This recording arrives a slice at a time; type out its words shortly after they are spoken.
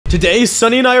Today,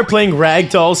 Sunny and I are playing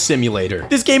Ragdoll Simulator.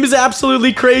 This game is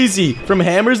absolutely crazy. From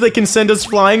hammers that can send us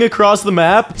flying across the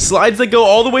map, slides that go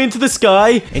all the way into the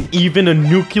sky, and even a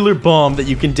nuclear bomb that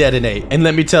you can detonate. And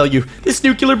let me tell you, this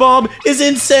nuclear bomb is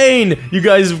insane. You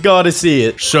guys have got to see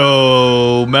it.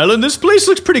 So, Melon, this place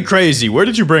looks pretty crazy. Where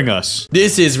did you bring us?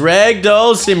 This is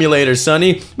Ragdoll Simulator,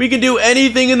 Sunny. We can do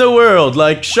anything in the world,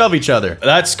 like shove each other.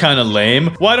 That's kind of lame.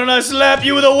 Why don't I slap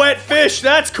you with a wet fish?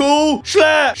 That's cool.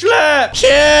 Slap, slap.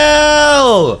 Chill!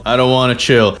 I don't want to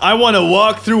chill. I want to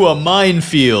walk through a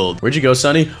minefield. Where'd you go,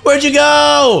 Sunny? Where'd you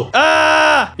go?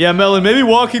 Ah! Yeah, Melon, maybe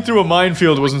walking through a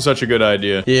minefield wasn't such a good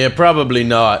idea. Yeah, probably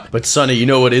not. But Sunny, you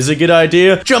know what is a good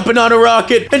idea? Jumping on a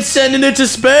rocket and sending it to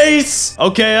space!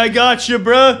 Okay, I got you,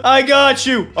 bruh. I got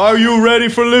you. Are you ready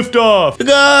for liftoff?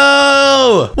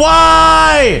 Go!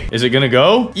 Why? Is it gonna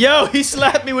go? Yo, he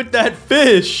slapped me with that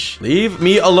fish. Leave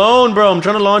me alone, bro. I'm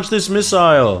trying to launch this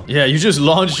missile. Yeah, you just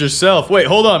launched yourself. Wait,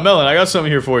 hold on, Melon. I got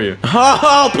something here for you.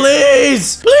 Oh,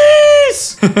 please!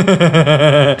 Please!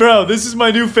 Bro, this is my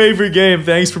new favorite game.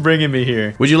 Thanks for bringing me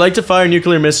here. Would you like to fire a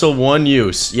nuclear missile one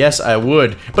use? Yes, I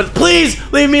would. But please,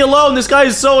 leave me alone. This guy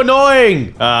is so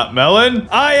annoying. Melon,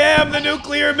 I am the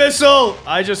nuclear missile.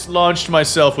 I just launched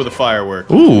myself with a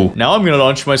firework. Ooh, now I'm gonna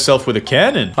launch myself with a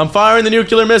cannon. I'm firing the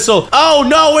nuclear missile. Oh,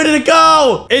 no, where did it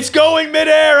go? It's going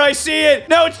midair. I see it.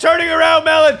 No, it's turning around,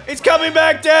 Melon. It's coming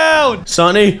back down.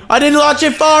 Sonny, I didn't launch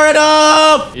it far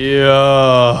enough.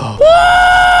 Yeah.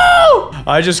 Woo!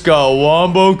 I just got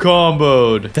wombo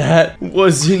comboed. That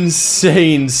was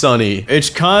insane, Sonny. It's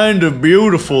kind of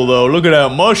beautiful, though. Look at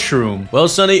that mushroom. Well,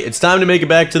 Sonny, it's time to make it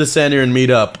back to the center and meet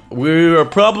up. We are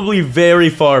probably very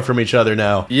far from each other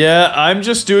now. Yeah, I'm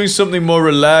just doing something more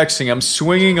relaxing. I'm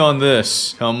swinging on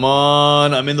this. Come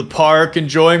on, I'm in the park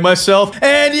enjoying myself.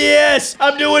 And yes,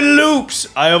 I'm doing loops.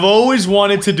 I have always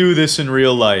wanted to do this in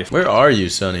real life. Where are you,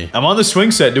 Sonny? I'm on the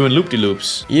swing set doing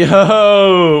loop-de-loops.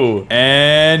 Yo!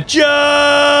 And jump!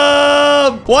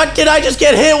 What did I just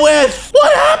get hit with?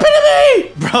 What happened to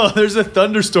me? Bro, there's a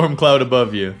thunderstorm cloud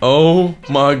above you. Oh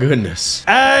my goodness.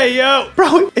 Hey, yo!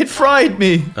 Bro, it fried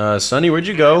me. Sonny, where'd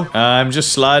you go? I'm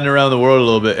just sliding around the world a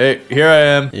little bit. Hey, here I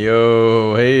am.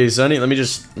 Yo, hey, Sonny, let me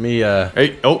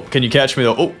Hey, oh, can you catch me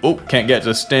though? Oh, can't get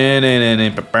to stand in.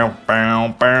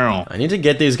 I need to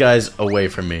get these guys away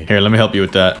from me. Here, let me help you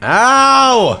with that.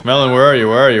 Ow! Melon, where are you?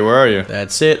 Where are you? Where are you?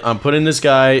 That's it. I'm putting this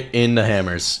guy in the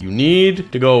hammers. You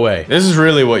need to go away. This is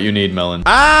really what you need, Melon.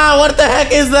 Ah, what the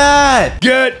heck is that?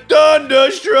 Get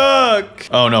thunderstruck!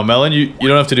 Oh no, Melon, you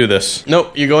don't have to do this.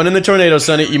 Nope, you're going in the tornado,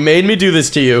 Sonny. You made me do this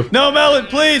to you. No, Melon,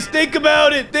 please, think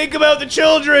about it. Think about the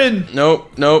children.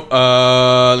 Nope.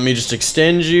 Let me just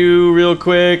extend you real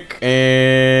quick.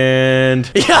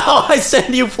 And... Yo, I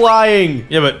send you flying.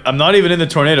 Yeah, but I'm not even in the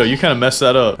tornado. You kind of messed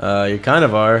that up. You kind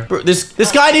of are. Bro,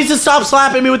 this guy needs to stop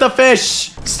slapping me with a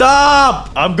fish. Stop!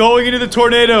 I'm going into the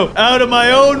tornado out of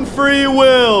my own free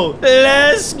will.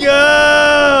 Let's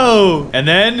go! And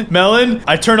then, Melon,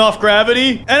 I turn off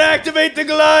gravity and activate the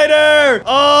glider.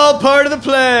 All part of the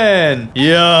plan.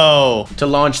 Yo. To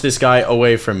launch this guy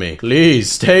away from me.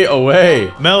 Please, stay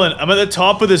away. Melon, I'm at the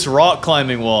top of this rock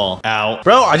climbing wall. Ow.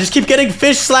 Bro, I just keep getting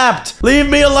fish slapped. Leave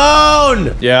me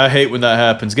alone. Yeah, I hate when that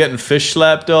happens. Getting fish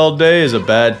slapped all day is a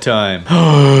bad time.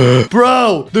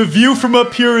 Bro, the view from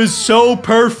up here is so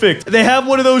perfect. They have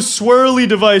one of those swirly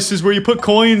devices where you put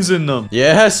coins in them.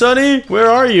 Yeah, Sonny? Where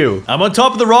are you? I'm on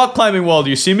top of the rock climbing wall. Do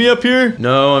you see me up here?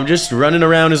 No, I'm just running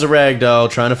around as a ragdoll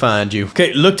trying to find you.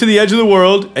 Okay, look to the edge of the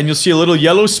world and you'll see a little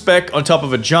yellow speck on top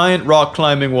of a giant rock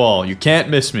climbing wall. You can't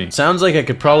miss me. Sounds like I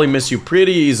could probably miss you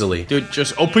pretty easily. Dude,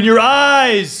 just open your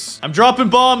eyes. I'm dropping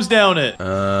bombs down it.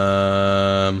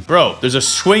 Bro, there's a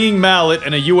swinging mallet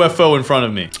and a UFO in front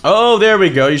of me. Oh, there we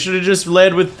go. You should have just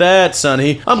led with that,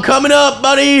 Sonny. I'm coming up,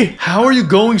 buddy. How are you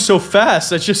going so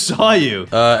fast? I just saw you.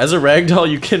 As a ragdoll,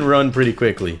 you can run pretty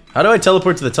quickly. How do I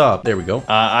teleport to the top? There we go.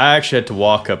 I actually had to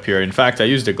walk up here. In fact, I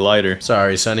used a glider.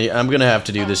 Sorry, Sonny. I'm gonna have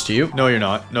to do this to you. No, you're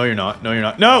not. No, you're not. No, you're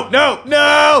not. No, no,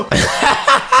 no!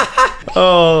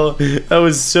 Oh, that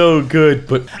was so good,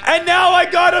 but... And now I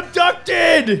got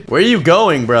abducted! Where are you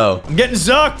going, bro? I'm getting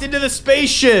sucked into the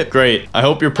spaceship. Great. I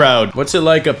hope you're proud. What's it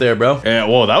like up there, bro? Yeah,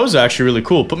 whoa, that was actually really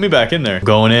cool. Put me back in there.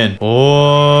 Going in.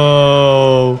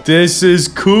 Oh, this is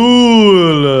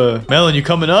cool. Melon, you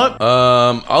coming up?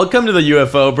 I'll come to the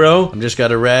UFO, bro. I'm just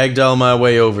gotta ragdoll my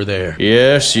way over there.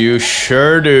 Yes, you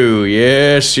sure do.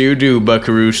 Yes, you do,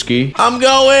 Buckarooski. I'm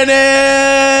going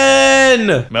in!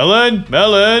 Melon! Melon?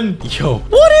 Melon? Yo,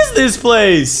 what is this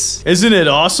place? Isn't it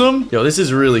awesome? Yo, this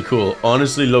is really cool.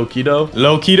 Honestly, low-key though.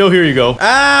 Low-key-do, here you go.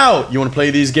 Ow! You wanna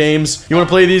play these games? You wanna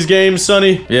play these games,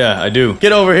 Sonny? Yeah, I do.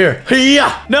 Get over here.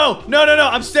 Yeah! No, no, no, no.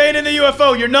 I'm staying in the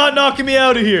UFO. You're not knocking me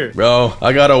out of here. Bro,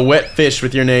 I got a wet fish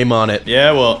with your name on it.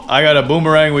 Yeah, well, I got a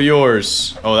boomerang with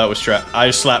yours. Oh, that was trapped. I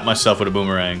just slapped myself with a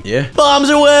boomerang. Yeah. Bombs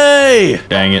away!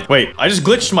 Dang it. Wait, I just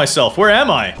glitched myself. Where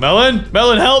am I? Melon?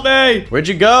 Melon, help me! Where'd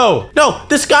you go? No,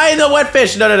 this guy in the wet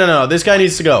fish. No. This guy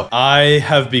needs to go. I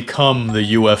have become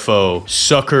the UFO.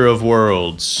 Sucker of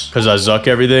worlds. Because I zuck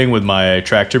everything with my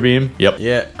tractor beam. Yep.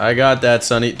 Yeah, I got that,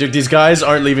 Sonny. Dude, these guys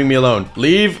aren't leaving me alone.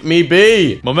 Leave me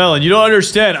be. Well, Melon, you don't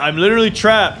understand. I'm literally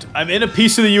trapped. I'm in a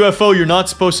piece of the UFO you're not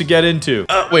supposed to get into.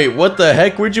 Wait, what the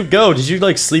heck? Where'd you go? Did you,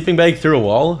 like, sleeping bag through a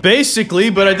wall?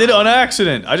 Basically, but I did it on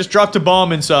accident. I just dropped a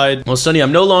bomb inside. Well, Sonny,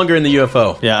 I'm no longer in the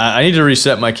UFO. Yeah, I need to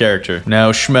reset my character.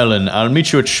 Now, Schmelin, I'll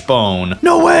meet you at spawn.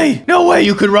 No way! No way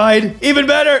you could ride! Even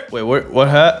better! Wait, what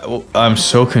I'm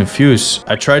so confused.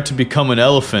 I tried to become an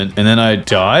elephant, and then I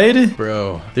died?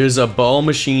 Bro, there's a ball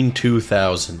machine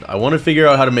 2000. I want to figure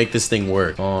out how to make this thing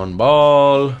work. On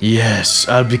ball. Yes,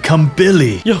 I'll become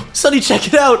Billy. Yo, Sonny, check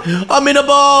it out. I'm in a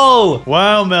ball.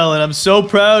 Wow, Melon, I'm so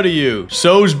proud of you.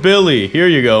 So's Billy. Here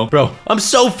you go. Bro, I'm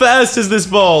so fast as this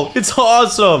ball. It's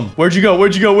awesome. Where'd you go?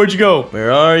 Where'd you go? Where'd you go?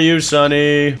 Where are you,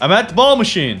 Sonny? I'm at the ball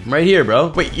machine. I'm right here, bro.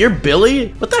 Wait, you're Billy?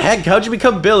 What the heck? How'd you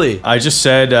become Billy? I just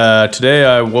said, today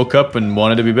I woke up and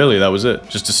wanted to be Billy. That was it.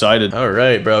 Just decided. All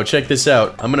right, bro. Check this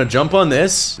out. I'm gonna jump on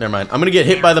this. Never mind. I'm gonna get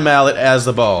hit by the mallet as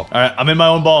the ball. All right, I'm in my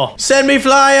own ball. Send me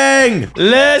flying!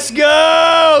 Let's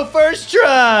go! First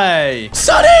try!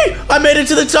 Sonny! I made it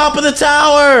to the top of the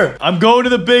tower! I'm going to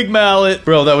the big mallet.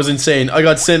 Bro, that was insane. I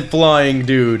got sent flying,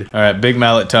 dude. All right, big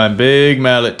mallet time. Big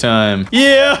mallet time.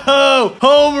 Yo!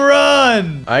 Home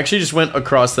run! I actually just went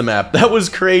across the map. That was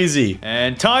crazy.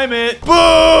 And time it.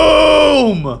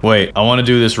 Boom! Wait, I want to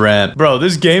do this ramp. Bro,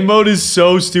 this game mode is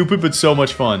so stupid, but so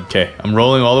much fun. Okay, I'm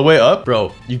rolling all the way up.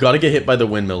 Bro, you gotta get hit by the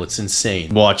windmill. It's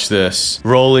insane. Watch this.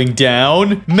 Rolling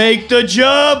down. Make the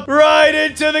jump right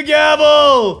into the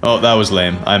gavel. Oh, that was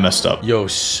lame. I messed up. Yo,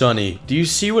 Sonny, do you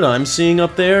see what I'm seeing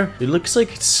up there? It looks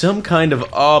like it's some kind of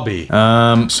obby.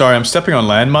 Sorry, I'm stepping on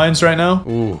landmines right now.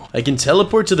 Ooh, I can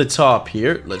teleport to the top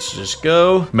here. Let's just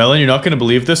go. Melon, you're not gonna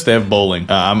believe this. They have bowling.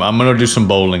 I'm gonna do some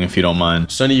bowling if you don't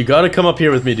mind. Sonny, you gotta come up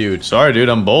here with me, dude. Sorry, dude.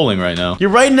 I'm bowling right now. You're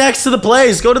right next to the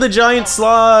place. Go to the giant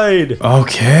slide.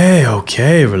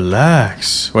 Okay,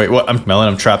 relax. Wait, what? Melon,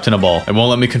 I'm trapped in a ball. It won't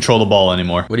let me control the ball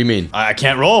anymore. What do you mean? I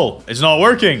can't roll. It's not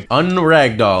working.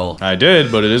 Unragdoll. I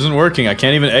did, but it isn't working. I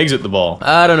can't even exit the ball.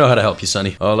 I don't know how to help you,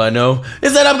 Sonny. All I know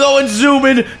is that I'm going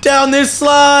zooming down this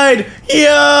slide.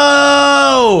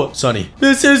 Yo! Sonny,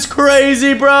 this is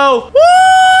crazy, bro.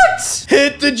 What?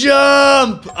 Hit the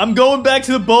jump! I'm going back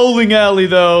to the bowling alley,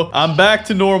 though. I'm back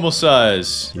to normal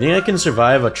size. You think I can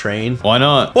survive a train? Why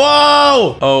not?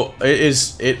 Whoa! Oh, it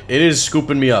is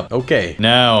scooping me up. Okay.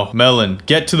 Now, Melon,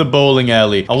 get to the bowling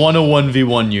alley. I want to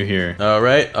 1v1 you here. All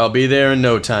right, I'll be there in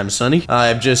no time, Sonny.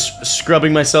 I'm just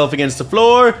scrubbing myself against the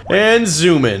floor and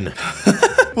zooming.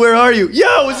 Where are you?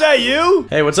 Yo, is that you?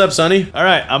 Hey, what's up, Sonny? All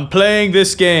right, I'm playing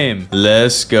this game.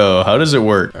 Let's go. How does it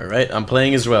work? All right, I'm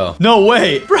playing as well. No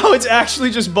way. Bro, it's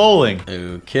actually just bowling.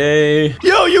 Okay.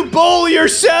 Yo, you bowl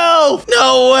yourself!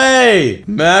 No way!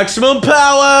 Maximum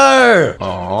power!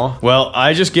 Aw. Well,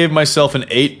 I just gave myself an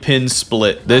 8-pin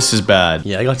split. This is bad.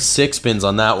 Yeah, I got 6 pins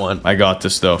on that one. I got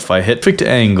this, though. If I hit perfect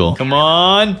angle. Come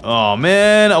on. Oh,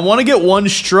 man. I want to get 1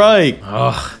 strike.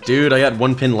 Ugh, dude, I got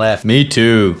 1 pin left. Me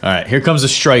too. All right, here comes a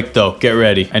strike, though. Get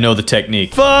ready. I know the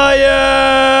technique.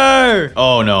 Fire!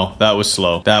 Oh, no. That was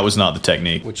slow. That was not the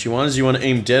technique. What you want is you want to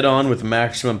aim dead on with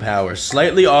maximum power.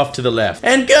 Slightly off to the left.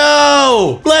 And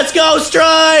go! Let's go,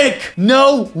 strike!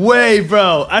 No way,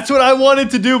 bro. That's what I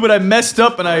wanted to do, but I messed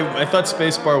up, and I thought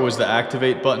spacebar was the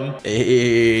activate button.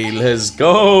 Hey, let's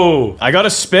go! I got a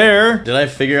spare. Did I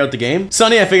figure out the game?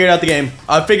 Sonny, I figured out the game.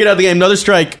 I figured out the game. Another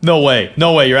strike. No way.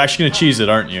 No way. You're actually gonna cheese it,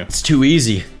 aren't you? It's too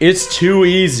easy. It's too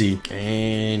easy.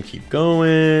 And keep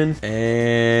going.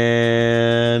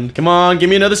 And come on, give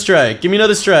me another strike. Give me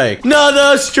another strike.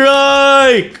 Another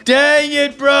strike! Dang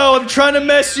it, bro. I'm trying to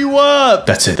mess you up.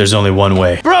 That's it. There's only one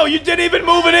way. Bro, you didn't even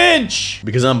move an inch.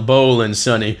 Because I'm bowling,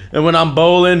 Sonny. And when I'm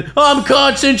bowling, I'm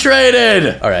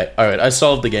concentrated. All right. I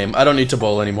solved the game. I don't need to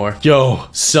bowl anymore. Yo,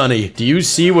 Sonny, do you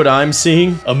see what I'm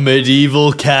seeing? A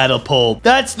medieval catapult.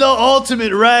 That's the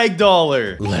ultimate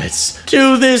ragdoller. Let's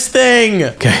do this thing.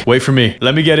 Okay, wait for me.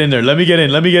 Let me get in there. Let me get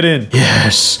in. Let me get in.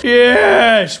 Yes.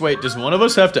 Yes. Wait, does one of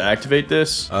us have to to activate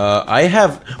this? I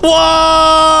have...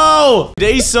 Whoa!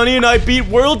 Today, Sunny and I beat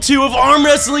World 2 of Arm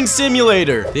Wrestling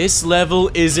Simulator. This level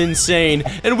is insane,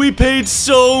 and we paid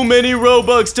so many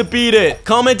Robux to beat it.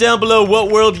 Comment down below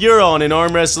what world you're on in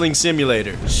Arm Wrestling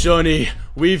Simulator. Sunny,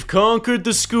 we've conquered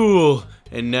the school,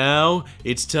 and now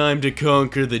it's time to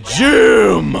conquer the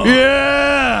gym.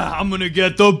 Yeah! I'm gonna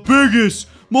get the biggest,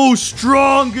 most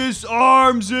strongest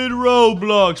arms in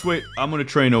Roblox. Wait, I'm gonna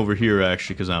train over here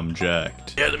actually because I'm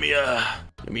jacked. Yeah,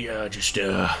 let me just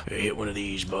hit one of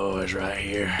these boys right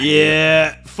here.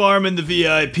 Yeah, farming the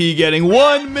VIP, getting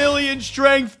 1 million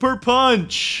strength per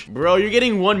punch. Bro, you're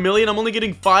getting 1 million. I'm only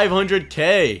getting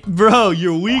 500K. Bro,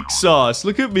 you're weak sauce.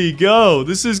 Look at me go.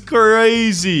 This is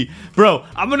crazy. Bro,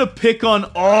 I'm gonna pick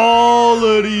on all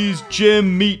of these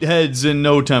gym meatheads in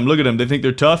no time. Look at them. They think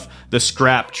they're tough. The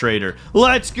scrap trader.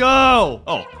 Let's go.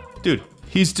 Oh, dude,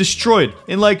 he's destroyed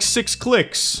in like 6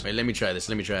 clicks. Wait, let me try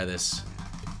this.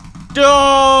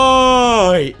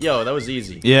 Die! Yo, that was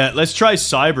easy. Yeah, let's try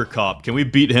Cybercop. Can we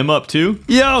beat him up too?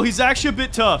 Yo, he's actually a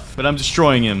bit tough, but I'm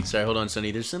destroying him. Sorry, hold on,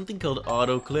 Sunny. There's something called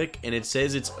auto-click, and it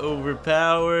says it's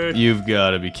overpowered. You've got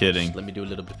to be kidding. Let me do a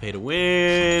little bit pay to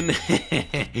win.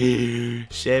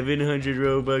 700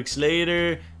 Robux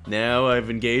later. Now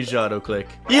I've engaged autoclick.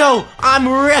 Yo, I'm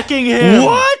wrecking him!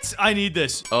 What? I need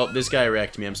this. Oh, this guy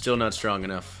wrecked me. I'm still not strong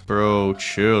enough. Bro,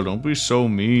 chill. Don't be so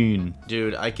mean.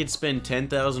 Dude, I could spend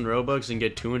 10,000 Robux and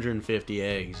get 250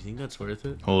 eggs. You think that's worth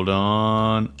it? Hold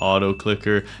on. Auto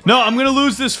clicker. No, I'm gonna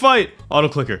lose this fight. Auto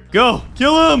clicker. Go.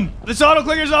 Kill him. This auto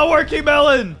clicker's not working,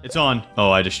 Melon. It's on. Oh,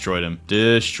 I destroyed him.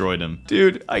 Destroyed him.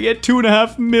 Dude, I get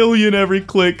 2.5 million every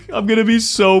click. I'm gonna be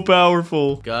so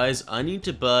powerful. Guys, I need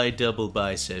to buy double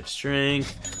bicep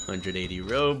strength, 180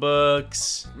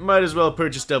 Robux. Might as well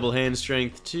purchase double hand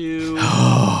strength too.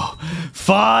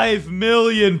 5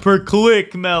 million per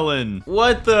click, Melon.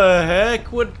 What the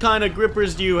heck? What kind of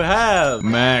grippers do you have?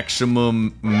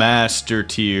 Maximum master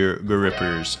tier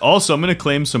grippers. Also, I'm gonna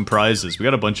claim some prizes. We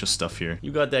got a bunch of stuff here.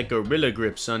 You got that gorilla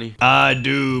grip, Sonny. I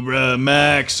do, bruh.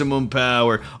 Maximum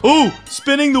power. Oh,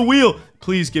 spinning the wheel.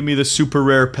 Please give me the super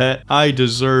rare pet. I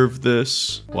deserve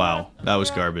this. Wow, that was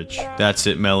garbage. That's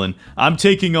it, Melon. I'm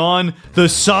taking on the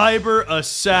cyber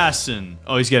assassin.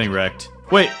 Oh, he's getting wrecked.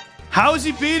 Wait, how is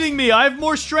he beating me? I have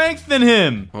more strength than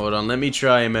him. Hold on, let me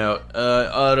try him out.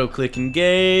 Auto click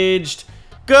engaged.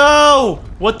 Go!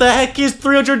 What the heck is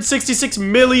 366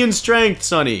 million strength,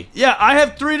 Sonny? Yeah, I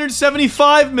have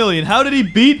 375 million. How did he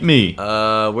beat me?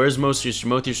 Where's most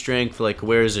of your strength? Like,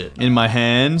 where is it? In my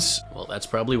hands. Well, that's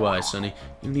probably why, Sonny.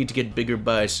 You need to get bigger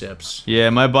biceps. Yeah,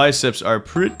 my biceps are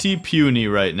pretty puny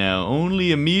right now.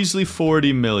 Only a measly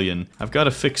 40 million. I've got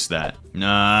to fix that.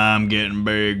 Nah, I'm getting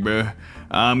big, bruh.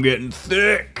 I'm getting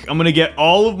thick. I'm gonna get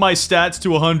all of my stats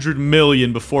to 100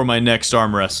 million before my next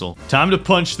arm wrestle. Time to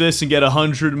punch this and get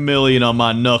 100 million on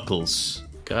my knuckles.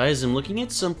 Guys, I'm looking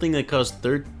at something that costs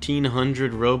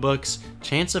 1,300 Robux.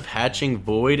 Chance of hatching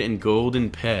void and golden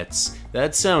pets.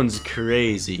 That sounds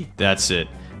crazy. That's it.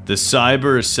 The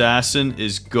cyber assassin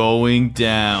is going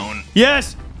down.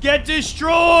 Yes! Get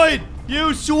destroyed!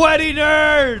 You sweaty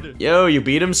nerd! Yo, you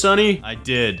beat him, Sonny? I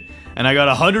did. And I got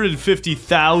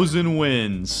 150,000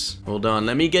 wins. Hold on,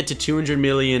 let me get to 200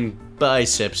 million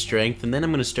bicep strength, and then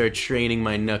I'm gonna start training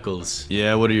my knuckles.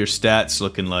 Yeah, what are your stats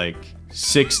looking like?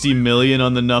 60 million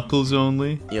on the knuckles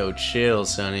only? Yo, chill,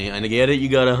 Sonny. I get it, you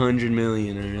got 100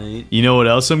 million, alright? You know what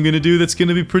else I'm gonna do that's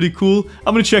gonna be pretty cool?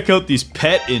 I'm gonna check out these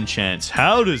pet enchants.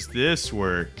 How does this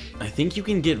work? I think you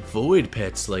can get void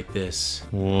pets like this.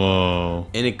 Whoa.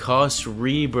 And it costs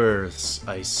rebirths.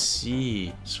 I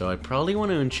see. So I probably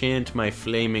want to enchant my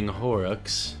flaming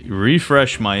Horrocks.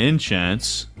 Refresh my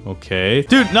enchants. Okay.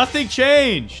 Dude, nothing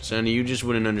changed! Sonny, you just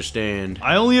wouldn't understand.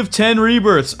 I only have 10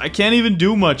 rebirths. I can't even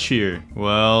do much here.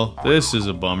 Well, this is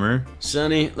a bummer.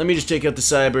 Sonny, let me just take out the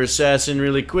cyber assassin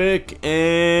really quick,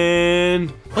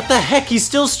 and... What the heck? He's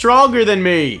still stronger than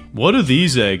me! What do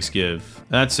these eggs give?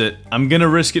 That's it. I'm gonna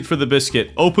risk it for the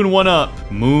biscuit. Open one up.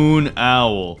 Moon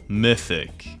Owl.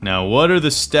 Mythic. Now, what are the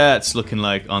stats looking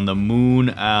like on the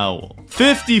Moon Owl?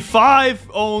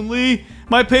 55 only?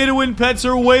 My pay-to-win pets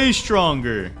are way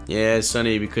stronger. Yeah,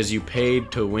 Sonny, because you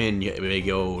paid to win, you big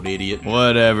old idiot.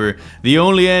 Whatever. The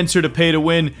only answer to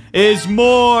pay-to-win is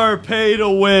more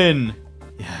pay-to-win.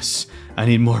 Yes, I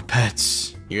need more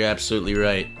pets. You're absolutely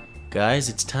right. Guys,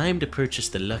 it's time to purchase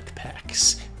the luck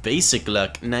packs. Basic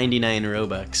luck, 99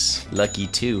 Robux. Lucky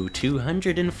 2,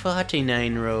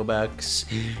 249 Robux.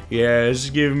 Yes,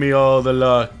 give me all the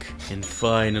luck. And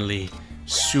finally,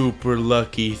 Super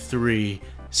Lucky 3,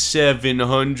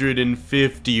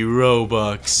 750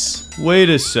 Robux. Wait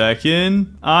a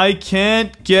second. I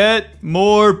can't get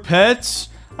more pets?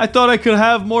 I thought I could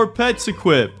have more pets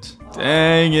equipped.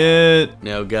 Dang it.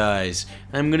 Now, guys,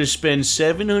 I'm gonna spend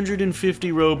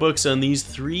 750 Robux on these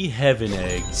 3 heaven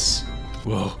eggs.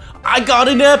 Whoa, I got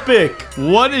an epic!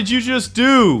 What did you just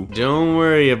do? Don't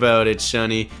worry about it,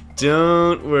 Sonny.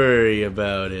 Don't worry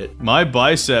about it. My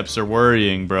biceps are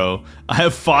worrying, bro. I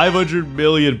have 500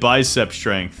 million bicep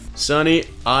strength. Sonny,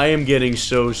 I am getting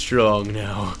so strong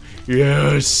now.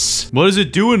 Yes. What is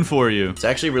it doing for you? It's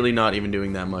actually really not even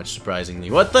doing that much, surprisingly.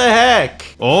 What the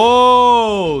heck?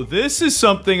 Oh, this is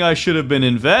something I should have been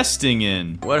investing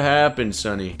in. What happened,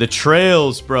 Sonny? The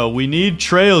trails, bro. We need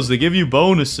trails. They give you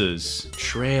bonuses.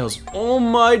 Trails. Oh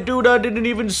my dude, I didn't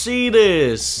even see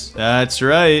this. That's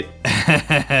right.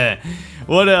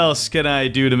 What else can I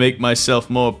do to make myself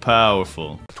more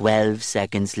powerful? 12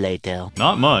 seconds later.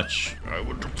 Not much. I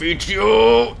will defeat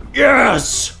you.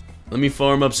 Yes. Let me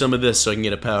farm up some of this so I can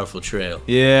get a powerful trail.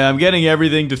 Yeah, I'm getting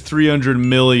everything to 300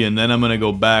 million, then I'm gonna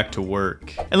go back to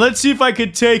work. And let's see if I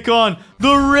could take on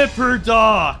the Ripper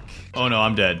Doc. Oh no,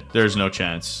 I'm dead. There's no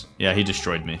chance. Yeah, he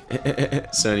destroyed me.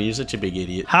 Sonny, you're such a big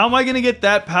idiot. How am I gonna get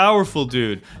that powerful,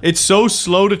 dude? It's so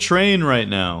slow to train right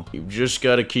now. You've just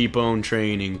gotta keep on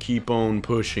training, keep on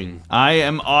pushing. I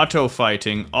am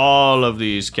auto-fighting all of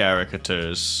these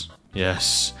characters.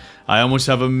 Yes, I almost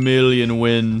have 1 million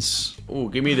wins. Oh,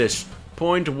 give me this.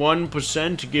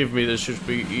 0.1%, give me this, should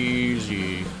be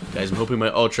easy. Guys, I'm hoping my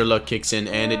ultra luck kicks in,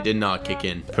 and it did not kick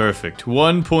in. Perfect.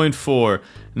 1.4.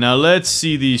 Now let's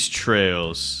see these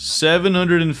trails.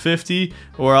 750,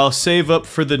 or I'll save up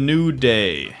for the new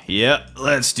day. Yep,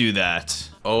 let's do that.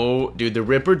 Oh, dude, the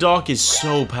Ripper Doc is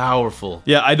so powerful.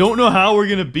 Yeah, I don't know how we're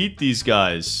gonna beat these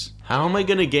guys. How am I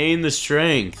gonna gain the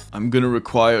strength? I'm gonna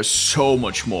require so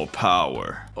much more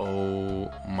power. Oh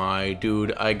my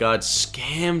dude, I got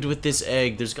scammed with this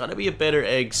egg. There's gotta be a better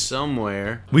egg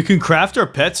somewhere. We can craft our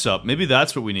pets up. Maybe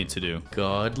that's what we need to do.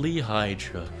 Godly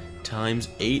Hydra times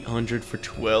 800 for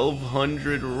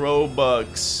 1200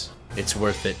 Robux. It's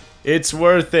worth it. It's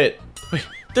worth it. Wait,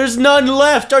 there's none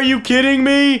left. Are you kidding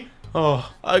me?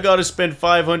 Oh, I gotta spend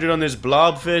 500 on this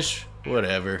blobfish.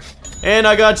 Whatever. And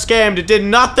I got scammed. It did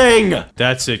nothing.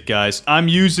 That's it, guys. I'm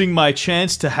using my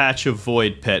chance to hatch a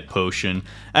void pet potion,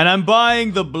 and I'm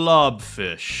buying the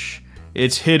blobfish.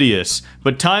 It's hideous,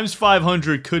 but times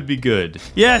 500 could be good.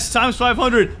 Yes, times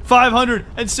 500, 500,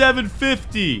 and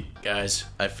 750. Guys,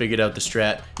 I figured out the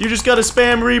strat. You just gotta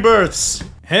spam rebirths.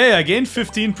 Hey, I gained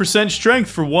 15%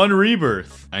 strength for 1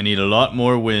 rebirth. I need a lot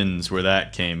more wins where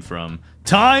that came from.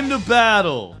 Time to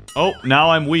battle. Oh,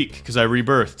 now I'm weak because I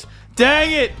rebirthed.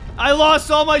 Dang it! I lost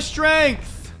all my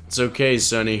strength! It's okay,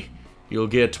 Sonny. You'll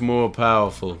get more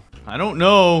powerful. I don't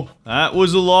know. That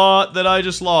was a lot that I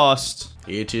just lost.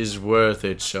 It is worth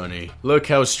it, Sonny. Look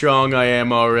how strong I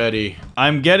am already.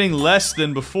 I'm getting less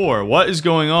than before. What is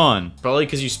going on? Probably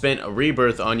because you spent a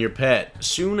rebirth on your pet.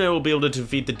 Soon I will be able to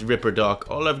defeat the Ripper Doc.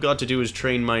 All I've got to do is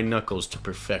train my knuckles to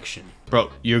perfection.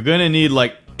 Bro, you're gonna need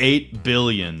like 8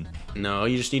 billion. No,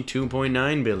 you just need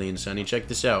 2.9 billion, Sonny. Check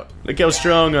this out. Look how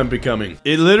strong I'm becoming.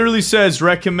 It literally says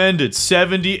recommended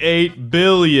 78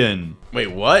 billion.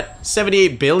 Wait, what?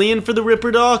 78 billion for the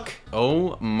Ripper Doc?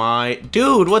 Oh my...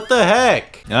 Dude, what the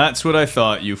heck? That's what I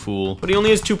thought, you fool. But he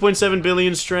only has 2.7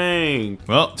 billion strength.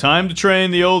 Well, time to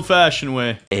train the old-fashioned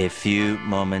way. A few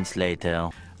moments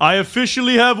later. I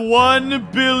officially have 1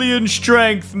 billion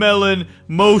strength, Melon,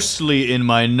 mostly in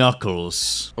my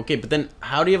knuckles. Okay, but then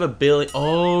how do you have a billion?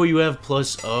 Oh, you have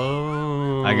plus...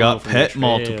 Oh. I got from pet the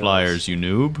trails. multipliers, you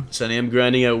noob. Sonny, I'm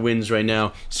grinding out wins right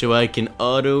now so I can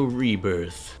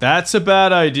auto-rebirth. That's a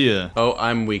bad idea. Oh,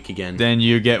 I'm weak again. Then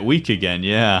you get weak again,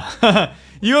 yeah.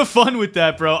 You have fun with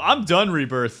that, bro. I'm done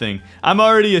rebirthing. I'm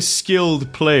already a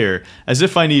skilled player, as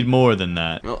if I need more than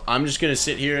that. Well, I'm just gonna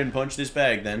sit here and punch this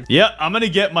bag then. Yeah, I'm gonna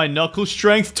get my knuckle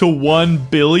strength to 1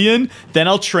 billion, then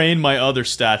I'll train my other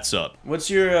stats up.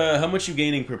 What's your, how much you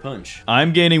gaining per punch?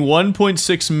 I'm gaining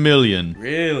 1.6 million.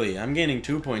 Really? I'm gaining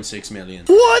 2.6 million.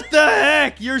 What the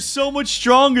heck? You're so much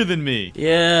stronger than me.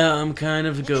 Yeah, I'm kind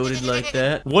of goated like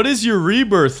that. What is your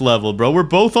rebirth level, bro? We're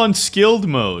both on skilled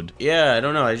mode. Yeah, I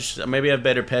don't know. Maybe I have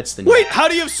better pets than you. Wait, how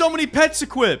do you have so many pets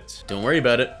equipped? Don't worry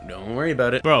about it. Don't worry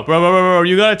about it. Bro,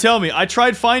 you gotta tell me. I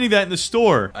tried finding that in the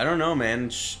store. I don't know,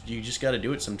 man. You just gotta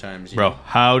do it sometimes. Bro,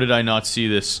 how did I not see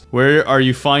this? Where are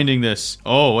you finding this?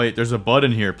 Oh, wait, there's a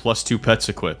button here. Plus 2 pets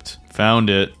equipped. Found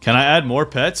it. Can I add more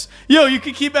pets? Yo, you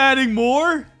can keep adding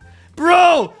more?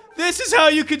 Bro, this is how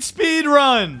you can speed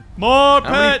run. More pets.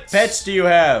 How many pets do you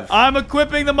have? I'm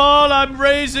equipping them all. I'm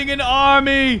raising an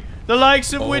army. the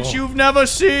likes of which you've never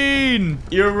seen.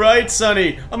 You're right,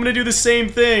 Sonny. I'm gonna do the same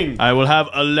thing. I will have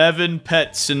 11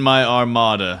 pets in my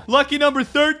armada. Lucky number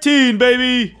 13,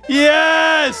 baby.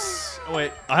 Yes! Oh,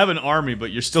 wait, I have an army,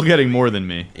 but you're still getting more than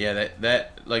me. Yeah,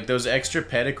 like those extra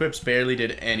pet equips barely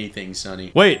did anything,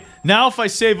 Sonny. Wait, now if I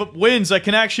save up wins, I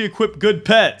can actually equip good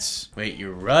pets. Wait,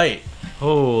 you're right.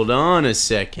 Hold on a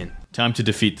second. Time to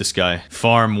defeat this guy.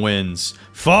 Farm wins.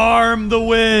 Farm the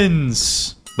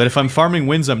wins! But if I'm farming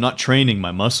wins, I'm not training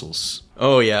my muscles.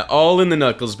 Oh yeah, all in the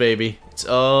knuckles, baby. It's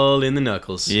all in the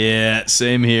knuckles. Yeah,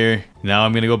 same here. Now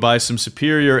I'm gonna go buy some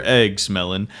superior eggs,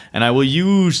 Melon, and I will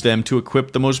use them to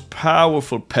equip the most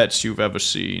powerful pets you've ever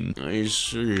seen. I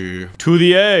see. To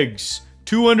the eggs!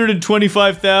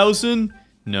 225,000?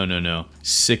 No.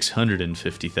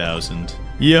 650,000.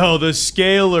 Yo, the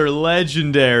scalar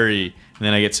legendary. And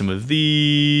then I get some of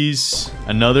these.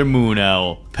 Another moon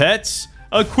owl. Pets,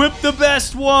 equip the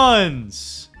best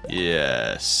ones!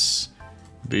 Yes.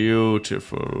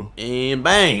 Beautiful. And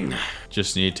bang.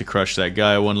 Just need to crush that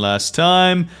guy one last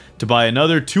time to buy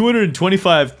another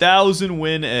 225,000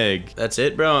 win egg. That's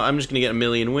it, bro. I'm just gonna get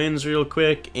 1,000,000 wins real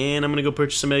quick, and I'm gonna go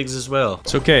purchase some eggs as well.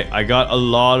 It's okay. I got a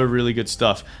lot of really good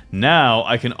stuff. Now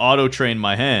I can auto-train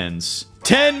my hands.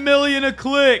 10 million a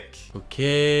click!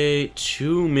 Okay,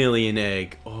 2,000,000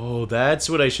 egg. Oh, that's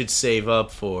what I should save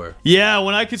up for. Yeah,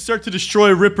 when I can start to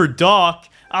destroy Ripper Doc,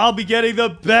 I'll be getting the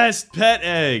best pet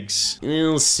eggs.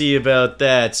 We'll see about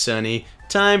that, Sonny.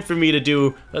 Time for me to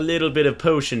do a little bit of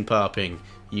potion popping.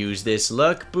 Use this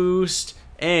luck boost,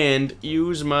 and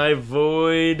use my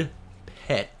void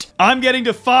pet. I'm getting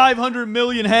to 500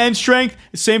 million hand strength,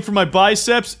 same for my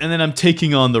biceps, and then I'm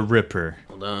taking on the Ripper.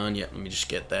 Hold on, yeah, let me just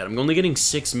get that. I'm only getting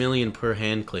 6 million per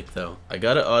hand click, though. I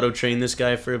gotta auto-train this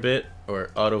guy for a bit,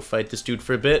 or auto-fight this dude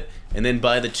for a bit, and then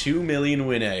buy the 2,000,000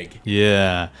 win egg.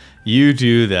 Yeah, you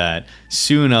do that.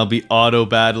 Soon I'll be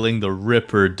auto-battling the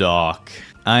Ripper Doc.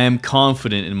 I am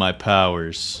confident in my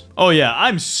powers. Oh yeah,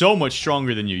 I'm so much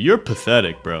stronger than you. You're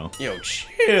pathetic, bro. Yo,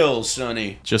 chill,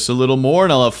 Sonny. Just a little more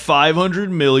and I'll have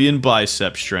 500 million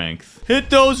bicep strength. Hit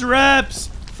those reps!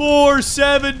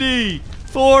 470!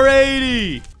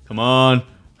 480! Come on.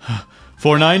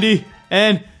 490?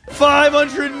 And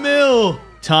 500 mil!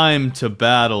 Time to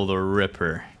battle the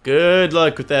Ripper. Good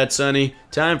luck with that, Sonny.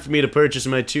 Time for me to purchase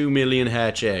my 2,000,000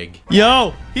 hatch egg.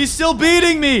 Yo, he's still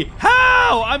beating me!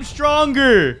 How? I'm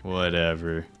stronger!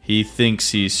 Whatever. He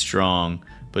thinks he's strong,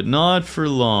 but not for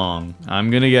long.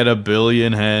 I'm gonna get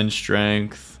 1,000,000,000 hand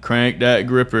strength. Crank that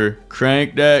gripper.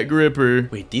 Crank that gripper.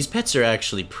 Wait, these pets are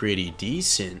actually pretty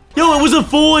decent. Yo, it was a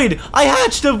void! I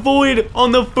hatched a void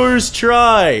on the first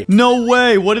try! No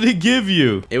way! What did it give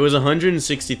you? It was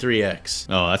 163x.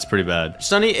 Oh, that's pretty bad.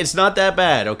 Sonny, it's not that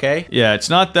bad, okay? Yeah, it's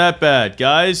not that bad.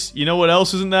 Guys, you know what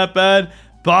else isn't that bad?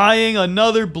 Buying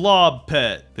another blob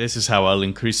pet. This is how I'll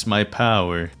increase my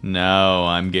power. Now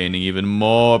I'm gaining even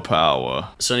more power.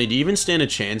 Sonny, do you even stand a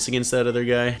chance against that other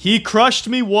guy? He crushed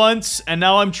me once, and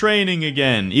now I'm training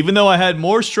again. Even though I had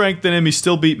more strength than him, he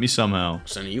still beat me somehow.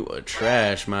 Sonny, you are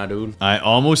trash, my dude. I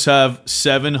almost have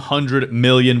 700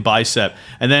 million bicep,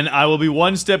 and then I will be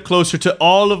one step closer to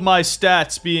all of my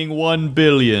stats being 1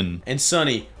 billion. And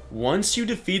Sonny, once you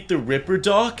defeat the Ripper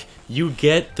Doc, you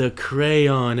get the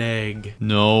crayon egg.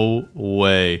 No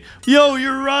way. Yo,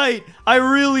 you're right. I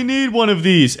really need one of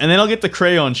these. And then I'll get the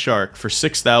crayon shark for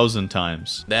 6,000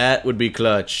 times. That would be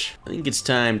clutch. I think it's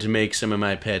time to make some of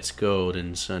my pets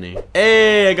golden, Sonny.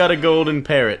 Hey, I got a golden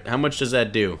parrot. How much does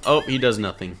that do? Oh, he does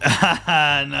nothing.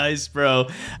 Nice, bro.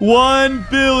 1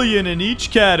 billion in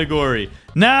each category.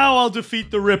 Now I'll defeat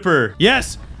the Ripper.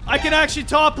 Yes, I can actually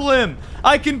topple him.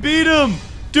 I can beat him.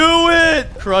 Do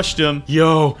it! Crushed him.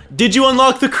 Yo, did you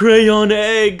unlock the crayon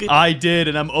egg? I did,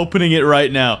 and I'm opening it right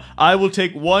now. I will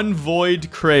take 1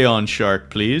 void crayon shark,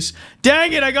 please.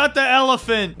 Dang it, I got the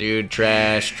elephant! Dude,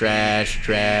 trash, trash,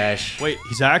 trash. Wait,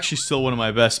 he's actually still one of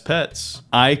my best pets.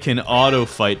 I can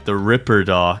auto-fight the Ripper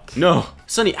Doc. No.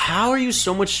 Sonny, how are you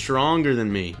so much stronger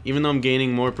than me, even though I'm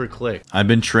gaining more per click? I've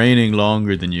been training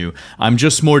longer than you. I'm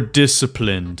just more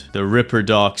disciplined. The Ripper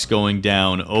Doc's going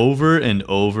down over and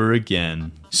over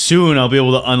again. Soon I'll be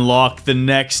able to unlock the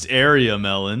next area,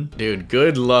 Melon. Dude,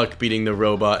 good luck beating the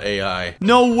robot AI.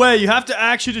 No way, you have to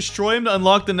actually destroy him to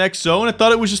unlock the next zone? I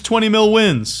thought it was just 20 mil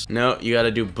wins. No, you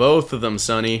gotta do both of them,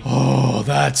 Sonny. Oh,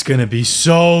 that's gonna be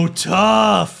so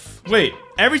tough. Wait,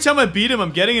 every time I beat him,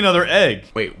 I'm getting another egg.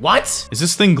 Wait, what? Is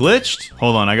this thing glitched?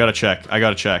 Hold on, I gotta check. I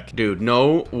gotta check. Dude,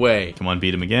 no way. Come on,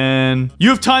 beat him again. You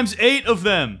have ×8 of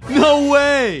them. No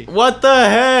way. What the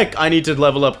heck? I need to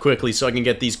level up quickly so I can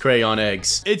get these crayon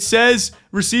eggs. It says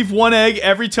Receive 1 egg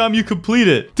every time you complete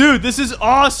it. Dude, this is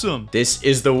awesome. This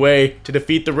is the way to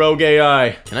defeat the rogue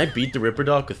AI. Can I beat the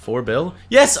Ripperdoc with 4 bill?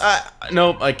 Yes,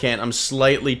 no, I can't. I'm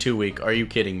slightly too weak. Are you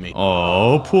kidding me?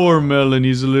 Oh, poor Melon.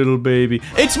 He's a little baby.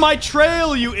 It's my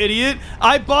trail, you idiot.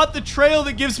 I bought the trail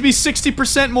that gives me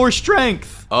 60% more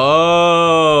strength.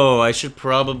 Oh, I should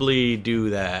probably do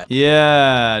that.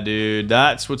 Yeah, dude.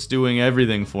 That's what's doing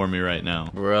everything for me right now.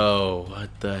 Bro,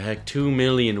 what the heck? 2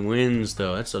 million wins,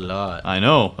 though. That's a lot. I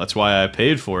know. That's why I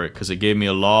paid for it, because it gave me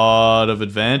a lot of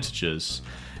advantages.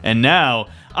 And now,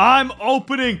 I'm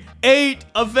opening 8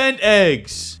 event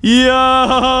eggs.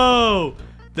 Yo!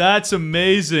 That's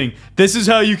amazing. This is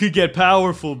how you could get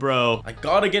powerful, bro. I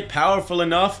gotta get powerful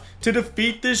enough to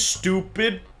defeat this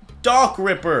stupid Doc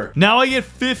Ripper. Now I get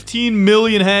 15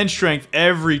 million hand strength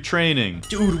every training.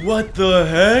 Dude, what the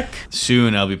heck?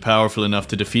 Soon I'll be powerful enough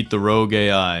to defeat the rogue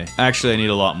AI. Actually, I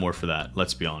need a lot more for that,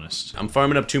 let's be honest. I'm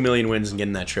farming up 2 million wins and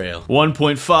getting that trail.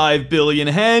 1.5 billion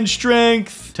hand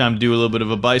strength. Time to do a little bit of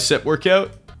a bicep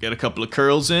workout. Get a couple of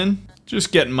curls in.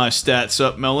 Just getting my stats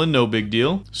up, Melon, no big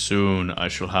deal. Soon I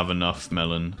shall have enough,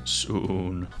 Melon.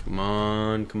 Soon. Come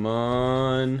on, come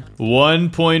on.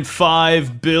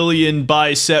 1.5 billion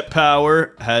bicep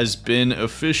power has been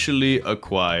officially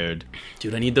acquired.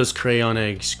 Dude, I need those crayon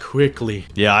eggs quickly.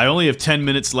 Yeah, I only have 10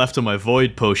 minutes left on my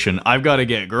void potion. I've got to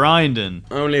get grinding.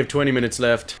 I only have 20 minutes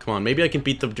left. Come on, maybe I can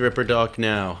beat the Ripperdoc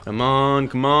now. Come on,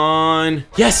 come on.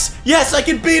 Yes, yes, I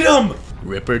can beat him!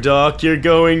 Ripperdoc, you're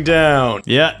going down.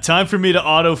 Yeah, time for me to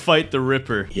auto-fight the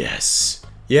Ripper. Yes,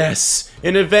 yes,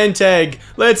 an event egg.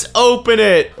 Let's open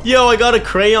it. Yo, I got a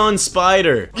crayon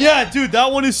spider. Yeah, dude,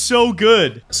 that one is so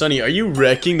good. Sonny, are you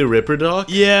wrecking the Ripperdoc?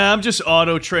 Yeah, I'm just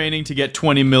auto-training to get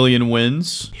 20 million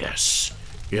wins. Yes,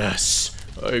 yes,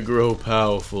 I grow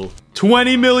powerful.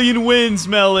 20 million wins,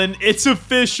 Melon. It's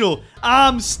official.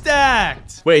 I'm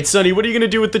stacked. Wait, Sonny, what are you gonna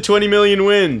do with the 20 million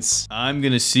wins? I'm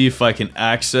gonna see if I can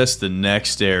access the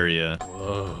next area.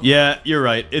 Whoa. Yeah, you're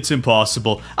right. It's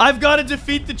impossible. I've got to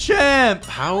defeat the champ.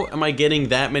 How am I getting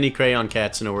that many crayon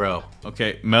cats in a row?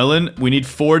 Okay, Melon, we need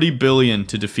 40 billion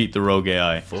to defeat the rogue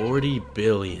AI. 40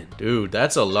 billion. Dude,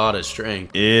 that's a lot of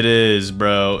strength. It is,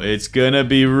 bro. It's gonna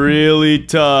be really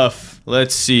tough.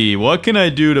 Let's see. What can I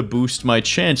do to boost my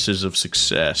chances of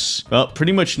success? Well,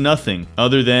 pretty much nothing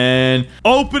other than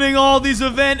opening all these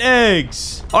event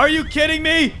eggs. Are you kidding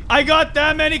me? I got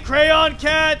that many crayon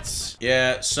cats?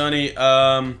 Yeah, Sonny,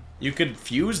 you could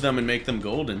fuse them and make them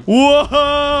golden.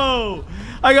 Whoa!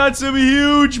 I got some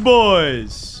huge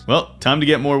boys. Well, time to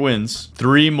get more wins.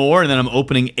 3 more, and then I'm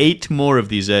opening 8 more of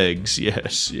these eggs.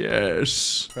 Yes,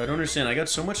 yes. I don't understand. I got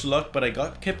so much luck, but I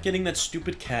kept getting that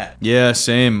stupid cat. Yeah,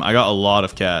 same. I got a lot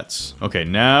of cats. Okay,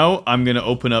 now I'm gonna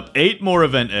open up 8 more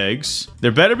event eggs.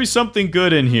 There better be something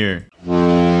good in here.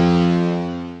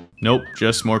 Nope,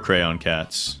 just more crayon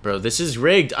cats. Bro, this is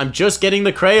rigged. I'm just getting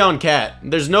the crayon cat.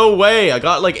 There's no way. I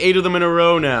got like 8 of them in a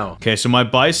row now. Okay, so my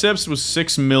biceps was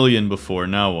 6 million before.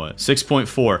 Now what?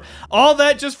 6.4. All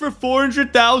that just for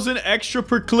 400,000 extra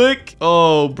per click?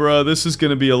 Oh, bro, this is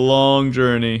gonna be a long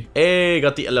journey. Hey,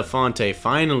 got the elefante.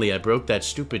 Finally, I broke that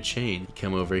stupid chain.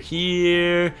 Come over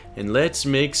here, and let's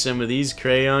make some of these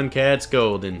crayon cats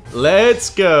golden.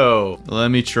 Let's go. Let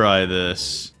me try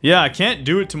this. Yeah, I can't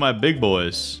do it to my big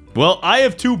boys. Well, I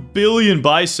have 2 billion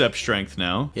bicep strength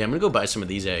now. Yeah, I'm gonna go buy some of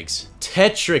these eggs.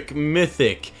 Tetric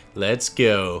Mythic. Let's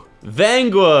go.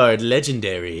 Vanguard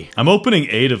Legendary. I'm opening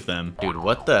 8 of them. Dude,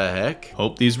 what the heck?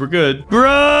 Hope these were good.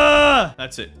 Bruh!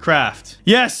 That's it. Craft.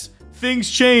 Yes! Things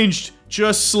changed.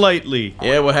 Just slightly.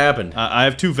 Yeah, what happened? I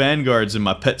have 2 vanguards in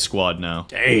my pet squad now.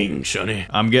 Dang, Sonny.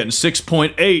 I'm getting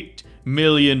 6.8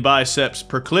 million biceps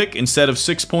per click instead of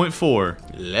 6.4.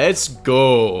 Let's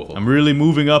go. I'm really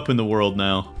moving up in the world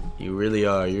now. You really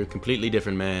are. You're a completely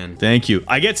different man. Thank you.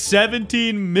 I get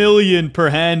 17 million per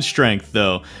hand strength,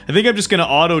 though. I think I'm just gonna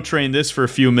auto-train this for a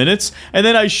few minutes, and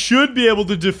then I should be able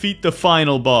to defeat the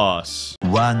final boss.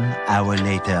 1 hour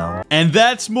later. And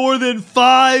that's more than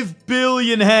 5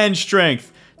 billion hand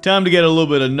strength. Time to get a little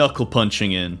bit of knuckle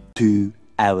punching in. 2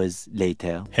 hours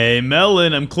later. Hey,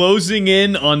 Melon, I'm closing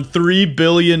in on 3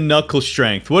 billion knuckle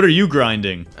strength. What are you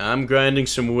grinding? I'm grinding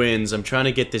some wins. I'm trying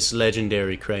to get this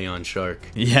legendary crayon shark.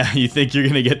 Yeah, you think you're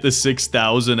gonna get the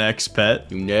 6,000x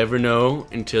pet? You never know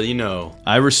until you know.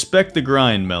 I respect the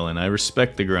grind, Melon. I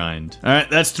respect the grind.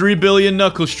 Alright, that's 3 billion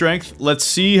knuckle strength. Let's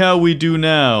see how we do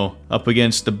now up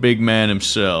against the big man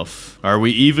himself. Are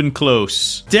we even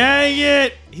close? Dang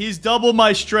it! He's double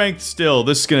my strength still.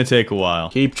 This is gonna take a while.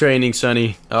 Keep training,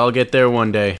 Sonny. I'll get there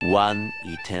one day. 1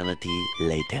 eternity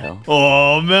later.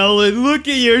 Oh, Melon, look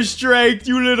at your strength,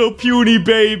 you little puny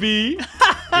baby.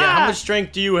 Yeah, how much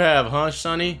strength do you have, huh,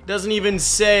 Sonny? Doesn't even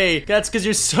say. That's because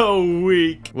you're so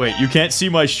weak. Wait, you can't see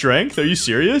my strength? Are you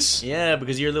serious? Yeah,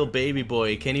 because you're a little baby boy.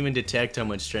 You can't even detect how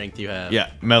much strength you have.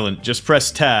 Yeah, Melon, just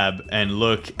press tab and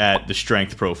look at the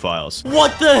strength profiles.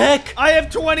 What the heck? I have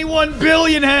 21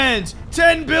 billion hands,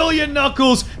 10 billion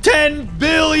knuckles, 10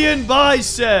 billion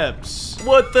biceps.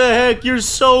 What the heck? You're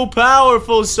so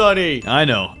powerful, Sonny. I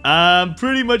know. I'm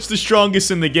pretty much the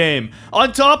strongest in the game.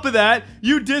 On top of that,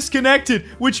 you disconnected,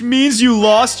 which means you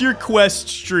lost your quest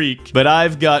streak. But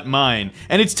I've got mine,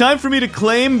 and it's time for me to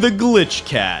claim the glitch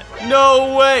cat.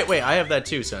 No way. Wait, I have that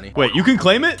too, Sonny. Wait, you can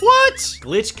claim it? What?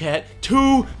 Glitch cat,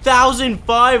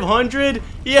 2,500?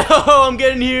 Yo, I'm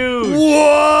getting huge.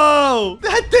 Whoa!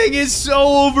 That thing is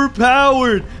so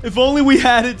overpowered. If only we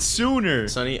had it sooner.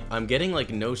 Sonny, I'm getting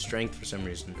like no strength for some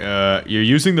reason. You're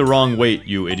using the wrong weight,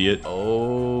 you idiot.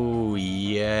 Oh,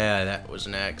 yeah, that was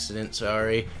an accident,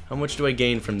 sorry. How much do I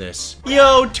gain from this?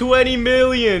 Yo, 20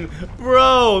 million!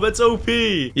 Bro, that's OP.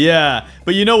 Yeah,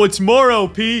 but you know what's more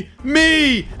OP?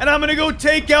 Me! And I'm gonna go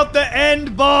take out the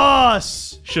end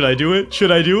boss! Should I do it?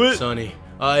 Should I do it? Sonny,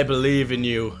 I believe in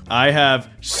you. I have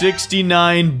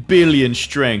 69 billion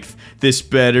strength. This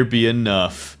better be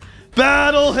enough.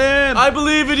 Battle him! I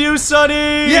believe in you, Sonny!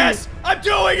 Yes! I'm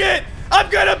doing it! I'm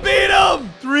gonna beat him!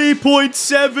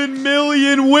 3.7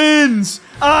 million wins!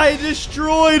 I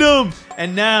destroyed him!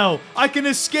 And now, I can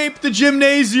escape the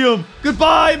gymnasium!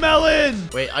 Goodbye, Melon!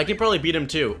 Wait, I can probably beat him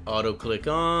too. Auto-click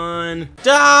on...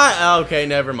 Die! Okay,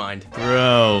 never mind.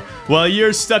 Bro, while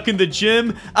you're stuck in the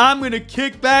gym, I'm gonna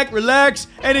kick back, relax,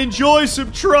 and enjoy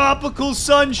some tropical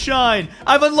sunshine.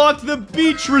 I've unlocked the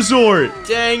beach resort.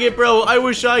 Dang it, bro. I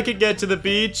wish I could get to the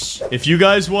beach. If you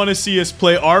guys want to see us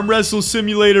play Arm Wrestle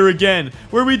Simulator again,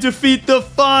 where we defeat the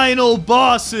final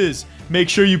bosses, make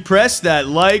sure you press that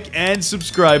like and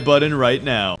subscribe button right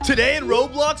now. Today in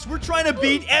Roblox, we're trying to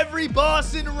beat every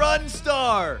boss in Run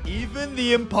Star, even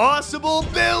the impossible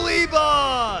Billy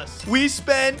boss. We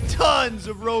spend tons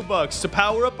of Robux to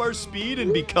power up our speed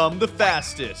and become the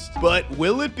fastest. But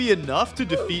will it be enough to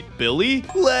defeat Billy?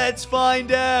 Let's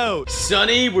find out.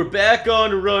 Sonny, we're back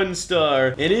on Run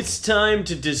Star, and it's time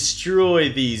to destroy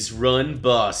these run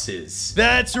bosses.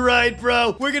 That's right,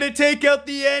 bro. We're gonna take out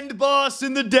the end boss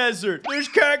in the desert. There's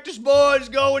cactus boys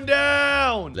going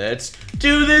down. Let's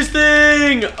do this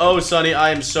thing. Oh, Sonny, I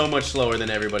am so much slower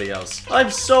than everybody else. I'm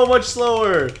so much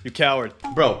slower. You coward.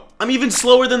 Bro, I'm even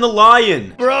slower than the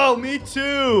lion. Bro, me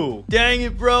too. Dang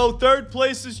it, bro. Third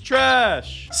place is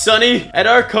trash. Sonny, at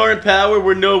our current power,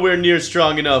 we're nowhere near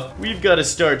strong enough. We've got to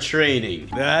start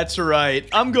training. That's right.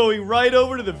 I'm going right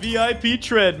over to the VIP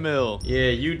treadmill. Yeah,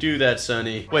 you do that,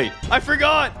 Sonny. Wait, I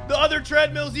forgot. The other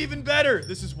treadmill's even better.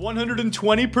 This is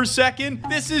 120 per second.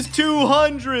 This is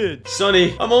 200.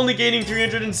 Sonny, I'm only gaining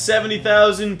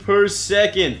 370,000 per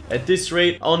second. At this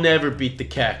rate, I'll never beat the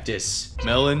cactus.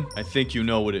 Melon, I think you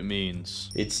know what it means.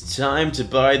 It's time to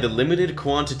buy the limited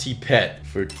quantity pet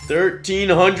for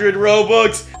 1,300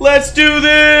 Robux. Let's do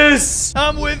this!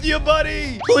 I'm with you,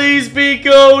 buddy. Please be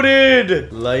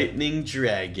goated! Lightning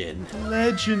Dragon.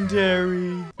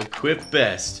 Legendary. Equip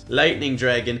best. Lightning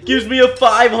Dragon gives me a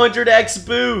 500x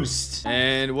boost.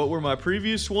 And what were my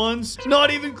previous ones? Not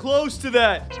even close to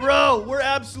that. Bro, we're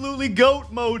absolutely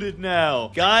goat moded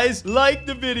now. Guys, like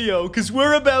the video, because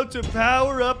we're about to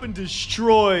power up and destroy.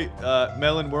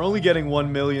 Melon, we're only getting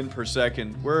 1 million per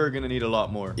second. We're gonna need a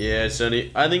lot more. Yeah,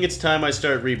 Sonny, I think it's time I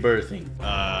start rebirthing.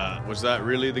 Was that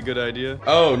really the good idea?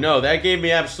 Oh, no, that gave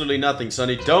me absolutely nothing,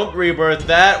 Sonny. Don't rebirth.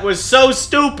 That was so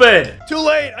stupid. Too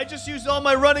late. I just used all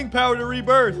my running power to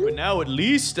rebirth. But now at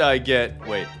least I get...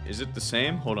 Wait, is it the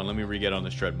same? Hold on, let me re-get on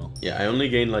this treadmill. Yeah, I only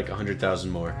gained like 100,000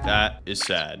 more. That is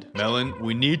sad. Melon,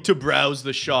 we need to browse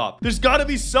the shop. There's gotta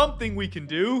be something we can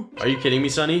do. Are you kidding me,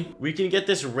 Sonny? We can get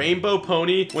this Rainbow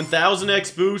Pony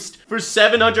 1000x boost for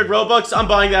 700 Robux. I'm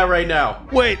buying that right now.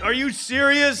 Wait, are you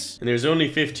serious? And there's only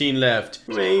 15 left.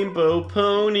 Rainbow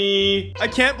Pony. I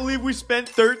can't believe we spent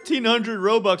 1,300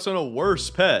 Robux on a worse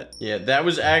pet. Yeah, that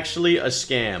was actually a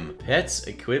scam. Pets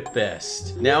equip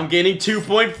best. Now I'm gaining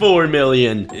 2.4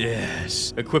 million.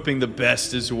 Yes, equipping the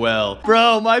best as well.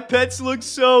 Bro, my pets look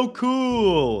so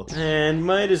cool. And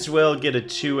might as well get a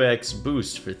 2x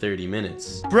boost for 30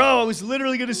 minutes. Bro, I was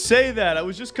literally gonna say that. I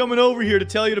was just coming over here to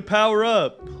tell you to power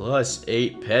up. Plus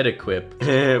 8 pet equip.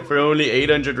 For only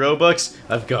 800 Robux,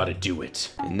 I've got to do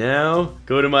it. And now,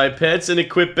 go to my pets and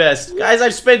equip best. Guys,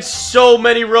 I've spent so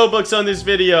many Robux on this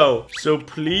video. So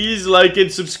please like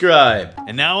and subscribe.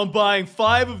 And now I'm buying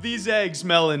 5 of these eggs,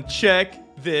 Melon. Check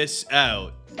this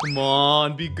out. Come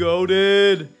on, be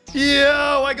goated.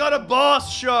 Yo, I got a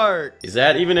boss shark. Is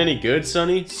that even any good,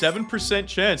 Sonny? 7%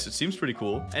 chance. It seems pretty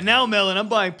cool. And now, Melon, I'm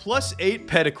buying +8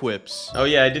 pet equips. Oh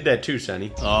yeah, I did that too,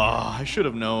 Sonny. Oh, I should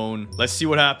have known. Let's see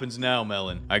what happens now,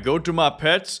 Melon. I go to my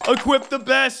pets. Equip the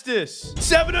bestest.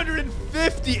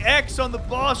 750x on the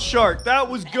boss shark. That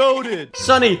was goated.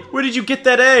 Sonny, where did you get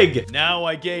that egg? Now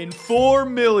I gain 4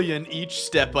 million each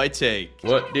step I take.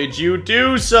 What did you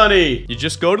do, Sonny? You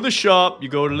just go to the shop, you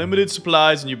go to limited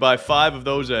supplies, and you buy 5 of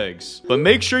those eggs. But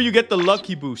make sure you get the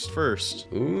lucky boost first.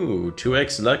 Ooh,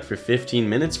 2x luck for 15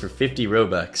 minutes for 50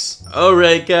 Robux.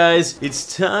 Alright guys,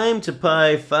 it's time to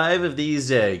buy 5 of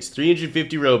these eggs.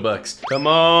 350 Robux. Come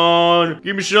on,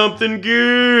 give me something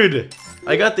good.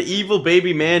 I got the evil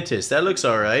baby mantis. That looks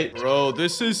alright. Bro,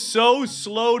 this is so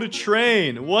slow to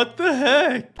train. What the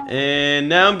heck? And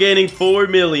now I'm gaining 4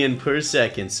 million per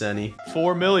second, Sonny.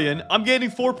 4 million? I'm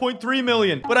gaining 4.3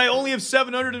 million, but I only have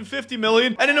 750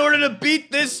 million. And in order to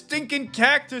beat this stinking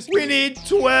cactus, we need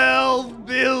 12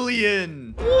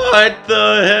 billion. What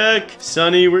the heck?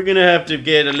 Sonny, we're gonna have to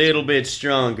get a little bit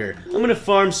stronger. I'm gonna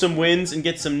farm some wins and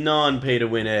get some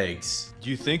non-pay-to-win eggs. Do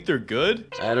you think they're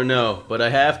good? I don't know, but I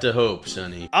have to hope,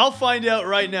 Sonny. I'll find out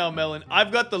right now, Melon.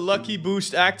 I've got the lucky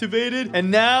boost activated,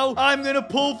 and now I'm gonna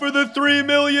pull for the 3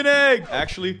 million egg.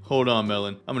 Actually, hold on,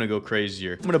 Melon. I'm gonna go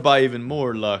crazier. I'm gonna buy even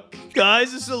more luck.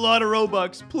 Guys, this is a lot of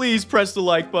Robux. Please press the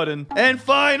like button. And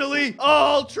finally,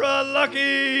 ultra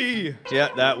lucky. Yeah,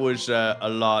 that was a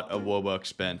lot of Robux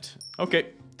spent. Okay,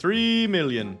 3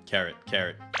 million. Carrot,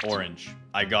 orange.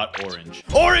 I got orange.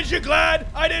 Orange, you glad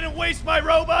I didn't waste my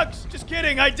Robux? Just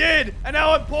kidding, I did. And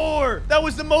now I'm poor. That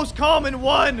was the most common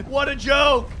one. What a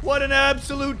joke. What an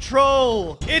absolute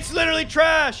troll. It's literally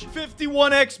trash.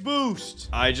 51x boost.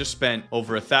 I just spent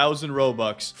over 1,000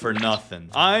 Robux for nothing.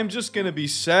 I'm just gonna be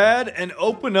sad and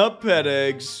open up pet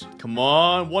eggs. Come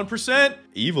on, 1%.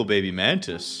 Evil baby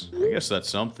mantis. I guess that's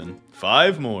something.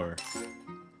 5 more.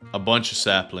 A bunch of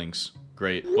saplings.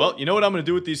 Great. Well, you know what I'm gonna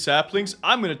do with these saplings?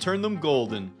 I'm gonna turn them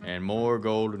golden. And more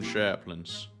golden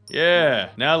saplings. Yeah.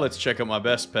 Now let's check out my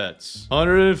best pets.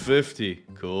 150.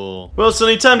 Cool. Well,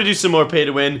 Sonny, time to do some more pay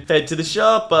to win. Head to the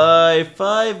shop, buy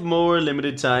 5 more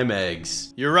limited time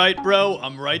eggs. You're right, bro.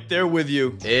 I'm right there with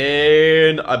you.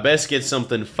 And I best get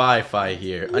something fi-fi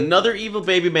here. Another evil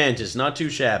baby mantis, not too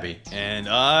shabby. And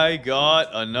I got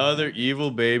another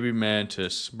evil baby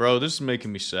mantis. Bro, this is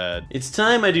making me sad. It's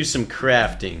time I do some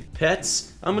crafting.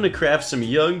 Pets, I'm gonna craft some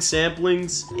young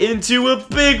samplings into a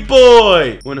big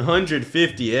boy!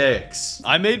 150x.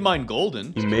 I made mine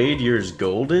golden. You made yours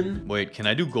golden? Wait, can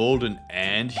I do golden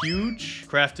and huge?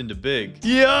 Craft into big.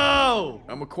 Yo!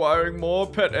 I'm acquiring more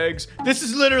pet eggs. This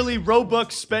is literally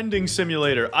Robux spending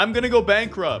simulator. I'm gonna go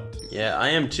bankrupt. Yeah, I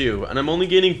am too. And I'm only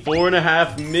getting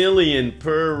 4.5 million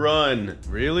per run.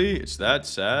 Really? It's that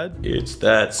sad? It's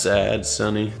that sad,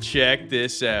 Sonny. Check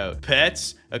this out.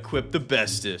 Pets, equip the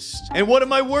bestest. And what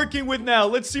am I working with now?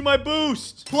 Let's see my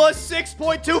boost. Plus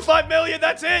 6.25 million.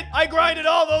 That's it. I grinded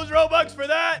all those Robux for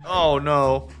that. Oh,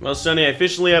 no. Well, Sonny, I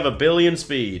officially have 1 billion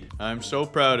speed. I'm so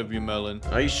proud of you, Melon.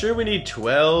 Are you sure we need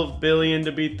 12 billion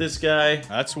to beat this guy?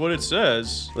 That's what it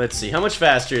says. Let's see. How much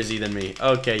faster is he than me?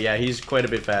 Okay, yeah, he's quite a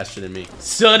bit faster than me.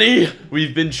 Sonny,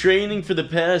 we've been training for the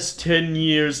past 10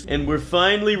 years, and we're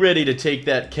finally ready to take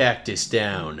that cactus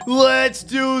down. Let's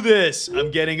do this.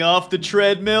 I'm getting off the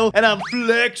treadmill, and I'm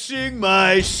flexing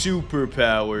my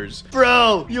superpowers.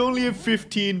 Bro, you only have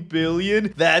 15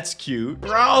 billion? That's cute.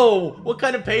 Bro, what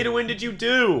kind of pay to win did you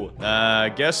do? I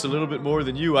guess a little bit more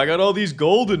than you. I got all these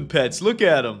golden pets. Look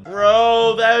at them.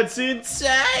 Bro, that's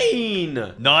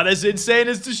insane. Not as insane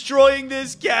as destroying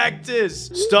this cactus.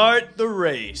 Start the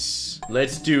race.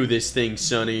 Let's do this thing,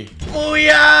 Sonny.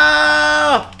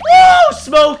 Booyah! Woo!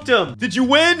 Smoked him. Did you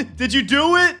win? Did you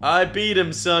do it? I beat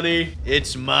him, Sonny.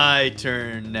 It's my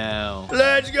turn now.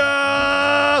 Let's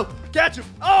go! Catch him.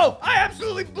 Oh, I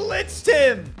absolutely blitzed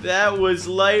him. That was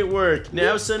light work.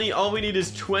 Now, Sonny, all we need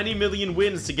is 20 million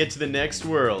wins to get to the next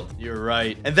world. You're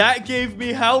right. And that gave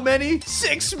me how many?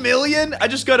 6 million? I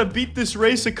just gotta beat this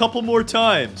race a couple more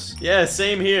times. Yeah,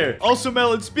 same here. Also,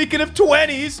 Melon, speaking of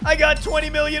 20s, I got 20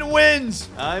 million wins.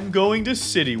 I'm going to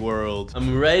City World.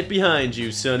 I'm right behind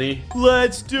you, Sonny.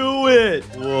 Let's do it.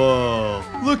 Whoa.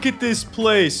 Look at this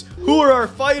place. Who are our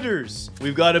fighters?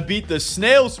 We've got to beat the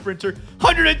snail sprinter.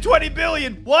 120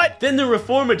 billion. What? Then the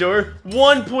Reformador,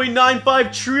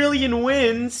 1.95 trillion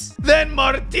wins. Then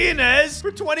Martinez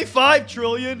for 25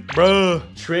 trillion. Bruh.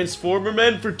 Transformer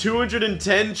Men for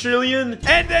 210 trillion.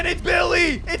 And then it's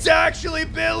Billy. It's actually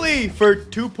Billy for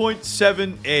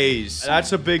 2.7 A's.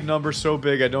 That's a big number, so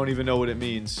big I don't even know what it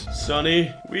means.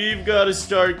 Sonny, we've got to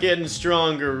start getting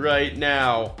stronger right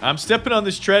now. I'm stepping on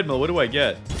this treadmill. What do I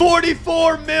get?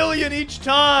 44 million each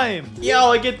time. Yo,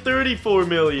 I get 34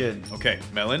 million. Okay,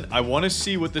 Melon, I want to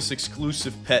see what this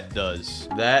exclusive pet does.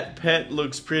 That pet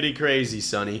looks pretty crazy,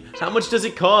 Sonny. How much does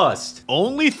it cost?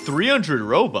 Only 300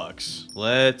 Robux.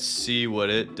 Let's see what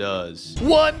it does.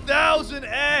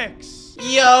 1000x.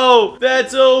 Yo,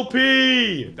 that's OP.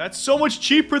 That's so much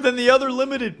cheaper than the other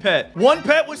limited pet. One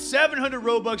pet was 700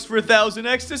 Robux for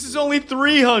 1000x. This is only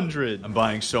 300. I'm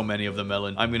buying so many of them,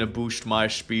 Melon. I'm gonna boost my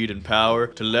speed and power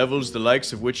to levels the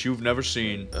likes of which you've never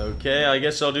seen. Okay, I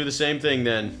guess I'll do the same thing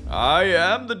then. I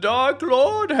am the Dark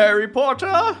Lord, Harry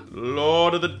Potter.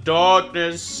 Lord of the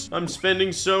Darkness. I'm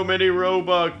spending so many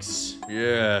Robux.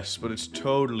 Yes, but it's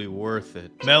totally worth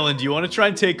it. Melon, do you want to try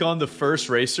and take on the first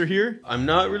racer here? I'm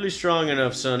not really strong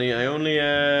enough, Sonny. I only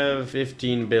have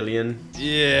 15 billion.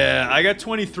 Yeah, I got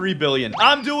 23 billion.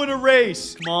 I'm doing a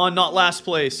race. Come on, not last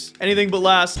place. Anything but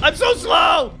last. I'm so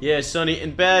slow. Yeah, Sonny,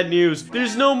 and bad news.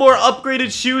 There's no more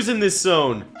upgraded shoes in this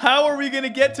zone. How are we going to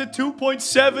get to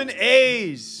 2.7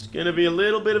 A's? It's gonna be a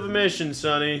little bit of a mission,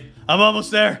 Sonny. I'm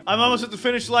almost there. I'm almost at the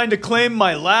finish line to claim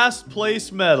my last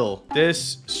place medal.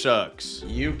 This sucks.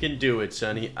 You can do it,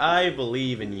 Sonny. I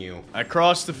believe in you. I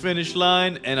crossed the finish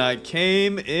line and I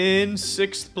came in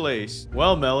 6th place.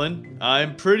 Well, Melon,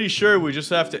 I'm pretty sure we just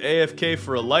have to AFK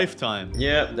for a lifetime.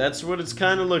 Yeah, that's what it's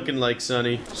kind of looking like,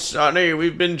 Sonny. Sonny,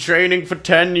 we've been training for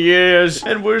 10 years,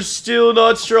 and we're still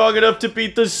not strong enough to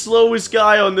beat the slowest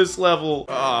guy on this level.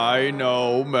 I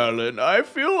know, Melon. I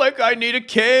feel like I need a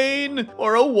cane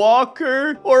or a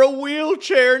walker or a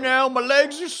wheelchair now. My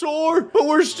legs are sore, but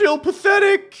we're still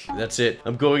pathetic. That's it.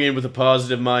 I'm going in with a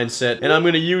positive mindset, and I'm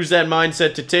gonna use that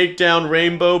mindset to take down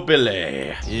Rainbow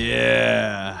Billy.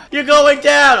 Yeah. You're going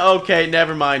down! Okay,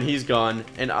 never mind. He's gone.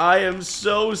 And I am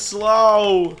so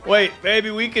slow. Wait, maybe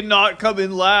we can not come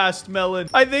in last, Melon.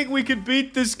 I think we could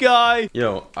beat this guy.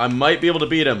 Yo, I might be able to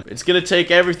beat him. It's gonna take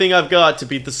everything I've got to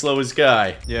beat the slowest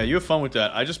guy. Yeah, you have fun with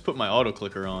that. I just put my auto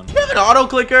clicker on. You have an auto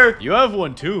clicker? You have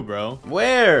one too, bro.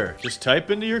 Where? Just type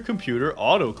into your computer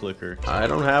auto clicker. I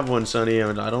don't have one, Sonny,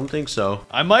 and I don't think so.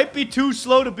 I might be too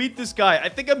slow to beat this guy. I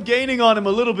think I'm gaining on him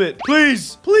a little bit.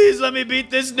 Please, please let me beat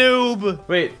this noob.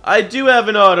 Wait, I do have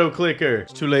an auto clicker.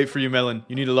 It's too late for you, Melon.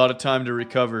 You need a lot of time to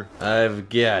recover. I've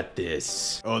got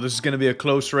this. Oh, this is gonna be a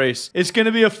close race. It's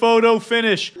gonna be a photo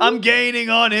finish. I'm gaining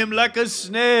on him like a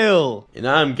snail. And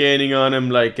I'm gaining on him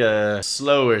like a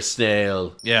slower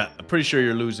snail. Yeah, I'm pretty sure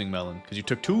you're losing, Melon, because you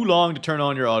took too long to turn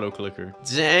on your auto clicker.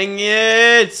 Dang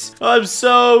it! I'm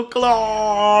so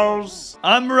close!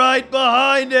 I'm right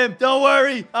behind him. Don't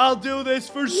worry. I'll do this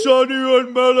for Sonny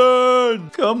and Melon.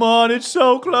 Come on, it's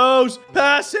so close.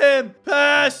 Pass him.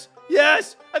 Pass.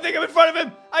 Yes, I think I'm in front of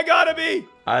him. I gotta be.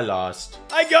 I lost.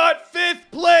 I got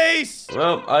 5th place.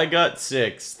 Well, I got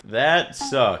 6th. That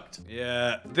sucked.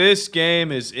 Yeah, this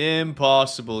game is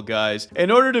impossible, guys. In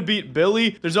order to beat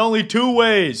Billy, there's only 2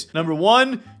 ways. Number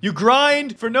 1, you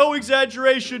grind for no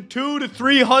exaggeration 200 to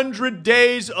 300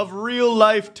 days of real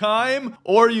life time,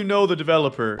 or you know the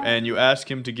developer and you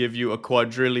ask him to give you a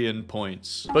quadrillion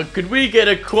points. But could we get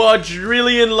a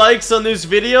quadrillion likes on this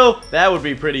video? That would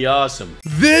be pretty awesome.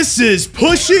 This is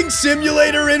Pushing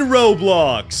Simulator in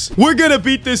Roblox. We're gonna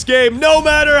beat this game no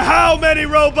matter how many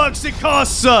Robux it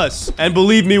costs us. And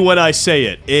believe me when I say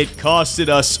it, it costed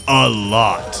us a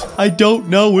lot. I don't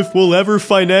know if we'll ever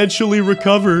financially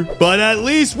recover, but at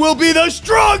least we'll be the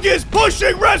strongest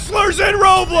pushing wrestlers in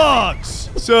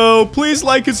Roblox. So please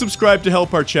like and subscribe to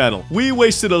help our channel. We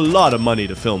wasted a lot of money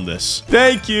to film this.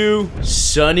 Thank you.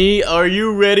 Sonny, are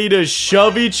you ready to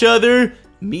shove each other?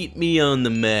 Meet me on the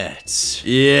mats.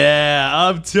 Yeah,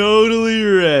 I'm totally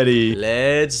ready.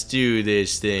 Let's do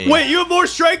this thing. Wait, you have more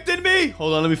strength than me?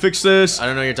 Hold on, let me fix this. I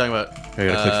don't know what you're talking about. I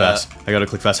gotta click fast. I gotta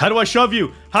click fast. How do I shove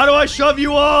you? How do I shove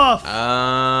you off?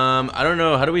 I don't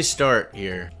know. How do we start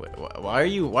here? Why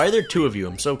are there 2 of you?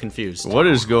 I'm so confused. What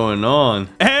is going on?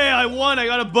 Hey, I won. I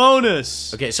got a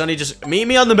bonus. Okay, Sonny, just meet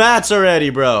me on the mats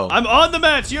already, bro. I'm on the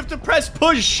mats. You have to press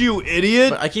push, you idiot.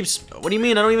 But I keep... What do you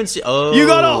mean? I don't even see... Oh, you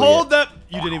gotta hold that...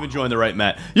 You didn't even join the right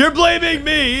mat. You're blaming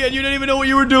me, and you didn't even know what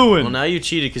you were doing. Well, now you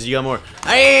cheated because you got more.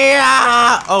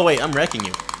 Oh, wait, I'm wrecking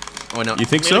you. Oh, no. You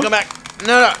think so? Come back.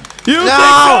 No. You think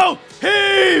so?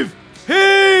 Heave!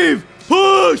 Heave!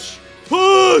 Push!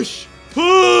 Push!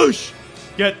 Push!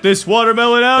 Get this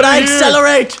watermelon out But of I here!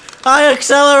 accelerate! I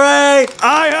accelerate!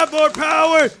 I have more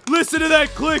power! Listen to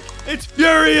that click! It's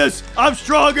furious! I'm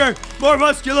stronger, more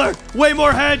muscular, way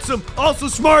more handsome, also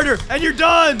smarter, and you're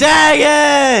done! Dang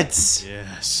it!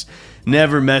 Yes.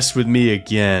 Never mess with me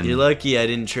again. You're lucky I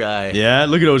didn't try. Yeah,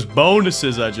 look at those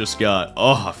bonuses I just got.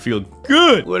 Oh, I feel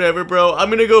good. Whatever, bro. I'm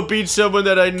gonna go beat someone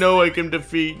that I know I can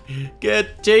defeat.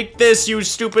 Take this, you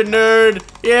stupid nerd.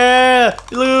 Yeah,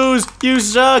 lose. You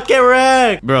suck. Get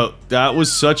wrecked. Bro, that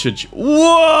was such a...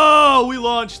 Whoa! We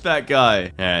launched that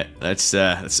guy. All right, let's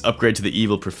upgrade to the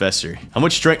evil professor. How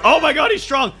much strength? Oh my god, he's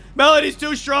strong. Melon, he's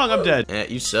too strong. I'm dead. Yeah,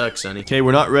 you suck, Sonny. Okay,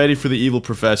 we're not ready for the evil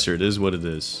professor. It is what it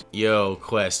is. Yo,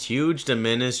 quest. Huge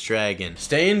diminished dragon.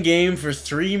 Stay in game for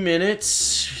 3 minutes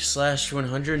slash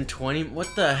 120.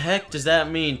 What the heck does that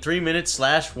mean? 3 minutes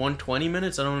slash 120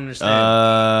 minutes? I don't understand.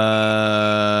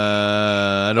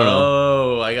 I don't know.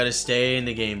 Oh, I gotta stay in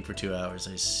the game for 2 hours.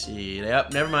 I see.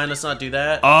 Yep, never mind. Let's not do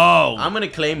that. Oh. I'm gonna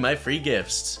claim my free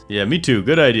gifts. Yeah, me too.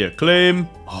 Good idea. Claim.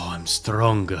 Oh, I'm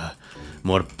stronger.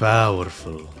 More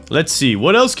powerful. Let's see.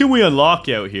 What else can we unlock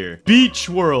out here? Beach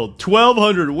World.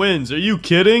 1,200 wins. Are you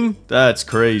kidding? That's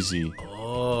crazy.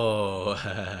 Oh,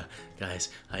 guys,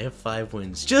 I have 5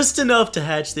 wins. Just enough to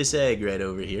hatch this egg right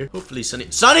over here. Hopefully,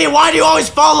 Sonny, why do you always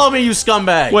follow me, you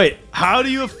scumbag? Wait, how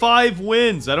do you have 5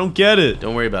 wins? I don't get it.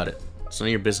 Don't worry about it. It's none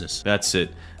of your business. That's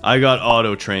it. I got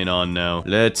auto train on now.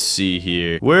 Let's see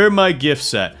here. Where are my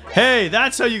gifts at? Hey,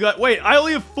 that's how you got... Wait, I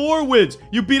only have 4 wins.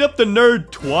 You beat up the nerd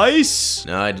twice?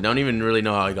 No, I don't even really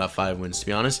know how I got 5 wins, to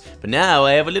be honest. But now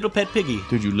I have a little pet piggy.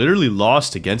 Dude, you literally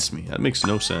lost against me. That makes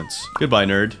no sense. Goodbye,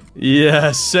 nerd.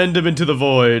 Yeah, send him into the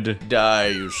void. Die,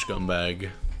 you scumbag.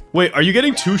 Wait, are you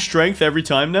getting 2 strength every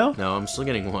time now? No, I'm still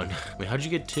getting 1. Wait, how'd you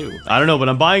get 2? I don't know, but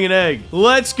I'm buying an egg.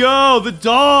 Let's go! The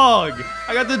dog!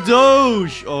 I got the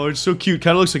Doge! Oh, it's so cute.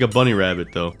 Kind of looks like a bunny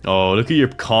rabbit, though. Oh, look at your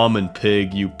common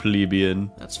pig, you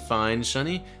plebeian. That's fine,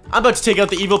 Sonny. I'm about to take out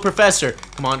the evil professor.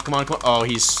 Come on, come on, come on. Oh,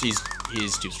 he's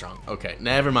too strong. Okay,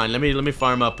 never mind. Let me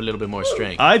farm up a little bit more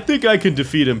strength. I think I can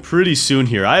defeat him pretty soon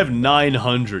here. I have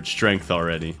 900 strength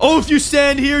already. Oh, if you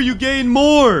stand here, you gain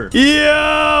more.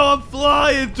 Yo, I'm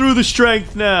flying through the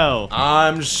strength now.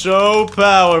 I'm so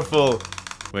powerful.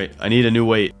 Wait, I need a new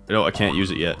weight. No, I can't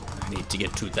use it yet. I need to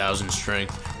get 2,000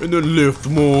 strength and then lift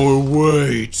more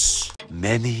weights.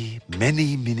 Many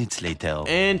minutes later.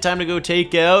 And time to go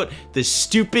take out the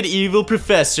stupid evil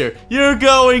professor. You're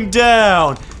going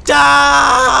down.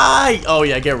 Die! Oh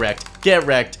yeah, get wrecked. Get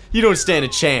wrecked. You don't stand a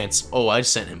chance. Oh, I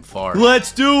sent him far.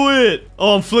 Let's do it.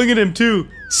 Oh, I'm flinging him too.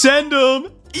 Send him.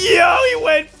 Yo, he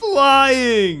went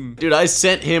flying. Dude, I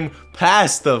sent him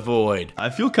past the void. I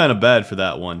feel kind of bad for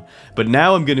that one. But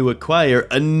now I'm going to acquire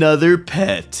another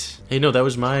pet. Hey, no, that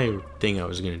was my thing I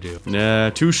was going to do.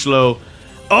 Nah, too slow.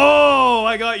 Oh,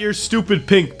 I got your stupid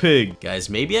pink pig. Guys,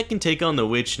 maybe I can take on the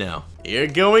witch now. You're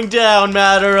going down,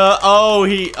 Madara. Oh,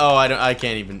 I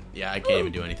can't even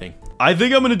do anything. I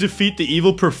think I'm gonna defeat the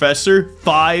evil professor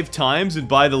 5 times and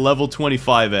buy the level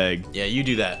 25 egg. Yeah, you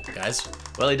do that, guys.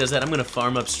 While he does that, I'm gonna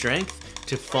farm up strength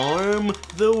to farm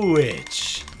the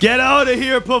witch. Get out of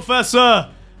here, professor!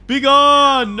 Be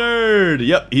gone, nerd!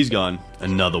 Yep, he's gone.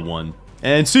 Another one.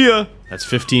 And see ya! That's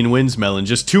 15 wins, Melon.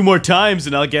 Just 2 more times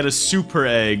and I'll get a super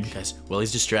egg. Guys, while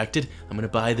he's distracted, I'm gonna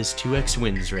buy this 2x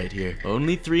wins right here.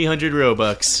 Only 300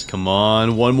 Robux. Come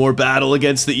on, one more battle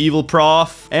against the evil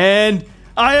prof. And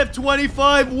I have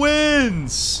 25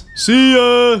 wins! See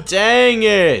ya! Dang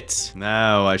it!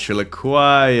 Now I shall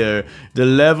acquire the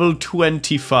level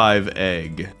 25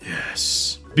 egg.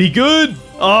 Yes. Be good!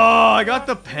 Oh, I got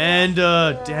the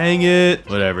panda. Dang it.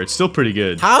 Whatever, it's still pretty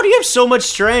good. How do you have so much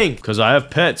strength? Because I have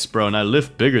pets, bro, and I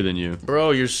lift bigger than you.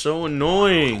 Bro, you're so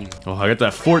annoying. Oh, I got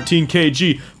that 14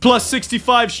 kg plus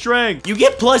 65 strength. You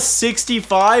get plus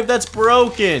 65? That's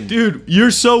broken. Dude,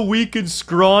 you're so weak and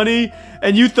scrawny,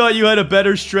 and you thought you had a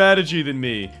better strategy than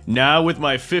me. Now with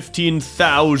my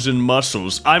 15,000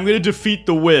 muscles, I'm gonna defeat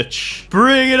the witch.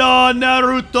 Bring it on,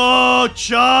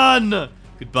 Naruto-chan!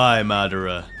 Goodbye,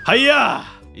 Madara. Hiya!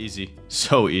 Easy.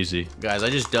 So easy. Guys,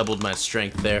 I just doubled my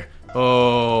strength there.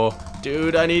 Oh,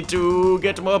 dude, I need to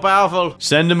get more powerful.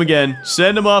 Send him again.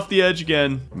 Send him off the edge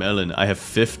again. Melon, I have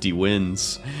 50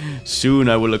 wins. Soon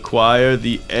I will acquire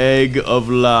the egg of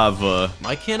lava.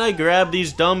 Why can't I grab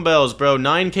these dumbbells, bro?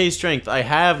 9k strength. I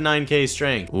have 9k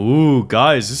strength. Ooh,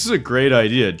 guys, this is a great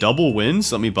idea. Double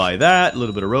wins. Let me buy that. A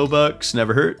little bit of Robux.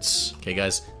 Never hurts. Okay,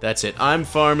 guys, that's it. I'm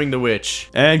farming the witch.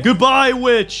 And goodbye,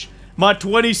 witch. My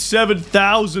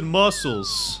 27,000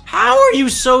 muscles. How are you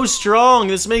so strong?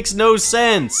 This makes no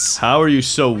sense. How are you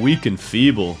so weak and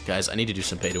feeble? Guys, I need to do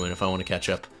some pay to win if I want to catch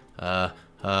up.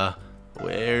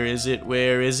 Where is it?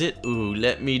 Where is it? Ooh,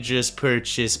 let me just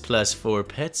purchase +4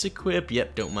 pets equip.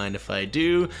 Yep, don't mind if I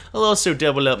do. I'll also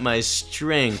double up my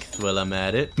strength while I'm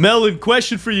at it. Melon,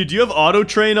 question for you. Do you have auto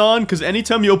train on? Because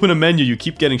anytime you open a menu, you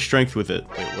keep getting strength with it.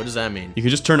 Wait, what does that mean? You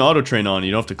can just turn auto train on.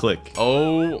 You don't have to click.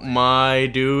 Oh my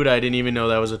dude, I didn't even know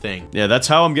that was a thing. Yeah, that's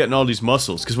how I'm getting all these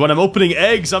muscles. Because when I'm opening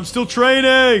eggs, I'm still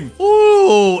training.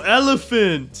 Ooh,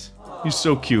 elephant. He's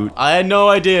so cute. I had no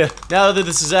idea. Now that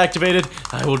this is activated,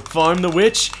 I will farm the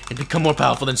witch and become more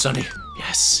powerful than Sunny.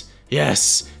 Yes,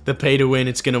 yes. The pay to win,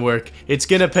 it's gonna work. It's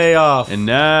gonna pay off. And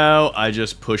now I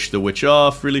just push the witch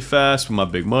off really fast with my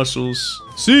big muscles.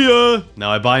 See ya! Now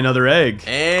I buy another egg.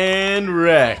 And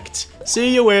wrecked.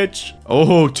 See ya, witch.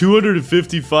 Oh,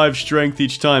 255 strength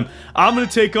each time. I'm gonna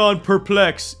take on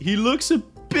Perplex. He looks a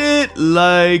bit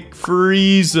like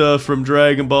Frieza from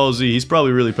Dragon Ball Z. He's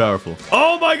probably really powerful.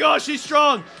 Oh my gosh, he's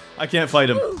strong! I can't fight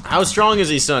him. How strong is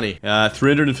he, Sunny?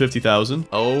 350,000.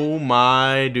 Oh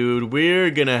my dude,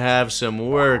 we're gonna have some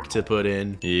work to put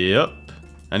in. Yep.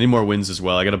 I need more wins as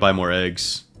well. I gotta buy more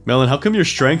eggs. Melon, how come your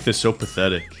strength is so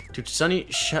pathetic? Dude, Sunny,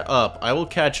 shut up. I will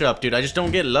catch up, dude. I just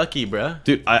don't get lucky, bruh.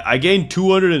 Dude, I gained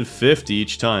 250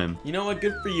 each time. You know what?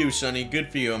 Good for you, Sunny.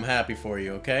 Good for you. I'm happy for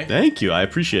you, okay? Thank you. I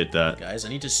appreciate that. Guys, I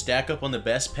need to stack up on the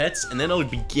best pets, and then I'll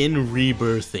begin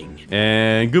rebirthing.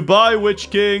 And goodbye, Witch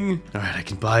King. All right, I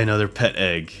can buy another pet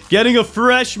egg. Getting a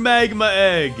fresh magma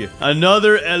egg.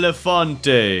 Another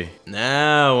elefante.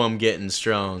 Now I'm getting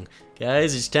strong.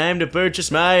 Guys, it's time to purchase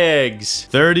my eggs.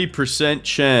 30%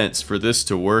 chance for this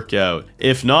to work out.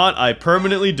 If not, I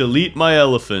permanently delete my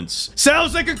elephants.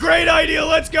 Sounds like a great idea.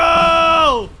 Let's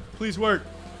go! Please work.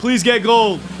 Please get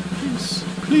gold. Please,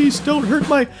 please don't hurt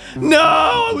my... No!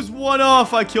 I was one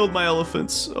off. I killed my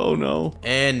elephants. Oh, no.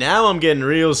 And now I'm getting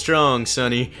real strong,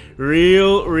 Sunny.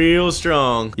 Real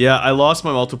strong. Yeah, I lost my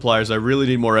multipliers. I really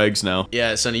need more eggs now.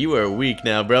 Yeah, Sunny, you are weak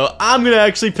now, bro. I'm gonna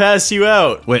actually pass you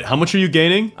out. Wait, how much are you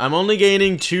gaining? I'm only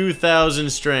gaining 2,000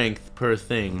 strength per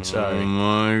thing, sorry. Oh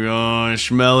my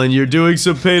gosh, Melon, you're doing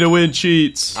some pay-to-win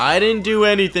cheats. I didn't do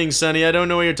anything, Sunny. I don't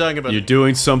know what you're talking about. You're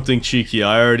doing something cheeky,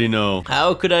 I already know.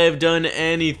 How could I have done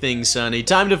anything, Sunny?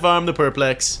 Time to farm the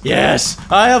Perplex. Yes,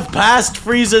 I have passed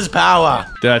Frieza's power.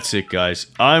 That's it, guys.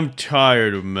 I'm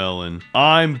tired of Melon.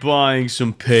 I'm buying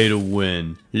some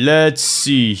pay-to-win. Let's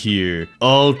see here.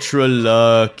 Ultra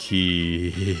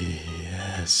lucky.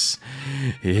 Yes.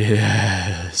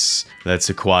 Yes. Let's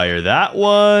acquire that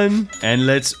one. And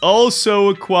let's also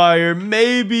acquire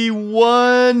maybe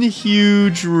one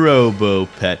huge robo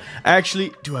pet.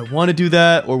 Actually, do I want to do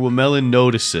that or will Melon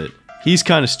notice it? He's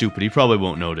kind of stupid. He probably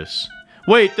won't notice.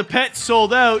 Wait, the pet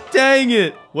sold out. Dang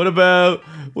it. What about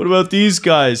these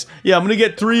guys? Yeah, I'm gonna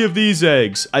get 3 of these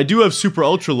eggs. I do have super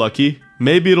ultra lucky.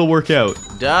 Maybe it'll work out.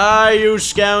 Die, you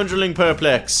scoundreling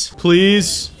Perplex.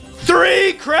 Please.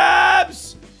 3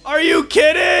 crabs! Are you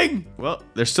kidding? Well,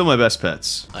 they're still my best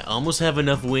pets. I almost have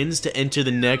enough wins to enter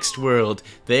the next world.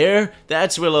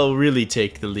 That's where I'll really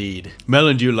take the lead.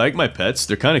 Melon, do you like my pets?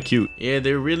 They're kind of cute. Yeah,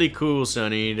 they're really cool,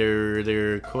 Sunny.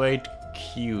 They're quite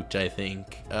cute, I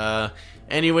think.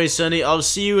 Anyway, Sunny, I'll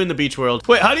see you in the beach world.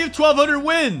 Wait, how do you have 1,200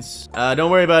 wins?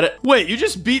 Don't worry about it. Wait, you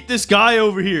just beat this guy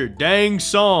over here. Dang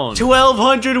song.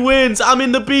 1,200 wins. I'm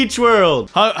in the beach world.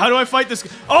 How do I fight this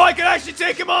guy? Oh, I can actually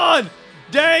take him on.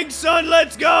 Dang, son,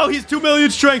 let's go. He's 2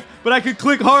 million strength, but I could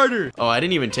click harder. Oh, I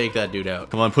didn't even take that dude out.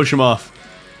 Come on, push him off.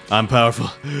 I'm powerful.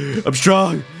 I'm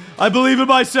strong. I believe in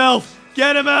myself.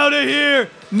 Get him out of here.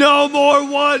 No more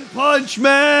One Punch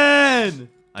Man.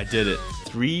 I did it.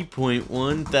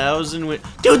 3.1 thousand win.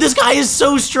 Dude, this guy is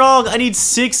so strong. I need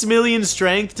 6 million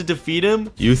strength to defeat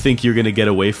him. You think you're gonna get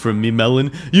away from me,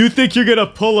 Melon? You think you're gonna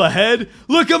pull ahead?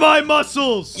 Look at my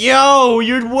muscles! Yo,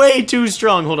 you're way too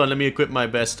strong. Hold on, let me equip my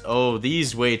best. Oh,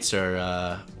 these weights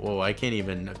are, whoa, I can't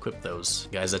even equip those.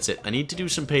 Guys, that's it. I need to do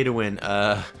some pay to win.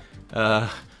 Let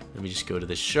me just go to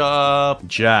the shop.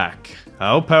 Jack,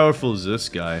 how powerful is this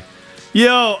guy?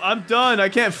 Yo, I'm done. I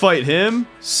can't fight him.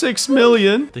 6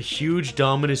 million. The huge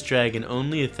Dominus Dragon,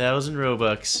 only 1,000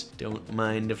 Robux. Don't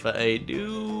mind if I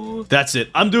do. That's it.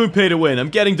 I'm doing pay to win. I'm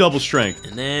getting double strength.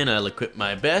 And then I'll equip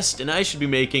my best, and I should be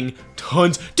making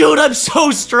tons. Dude, I'm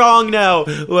so strong now.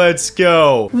 Let's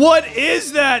go. What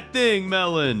is that thing,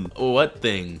 Melon? What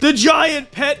thing? The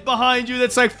giant pet behind you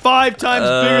that's like 5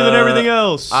 times bigger than everything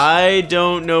else. I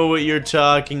don't know what you're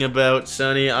talking about,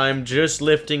 Sonny. I'm just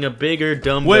lifting a bigger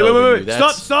dumbbell. Wait. Wait,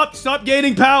 That's... stop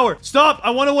gaining power. Stop.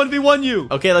 I want to 1v1 you.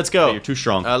 Okay, let's go. Hey, you're too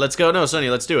strong. Let's go. No, Sonny,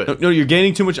 let's do it. No, you're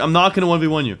gaining too much. I'm not going to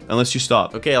 1v1 you unless you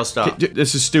stop. Okay, I'll stop.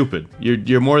 This is stupid.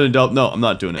 You're more than double. No, I'm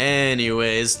not doing it.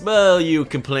 Anyways, well, you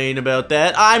complain about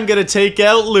that. I'm gonna take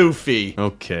out Luffy.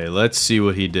 Okay, let's see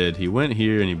what he did. He went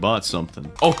here and he bought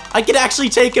something. Oh, I can actually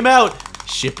take him out.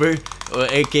 Shipper,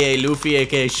 aka Luffy,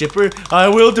 aka Shipper, I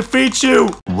will defeat you.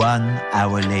 1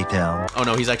 hour later. Oh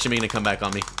no, he's actually gonna come back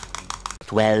on me.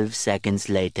 12 seconds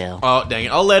later. Oh, dang it.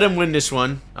 I'll let him win this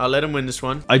one.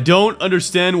 I don't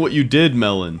understand what you did,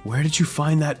 Melon. Where did you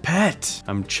find that pet?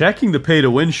 I'm checking the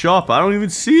pay-to-win shop. I don't even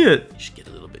see it. You should get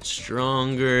a little bit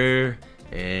stronger.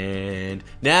 And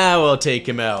now I'll take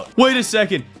him out. Wait a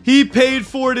second. He paid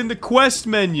for it in the quest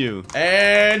menu.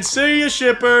 And see ya,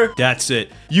 Shipper. That's it.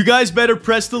 You guys better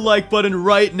press the like button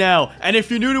right now. And if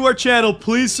you're new to our channel,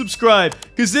 please subscribe,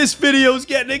 because this video is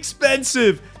getting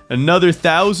expensive. Another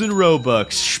 1,000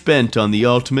 Robux spent on the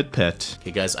ultimate pet.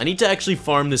 Okay, guys, I need to actually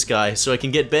farm this guy so I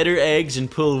can get better eggs and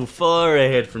pull far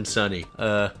ahead from Sunny.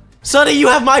 Sunny, you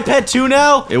have my pet too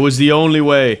now? It was the only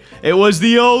way. It was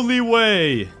the only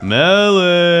way.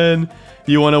 Melon,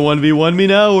 you want to 1v1 me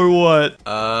now or what?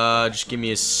 Just give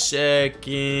me a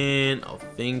second. I'll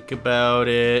think about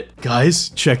it. Guys,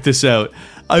 check this out.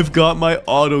 I've got my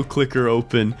auto clicker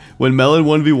open. When Melon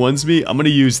 1v1s me, I'm gonna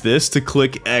use this to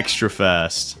click extra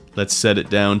fast. Let's set it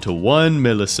down to 1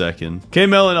 millisecond. Okay,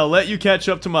 Melon, I'll let you catch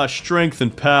up to my strength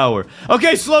and power.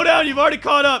 Okay, slow down. You've already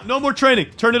caught up. No more training.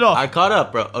 Turn it off. I caught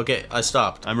up, bro. Okay, I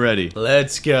stopped. I'm ready.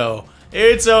 Let's go.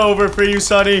 It's over for you,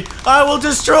 Sonny. I will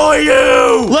destroy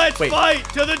you. Let's fight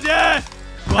to the death.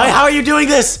 Hey, how are you doing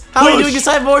this? How are you doing this?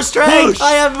 I have more strength. Push.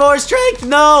 I have more strength.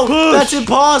 No, Push. that's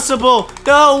impossible.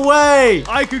 No way.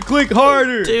 I could click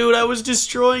harder. Dude, I was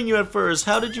destroying you at first.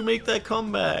 How did you make that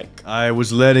comeback? I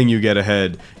was letting you get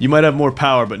ahead. You might have more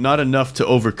power, but not enough to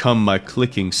overcome my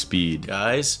clicking speed.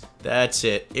 Guys, that's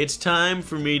it. It's time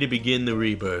for me to begin the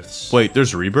rebirths. Wait,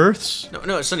 there's rebirths?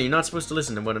 No, Sonny, you're not supposed to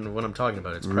listen to what I'm talking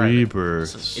about. It's private.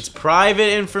 Rebirths. It's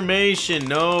private information.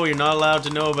 No, you're not allowed to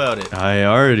know about it. I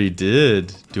already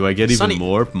did. Do I get Sonny, even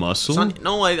more muscle? Sonny,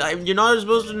 no, you're not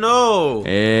supposed to know.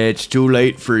 It's too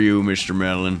late for you, Mr.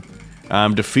 Melon.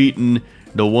 I'm defeating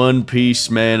the One Piece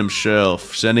man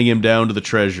himself, sending him down to the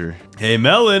treasure. Hey,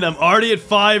 Melon, I'm already at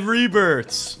 5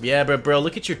 rebirths. Yeah, but bro,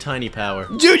 look at your tiny power.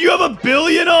 Dude, you have 1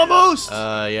 billion almost?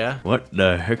 Yeah. What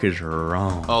the heck is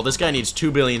wrong? Oh, this guy needs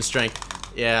 2 billion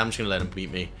strength. Yeah, I'm just gonna let him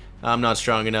beat me. I'm not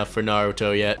strong enough for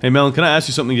Naruto yet. Hey, Melon, can I ask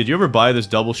you something? Did you ever buy this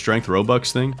double strength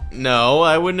Robux thing? No,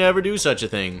 I would never do such a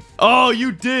thing. Oh,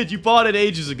 you did. You bought it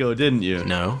ages ago, didn't you?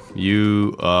 No.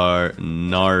 You are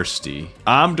nasty.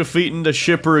 I'm defeating the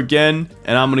Shipper again,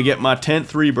 and I'm gonna get my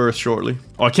 10th rebirth shortly.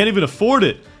 Oh, I can't even afford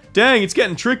it. Dang, it's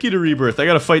getting tricky to rebirth. I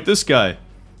gotta fight this guy.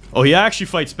 Oh, he actually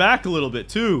fights back a little bit,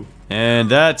 too. And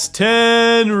that's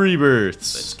 10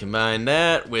 rebirths. Let's combine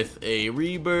that with a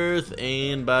rebirth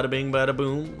and bada bing, bada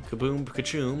boom, kaboom,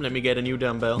 kachoom. Let me get a new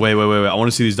dumbbell. Wait. I want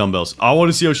to see these dumbbells. I want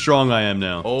to see how strong I am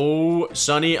now. Oh,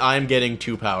 Sonny, I'm getting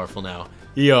too powerful now.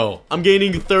 Yo, I'm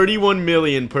gaining 31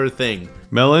 million per thing.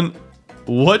 Melon,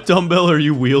 what dumbbell are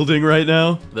you wielding right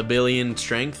now? The billion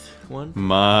strength one?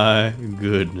 My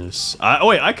goodness. Oh,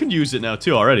 wait, I can use it now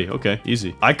too already. Okay,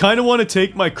 easy. I kind of want to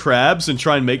take my crabs and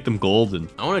try and make them golden.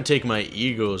 I want to take my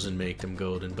egos and make them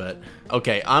golden, but...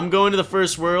 Okay, I'm going to the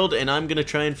first world, and I'm going to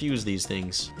try and fuse these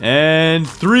things. And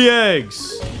 3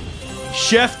 eggs.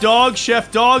 Chef Dog,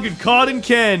 and Cotton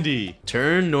Candy.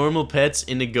 Turn normal pets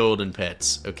into golden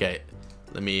pets. Okay,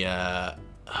 let me, yeah.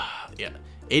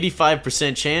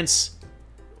 85% chance?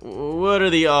 What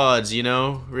are the odds, you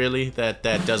know? Really? That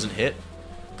doesn't hit?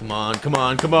 Come on.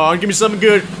 Give me something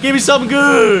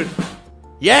good.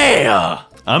 Yeah!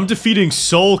 I'm defeating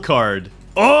Soul Card.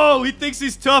 Oh, he thinks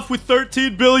he's tough with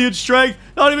 13 billion strength.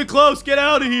 Not even close. Get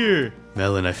out of here.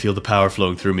 Melon, I feel the power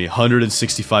flowing through me.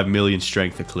 165 million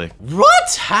strength a click.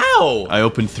 What? How? I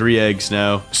opened 3 eggs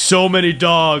now. So many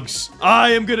dogs.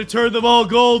 I am gonna turn them all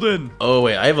golden. Oh,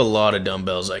 wait. I have a lot of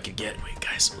dumbbells I could get. Wait,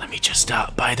 guys. Let me just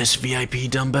buy this VIP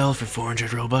dumbbell for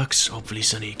 400 Robux. Hopefully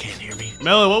Sonny can't hear me.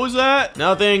 Melon, what was that?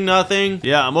 Nothing.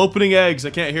 Yeah, I'm opening eggs. I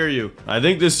can't hear you. I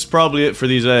think this is probably it for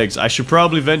these eggs. I should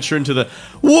probably venture into the...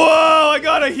 Whoa! I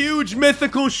got a huge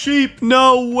mythical sheep.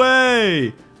 No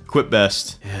way. Quit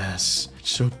best. Yes,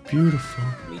 it's so beautiful.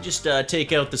 Let me just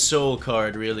take out the soul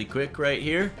card really quick right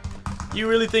here. You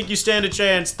really think you stand a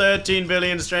chance? 13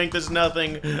 billion strength is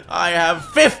nothing. I have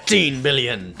 15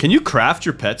 billion. Can you craft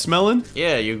your pets, Melon?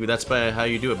 Yeah, that's by how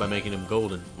you do it, by making them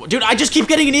golden. Dude, I just keep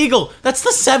getting an eagle. That's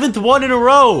the 7th one in a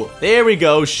row. There we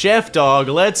go, chef dog,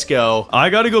 let's go. I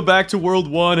gotta go back to World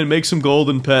 1 and make some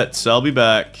golden pets. I'll be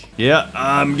back. Yeah,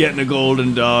 I'm getting a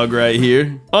golden dog right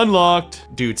here.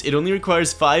 Unlocked. Dudes, it only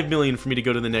requires 5 million for me to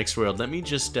go to the next world. Let me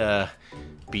just,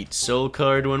 beat Soul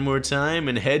Card one more time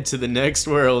and head to the next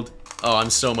world. Oh,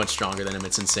 I'm so much stronger than him,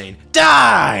 it's insane.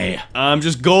 Die! I'm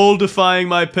just goldifying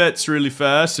my pets really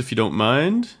fast, if you don't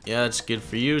mind. Yeah, that's good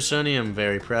for you, Sonny. I'm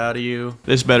very proud of you.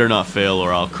 This better not fail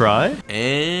or I'll cry.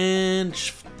 And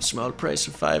small price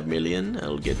of 5 million.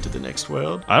 I'll get to the next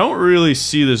world. I don't really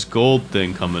see this gold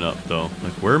thing coming up, though.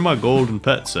 Like, where are my golden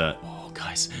pets at? Oh,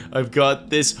 guys, I've got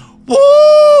this.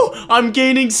 Woo! I'm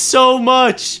gaining so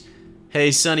much.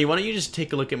 Hey, Sonny, why don't you just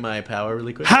take a look at my power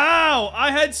really quick? How?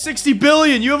 I had 60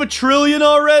 billion. You have a trillion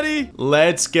already?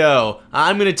 Let's go.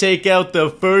 I'm gonna take out the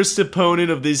first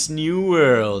opponent of this new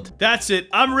world. That's it.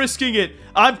 I'm risking it.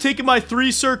 I'm taking my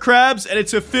 3 Sir Crabs, and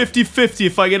it's a 50-50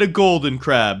 if I get a golden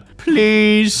crab.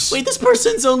 Please. Wait, this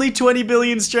person's only 20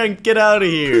 billion strength. Get out of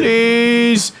here.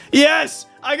 Please. Yes!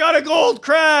 I got a gold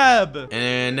crab!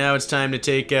 And now it's time to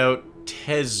take out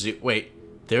Tezu. Wait,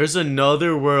 there's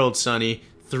another world, Sonny.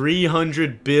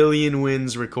 300 billion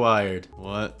wins required.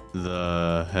 What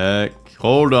the heck?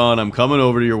 Hold on, I'm coming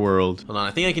over to your world. Hold on,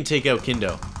 I think I can take out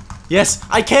Kindo. Yes,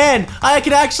 I can! I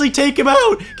can actually take him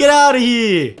out! Get out of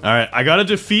here! Alright, I gotta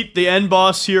defeat the end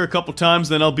boss here a couple times,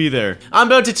 then I'll be there. I'm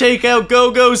about to take out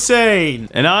Go-Go Sane!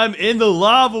 And I'm in the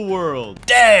lava world.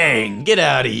 Dang! Get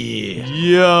out of here!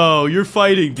 Yo, you're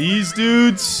fighting these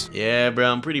dudes? Yeah,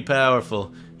 bro, I'm pretty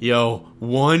powerful. Yo,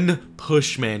 one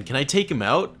push, man. Can I take him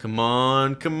out? Come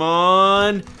on, come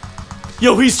on.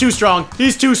 Yo, he's too strong.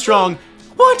 He's too strong.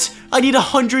 What? I need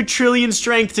 100 trillion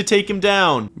strength to take him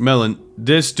down. Melon,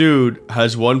 this dude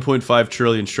has 1.5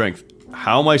 trillion strength.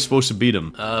 How am I supposed to beat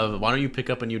him? Why don't you pick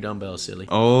up a new dumbbell, silly?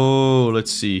 Oh, let's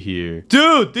see here.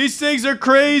 Dude, these things are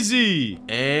crazy!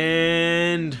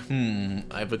 And,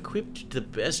 I've equipped the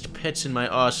best pets in my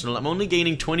arsenal. I'm only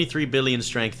gaining 23 billion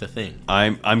strength a thing.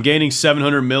 I'm gaining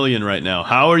 700 million right now.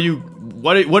 How are you...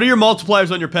 What are your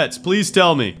multipliers on your pets? Please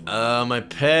tell me. My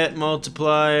pet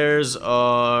multipliers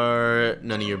are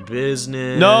none of your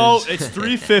business. No, it's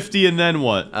 350 and then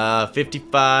what?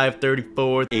 55,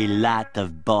 34. A lot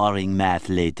of boring math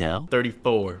later.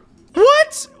 34.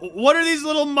 What? What are these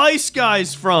little mice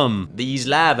guys from? These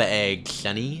lava eggs,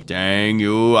 Sonny. Dang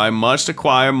you, I must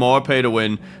acquire more pay to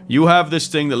win. You have this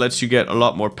thing that lets you get a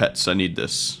lot more pets. I need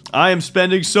this. I am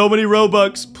spending so many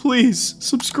Robux. Please,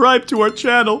 subscribe to our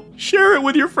channel. Share it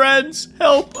with your friends.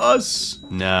 Help us.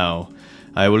 Now,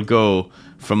 I will go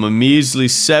from a measly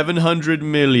 700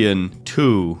 million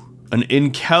to an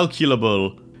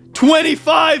incalculable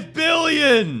 25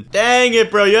 billion! Dang it,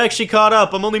 bro. You actually caught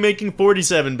up. I'm only making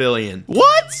 47 billion.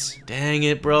 What? Dang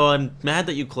it, bro. I'm mad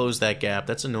that you closed that gap.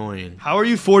 That's annoying. How are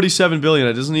you 47 billion?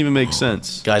 It doesn't even make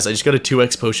sense. Guys, I just got a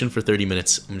 2x potion for 30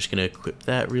 minutes. I'm just gonna equip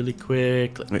that really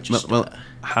quick. Let me just,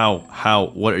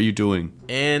 How? What are you doing?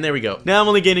 And there we go. Now I'm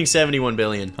only gaining 71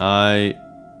 billion. I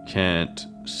can't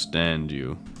stand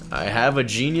you. I have a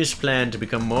genius plan to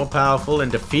become more powerful and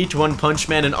defeat One Punch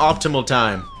Man in optimal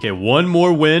time. Okay, one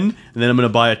more win, and then I'm gonna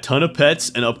buy a ton of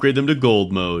pets and upgrade them to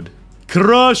gold mode.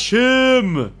 Crush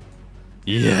him!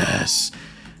 Yes!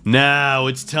 Now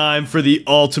it's time for the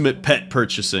ultimate pet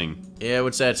purchasing. Yeah,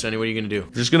 what's that, Sonny? What are you gonna do?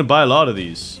 I'm just gonna buy a lot of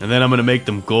these, and then I'm gonna make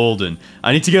them golden.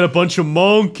 I need to get a bunch of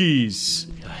monkeys.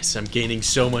 Guys, I'm gaining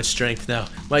so much strength now.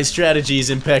 My strategy is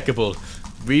impeccable.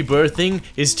 Rebirthing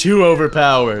is too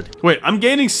overpowered. Wait, I'm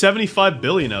gaining 75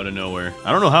 billion out of nowhere.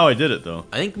 I don't know how I did it, though.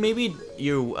 I think maybe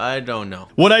I don't know.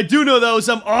 What I do know, though, is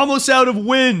I'm almost out of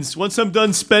wins. Once I'm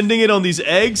done spending it on these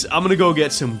eggs, I'm gonna go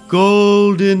get some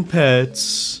golden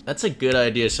pets. That's a good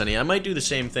idea, Sonny. I might do the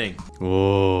same thing.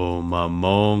 Oh, my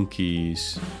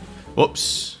monkeys.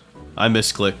 Whoops. I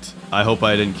misclicked. I hope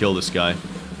I didn't kill this guy.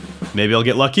 Maybe I'll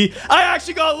get lucky. I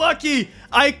actually got lucky!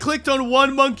 I clicked on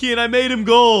one monkey and I made him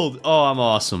gold. Oh, I'm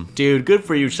awesome. Dude, good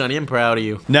for you, Sonny. I'm proud of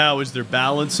you. Now, is there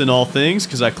balance in all things?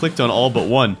 Because I clicked on all but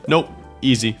one. Nope.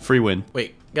 Easy. Free win.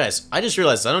 Wait, guys, I just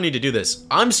realized I don't need to do this.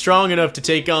 I'm strong enough to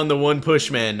take on the One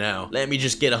Push Man now. Let me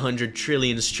just get 100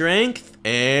 trillion strength.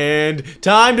 And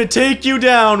time to take you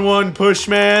down, One Push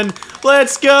Man.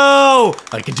 Let's go.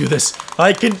 I can do this.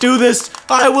 I can do this.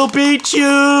 I will beat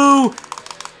you.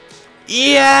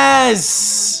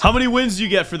 Yes! How many wins do you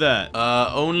get for that?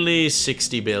 Only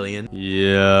 60 billion.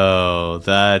 Yo,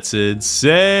 that's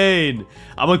insane.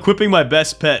 I'm equipping my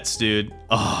best pets, dude.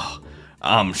 Oh,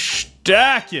 I'm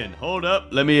stacking. Hold up.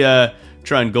 Let me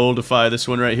try and goldify this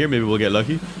one right here. Maybe we'll get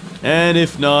lucky. And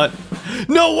if not...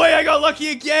 No way, I got lucky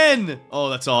again! Oh,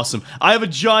 that's awesome. I have a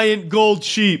giant gold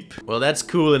sheep. Well, that's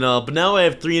cool and all, but now I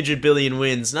have 300 billion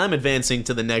wins, and I'm advancing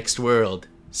to the next world.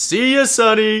 See ya,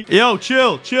 Sonny! Yo,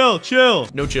 chill.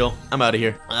 No chill. I'm out of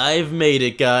here. I've made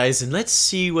it, guys, and let's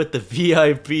see what the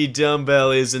VIP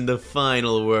dumbbell is in the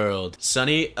final world.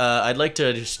 Sonny, I'd like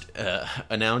to just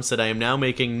announce that I am now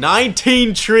making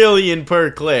 19 trillion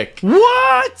per click.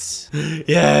 What?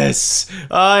 Yes,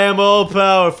 I am all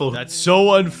powerful. That's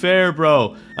so unfair,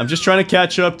 bro. I'm just trying to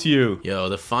catch up to you. Yo,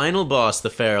 the final boss, the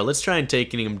Pharaoh. Let's try and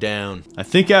taking him down. I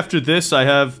think after this, I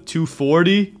have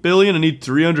 240 billion. I need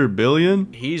 300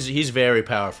 billion. He's very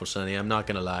powerful, Sonny. I'm not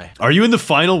gonna lie. Are you in the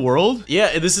final world?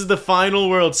 Yeah, this is the final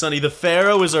world, Sonny. The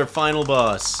Pharaoh is our final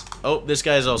boss. Oh, this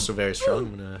guy is also very strong.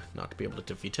 I'm gonna not be able to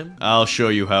defeat him. I'll show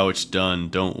you how it's done.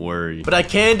 Don't worry. But I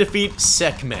can defeat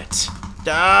Sekhmet.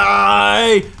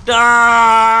 Die!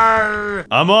 Die!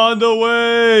 I'm on the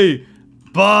way!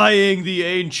 Buying the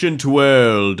ancient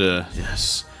world.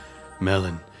 Yes.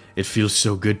 Melon, it feels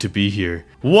so good to be here.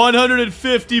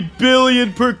 150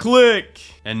 billion per click!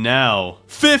 And now,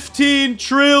 15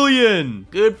 trillion!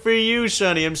 Good for you,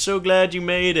 Sonny. I'm so glad you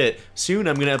made it. Soon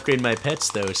I'm gonna upgrade my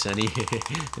pets, though, Sonny.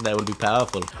 And that would be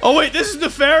powerful. Oh, wait, this is the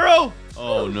Pharaoh?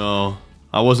 Oh, no.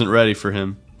 I wasn't ready for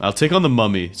him. I'll take on the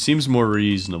mummy. Seems more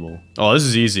reasonable. Oh, this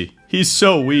is easy. He's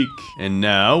so weak. And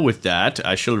now, with that,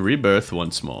 I shall rebirth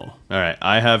once more. Alright,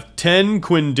 I have 10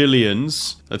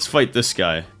 quintillions. Let's fight this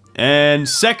guy. And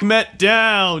Sekhmet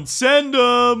down! Send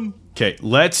him! Okay,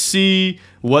 let's see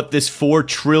what this $4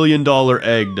 trillion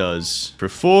egg does. For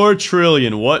 4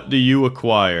 trillion, what do you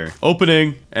acquire?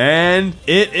 Opening. And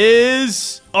it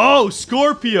is... Oh,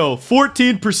 Scorpio!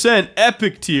 14%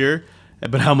 epic tier.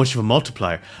 But how much of a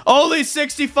multiplier? Only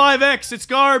 65x, it's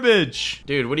garbage!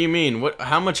 Dude, what do you mean?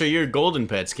 How much are your golden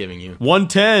pets giving you?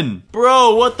 110.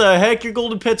 Bro, what the heck? Your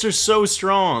golden pets are so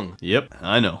strong. Yep,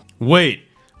 I know. Wait,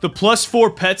 the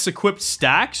 +4 pets equipped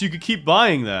stacks? You could keep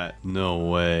buying that. No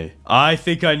way. I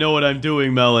think I know what I'm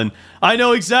doing, Melon. I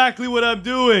know exactly what I'm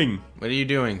doing! What are you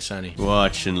doing, Sonny?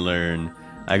 Watch and learn.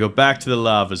 I go back to the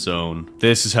lava zone.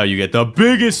 This is how you get the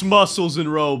biggest muscles in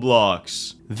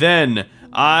Roblox. Then...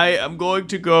 I am going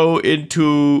to go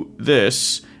into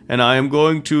this, and I am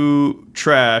going to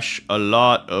trash a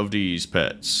lot of these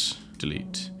pets.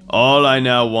 Delete. All I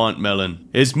now want, Melon,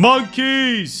 is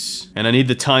monkeys! And I need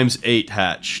the ×8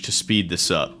 hatch to speed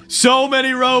this up. So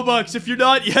many Robux! If you're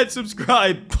not yet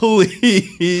subscribed,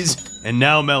 please! And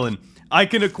now, Melon, I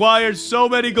can acquire so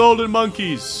many golden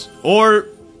monkeys! Or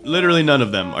literally none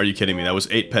of them. Are you kidding me? That was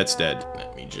 8 pets dead.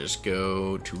 Let me just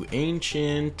go to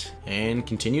Ancient and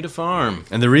continue to farm.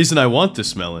 And the reason I want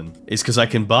this, Melon, is because I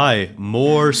can buy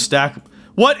more stack...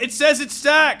 What? It says it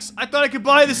stacks! I thought I could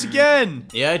buy this again!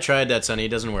 Yeah, I tried that, Sonny. It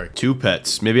doesn't work. 2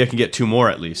 pets. Maybe I can get 2 more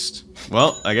at least.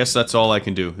 Well, I guess that's all I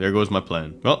can do. There goes my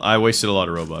plan. Well, I wasted a lot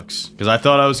of Robux. Because I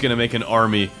thought I was going to make an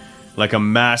army... Like a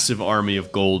massive army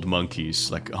of gold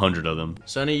monkeys, like 100 of them.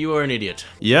 Sonny, you are an idiot.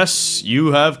 Yes,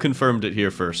 you have confirmed it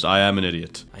here first. I am an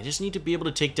idiot. I just need to be able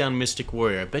to take down Mystic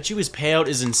Warrior. I bet you his payout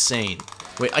is insane.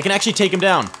 Wait, I can actually take him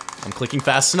down. I'm clicking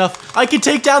fast enough. I can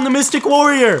take down the Mystic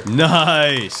Warrior!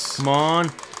 Nice! Come on,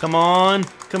 come on,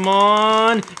 come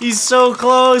on. He's so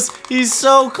close. He's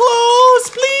so close,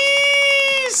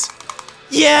 please!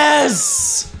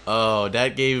 Yes! Oh,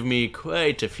 that gave me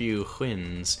quite a few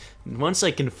wins. Once I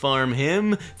can farm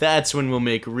him, that's when we'll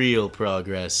make real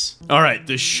progress. Alright,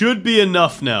 this should be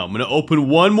enough now. I'm gonna open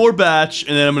one more batch,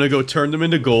 and then I'm gonna go turn them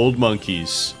into gold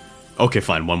monkeys. Okay,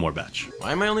 fine, one more batch.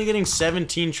 Why am I only getting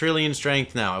 17 trillion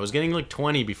strength now? I was getting like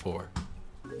 20 before.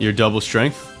 Your double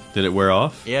strength? Did it wear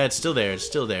off? Yeah, it's still there, it's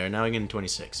still there. Now I'm getting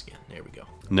 26 again. There we go.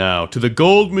 Now, to the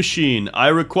gold machine. I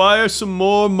require some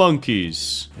more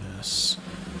monkeys. Yes.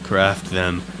 Craft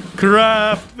them.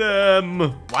 Craft them!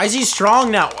 Why is he strong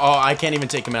now? Oh, I can't even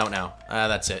take him out now.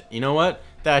 That's it. You know what?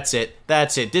 That's it.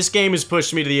 That's it. This game has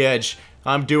pushed me to the edge.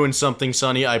 I'm doing something,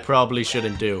 Sonny, I probably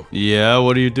shouldn't do. Yeah,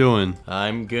 what are you doing?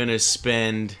 I'm gonna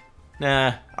spend...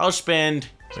 Nah, I'll spend...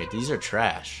 Wait, these are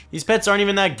trash. These pets aren't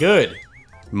even that good.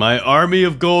 My army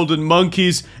of golden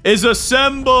monkeys is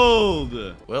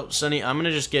assembled! Well, Sonny, I'm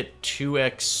gonna just get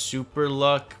 2x super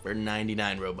luck for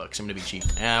 99 Robux. I'm gonna be cheap.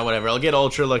 Whatever. I'll get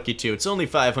ultra lucky too. It's only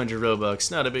 500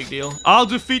 Robux. Not a big deal. I'll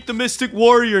defeat the Mystic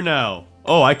Warrior now.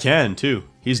 Oh, I can too.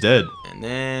 He's dead. And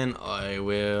then I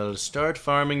will start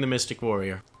farming the Mystic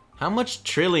Warrior. How much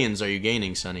trillions are you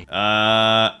gaining, Sonny?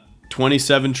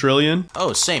 27 trillion.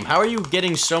 Oh, same. How are you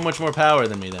getting so much more power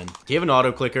than me then? Do you have an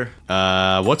auto clicker?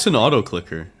 What's an auto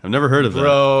clicker? I've never heard of that.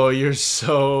 Bro, you're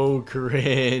so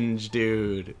cringe,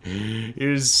 dude.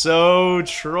 You're so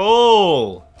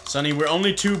troll. Sonny, we're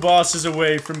only 2 bosses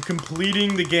away from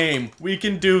completing the game. We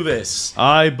can do this.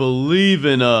 I believe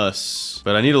in us.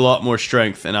 But I need a lot more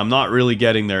strength, and I'm not really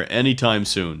getting there anytime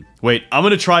soon. Wait, I'm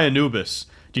gonna try Anubis.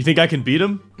 Do you think I can beat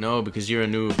him? No, because you're a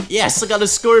noob. Yes, I got a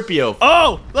Scorpio.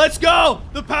 Oh, let's go!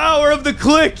 The power of the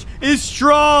click is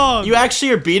strong! You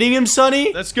actually are beating him,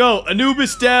 Sonny? Let's go.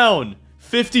 Anubis down.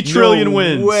 50 trillion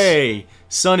wins. No way.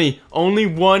 Sonny, only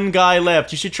 1 guy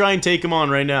left. You should try and take him on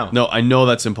right now. No, I know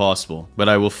that's impossible, but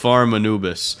I will farm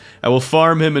Anubis. I will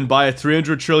farm him and buy a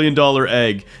 $300 trillion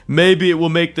egg. Maybe it will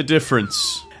make the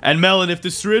difference. And Melon, if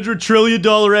this $300 trillion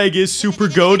egg is super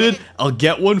goated, I'll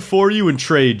get one for you and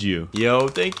trade you. Yo,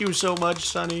 thank you so much,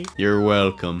 Sonny. You're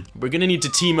welcome. We're gonna need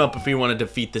to team up if we want to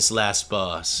defeat this last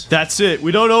boss. That's it.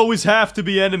 We don't always have to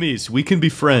be enemies. We can be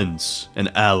friends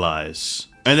and allies.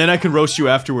 And then I can roast you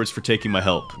afterwards for taking my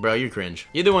help. Bro, you're cringe.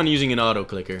 You're the one using an auto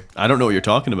clicker. I don't know what you're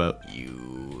talking about.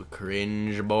 You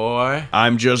cringe boy.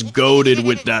 I'm just goated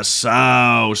with that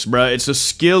sauce, bruh. It's a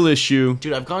skill issue.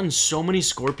 Dude, I've gotten so many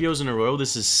Scorpios in a row.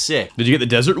 This is sick. Did you get the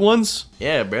desert ones?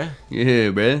 Yeah, bruh. Yeah,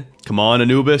 bruh. Come on,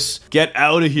 Anubis. Get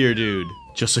out of here, dude.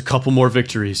 Just a couple more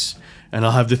victories, and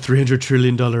I'll have the $300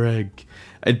 trillion egg.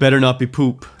 It better not be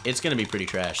poop. It's gonna be pretty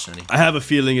trash, Sonny. I have a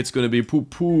feeling it's gonna be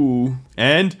poo-poo.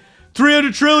 And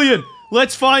 300 trillion!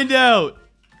 Let's find out!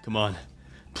 Come on.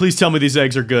 Please tell me these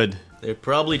eggs are good. They're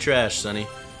probably trash, Sonny.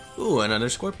 Ooh, another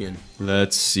Scorpion.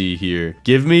 Let's see here.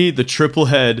 Give me the triple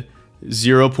head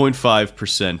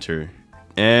 0.5%er.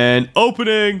 And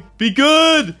opening! Be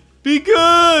good! Be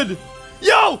good!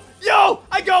 Yo! Yo!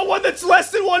 I got one that's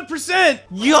less than 1%!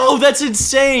 Yo, that's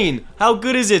insane! How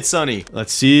good is it, Sonny?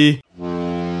 Let's see.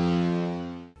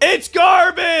 It's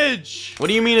garbage! What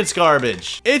do you mean it's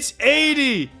garbage? It's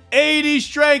 80! 80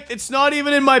 strength! It's not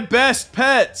even in my best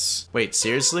pets! Wait,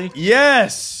 seriously?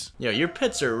 Yes! Yo, your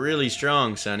pets are really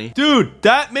strong, Sonny. Dude,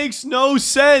 that makes no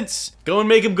sense! Go and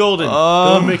make him golden.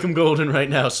 Go and make him golden right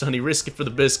now, Sonny. Risk it for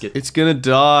the biscuit. It's gonna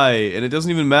die, and it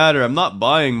doesn't even matter. I'm not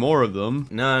buying more of them.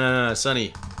 No,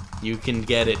 Sonny. You can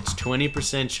get it.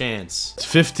 20% chance. It's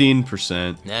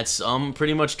 15%. That's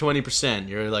pretty much 20%.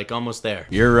 You're like almost there.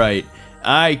 You're right.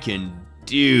 I can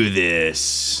do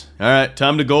this. Alright,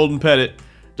 time to golden pet it.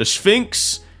 The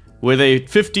Sphinx, with a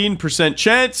 15%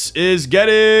 chance, is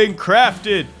getting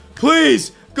crafted.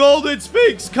 Please, Golden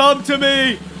Sphinx, come to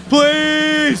me!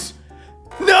 Please!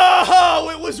 No!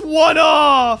 It was one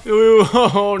off!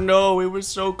 Oh no, we were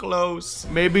so close.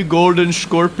 Maybe Golden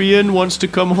Scorpion wants to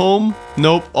come home?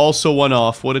 Nope, also one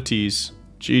off. What a tease.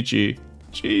 GG.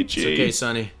 GG. It's okay,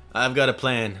 Sonny. I've got a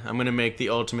plan. I'm gonna make the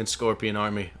ultimate Scorpion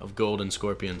army of golden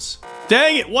scorpions.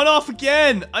 Dang it, one off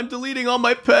again! I'm deleting all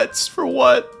my pets. For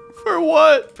what? For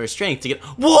what? For strength to get—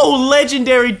 Whoa,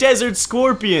 legendary desert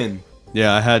scorpion!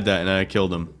 Yeah, I had that and I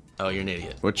killed him. Oh, you're an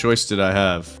idiot. What choice did I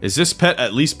have? Is this pet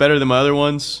at least better than my other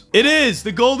ones? It is!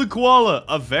 The Golden Koala!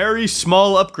 A very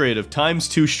small upgrade of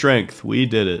 ×2 strength. We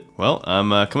did it. Well,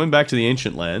 I'm coming back to the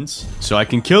Ancient Lands. So I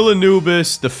can kill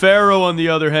Anubis. The Pharaoh, on the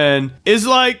other hand, is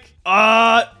like,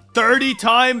 30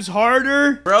 times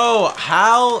harder? Bro,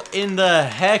 how in the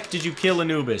heck did you kill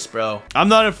Anubis, bro? I'm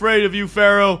not afraid of you,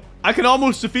 Pharaoh. I can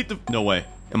almost defeat the— No way.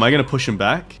 Am I gonna push him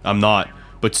back? I'm not.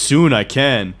 But soon I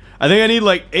can. I think I need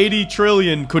like 80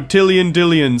 trillion, quintillion,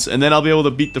 dillions, and then I'll be able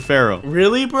to beat the Pharaoh.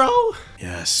 Really, bro?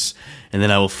 Yes. And then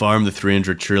I will farm the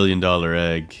 $300 trillion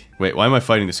egg. Wait, why am I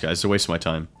fighting this guy? It's a waste of my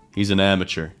time. He's an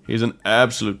amateur. He's an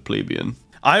absolute plebeian.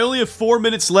 I only have 4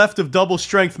 minutes left of double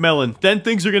strength, Melon. Then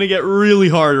things are gonna get really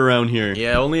hard around here.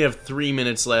 Yeah, I only have 3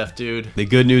 minutes left, dude. The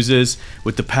good news is,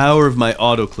 with the power of my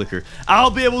auto clicker,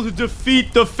 I'll be able to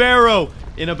defeat the Pharaoh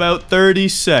in about 30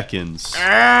 seconds.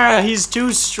 Ah, he's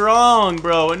too strong,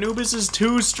 bro. Anubis is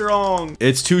too strong.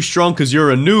 It's too strong because you're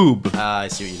a noob. Ah, I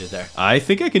see what you did there. I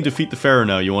think I can defeat the Pharaoh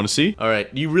now. You want to see? Alright,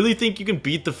 you really think you can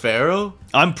beat the Pharaoh?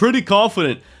 I'm pretty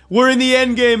confident. We're in the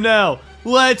end game now.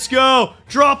 Let's go.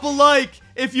 Drop a like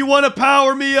if you want to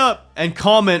power me up. And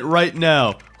comment right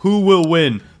now. Who will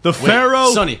win? The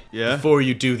Pharaoh? Sonny, Yeah? before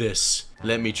you do this,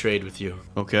 let me trade with you.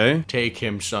 Okay. Take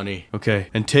him, Sonny. Okay.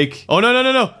 And take— Oh, no, no,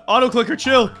 no, no. Auto clicker,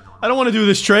 chill. I don't want to do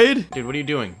this trade. Dude, what are you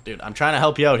doing? Dude, I'm trying to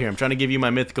help you out here. I'm trying to give you my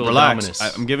mythical Relax.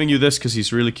 Dominus. I'm giving you this because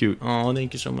he's really cute. Oh,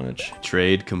 thank you so much.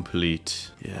 Trade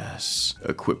complete. Yes.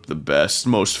 Equip the best,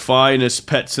 most finest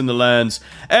pets in the lands.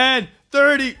 And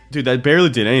 30. Dude, that barely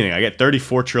did anything. I get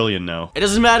 34 trillion now. It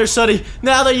doesn't matter, Sonny.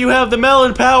 Now that you have the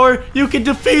melon power, you can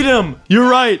defeat him. You're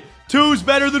right. 2's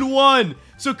better than 1.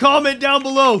 So comment down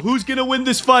below who's gonna win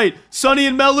this fight. Sunny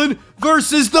and Melon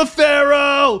versus the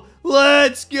Pharaoh.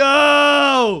 Let's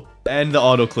go. And the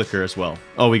auto clicker as well.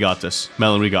 Oh, we got this.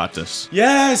 Melon, we got this.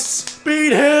 Yes!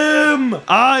 Beat him!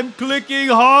 I'm clicking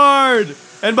hard.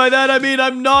 And by that, I mean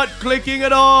I'm not clicking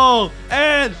at all.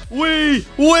 And we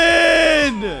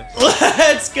win!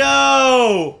 Let's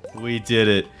go! We did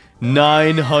it.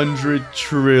 900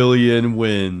 trillion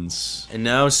wins. And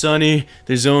now, Sonny,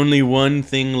 there's only one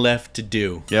thing left to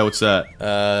do. Yeah, what's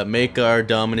that? Make our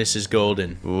Dominuses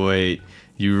golden. Wait,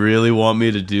 you really want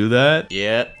me to do that?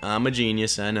 Yeah, I'm a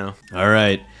genius, I know.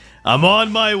 Alright, I'm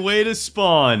on my way to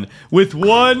spawn with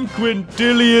 1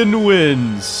 quintillion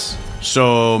wins.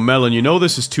 So, Melon, you know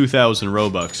this is 2,000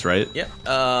 Robux, right?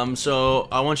 Yep. So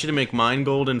I want you to make mine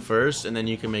golden first, and then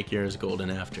you can make yours golden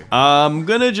after. I'm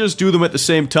gonna just do them at the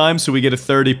same time so we get a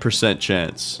 30%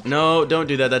 chance. No, don't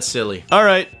do that. That's silly.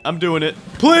 Alright, I'm doing it.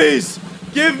 Please,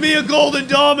 give me a golden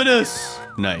Dominus!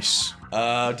 Nice.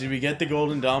 Did we get the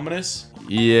golden Dominus?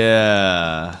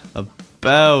 Yeah,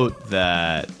 about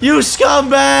that. You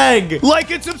scumbag!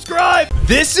 Like and subscribe!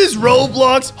 This is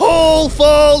Roblox Whole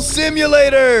Fall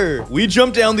Simulator! We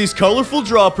jump down these colorful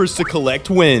droppers to collect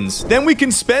wins. Then we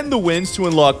can spend the wins to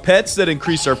unlock pets that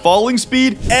increase our falling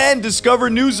speed and discover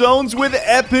new zones with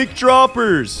epic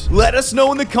droppers. Let us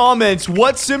know in the comments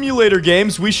what simulator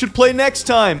games we should play next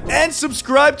time. And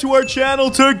subscribe to our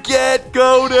channel to get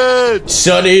goated!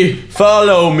 Sonny,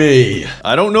 follow me.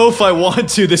 I don't know if I want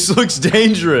to. This looks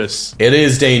dangerous. It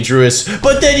is dangerous,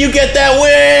 but then you get that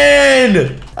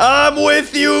win! I'm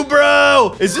with you,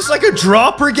 bro! Is this like a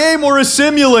dropper game or a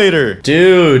simulator?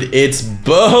 Dude, it's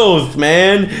both,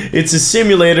 man. It's a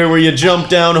simulator where you jump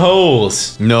down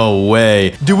holes. No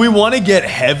way. Do we want to get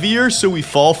heavier so we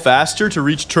fall faster to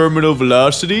reach terminal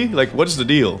velocity? Like, what's the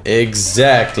deal?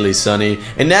 Exactly, Sonny.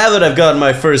 And now that I've gotten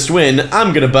my first win,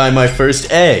 I'm gonna buy my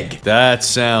first egg. That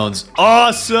sounds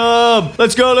awesome!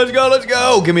 Let's go, let's go, let's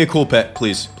go! Give me a cool pet,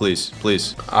 please, please,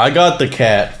 please. I got the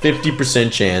cat,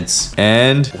 50% chance.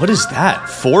 And what is that?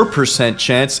 4%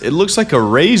 chance? It looks like a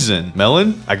raisin.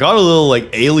 Melon? I got a little, like,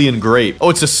 alien grape. Oh,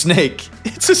 it's a snake.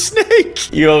 It's a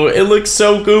snake! Yo, it looks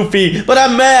so goofy, but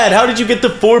I'm mad. How did you get the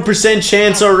 4%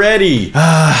 chance already?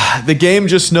 The game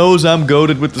just knows I'm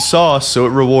goated with the sauce, so it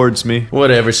rewards me.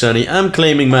 Whatever, Sonny. I'm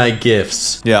claiming my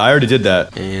gifts. Yeah, I already did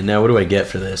that. And now what do I get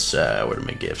for this? Where are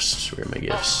my gifts? Where are my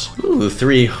gifts? Ooh,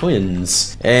 3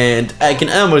 wins. And I can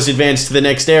almost advance to the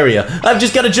next area. I've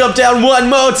just got to jump down one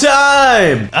more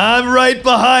time! I'm right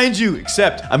behind you,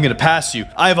 except I'm gonna pass you.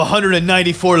 I have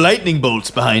 194 lightning bolts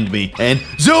behind me. And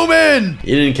zoom in!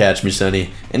 You didn't catch me, Sonny.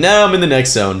 And now I'm in the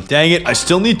next zone. Dang it, I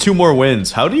still need 2 more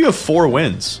wins. How do you have 4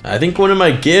 wins? I think one of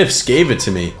my gifts gave it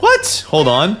to me. What? Hold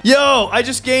on. Yo, I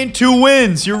just gained 2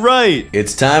 wins. You're right.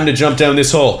 It's time to jump down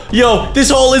this hole. Yo, this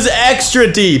hole is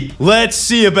extra deep. Let's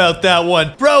see about that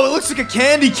one. Bro, it looks like a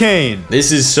candy cane.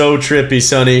 This is so trippy,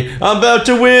 Sonny. I'm about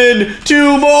to win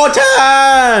 2 more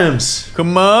times.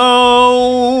 Come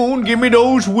on, give me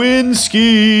those win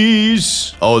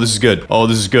skis. Oh, this is good. Oh,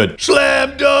 this is good.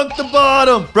 Slam dunk the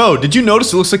bottom. Bro, did you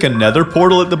notice it looks like a nether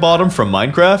portal at the bottom from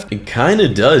Minecraft? It kind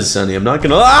of does, Sonny. I'm not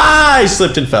gonna... Ah! I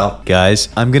slipped and fell. Guys,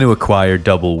 I'm gonna acquire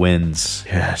double wins.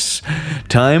 Yes.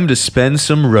 Time to spend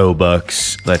some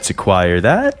Robux. Let's acquire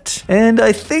that. And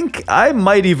I think I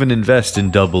might even invest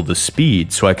in double the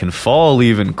speed so I can fall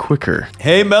even quicker.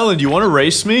 Hey, Melon, do you want to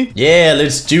race me? Yeah,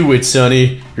 let's do it,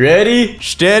 Sonny. Ready?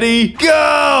 Steady,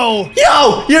 go!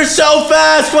 Yo, you're so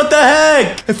fast. What the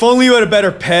heck? If only you had a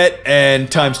better pet and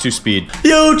 ×2 speed.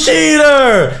 You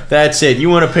cheater! That's it. You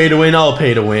want to pay to win? I'll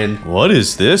pay to win. What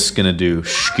is this gonna do?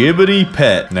 Skibbity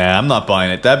pet. Nah, I'm not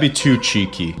buying it. That'd be too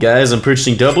cheeky. Guys, I'm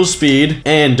purchasing double speed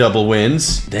and double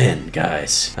wins. Then,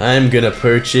 guys, I'm gonna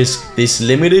purchase this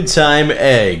limited time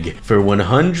egg for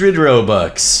 100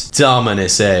 Robux.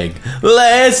 Dominus egg.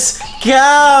 Let's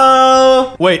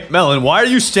go! Wait, Melon, why are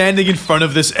you standing in front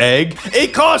of this egg?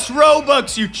 It costs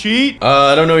Robux, you cheat!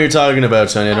 I don't know what you're talking about,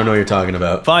 Sonny. I don't know what you're talking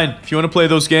about. Fine. If you want to play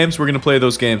those games, we're gonna play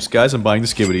those games. Guys, I'm buying the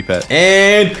Skibbity pet.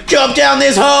 And jump down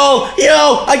this hole!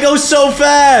 Yo, I go so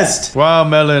fast! Wow,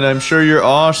 Melon, I'm sure you're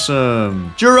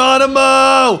awesome.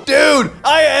 Geronimo! Dude,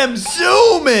 I am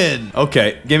zooming!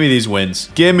 Okay, give me these wins.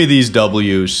 Give me these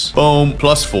W's. Boom,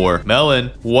 +4.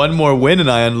 Melon, 1 more win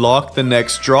and I unlock the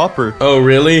next dropper. Oh,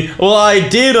 really? Well, I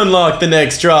did unlock the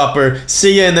next dropper.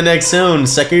 See ya in the next zone,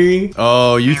 sucker.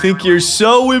 Oh, you think you're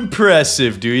so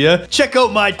impressive, do ya? Check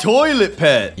out my toilet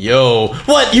pet. Yo,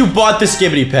 what? You bought the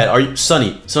Skibbity pet. Are you,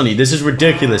 Sonny? Sonny, this is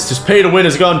ridiculous. This pay to win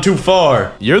has gone too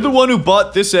far. You're the one who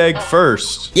bought this egg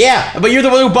first. Yeah, but you're the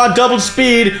one who bought double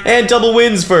speed and double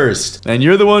wins first. And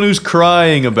you're the one who's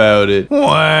crying about it.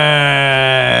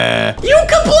 You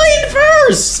complained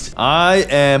first. I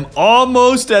am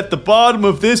almost at the bottom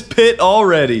of this pit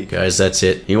already. Guys, that's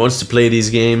it. He wants to play these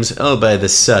games. I'll buy the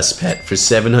sus pet for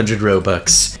 700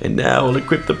 Robux. And now I'll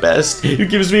equip the best. He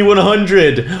gives me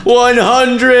 100.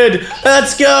 100!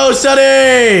 Let's go,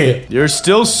 Sonny! You're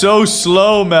still so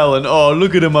slow, Melon. Oh,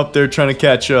 look at him up there trying to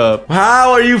catch up.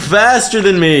 How are you faster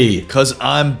than me? Cause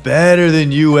I'm better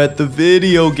than you at the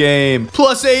video game.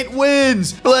 +8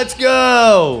 wins. Let's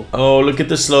go. Oh, look at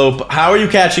the slope. How are you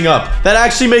catching up? That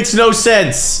actually makes no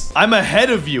sense. I'm ahead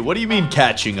of you. What do you mean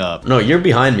catching up? No, you're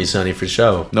behind me, Sonny, for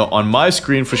show. No, on my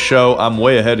screen for show, I'm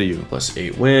way ahead of you.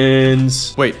 +8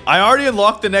 wins. Wait, I already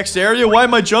unlocked the next area? Why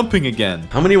am I jumping again?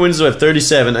 How many wins do I have?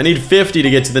 37. I need 50 to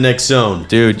get to the next zone.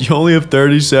 Dude, you only have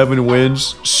 37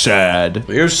 wins? Sad.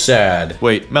 You're sad.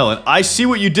 Wait, Melon, I see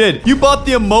what you did. You bought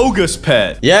the Amogus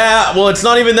pet. Yeah, well, it's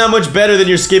not even that much better than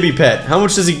your Skibby pet. How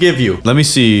much does it give you? Let me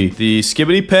see. The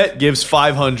Skibbity pet gives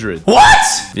 500. What?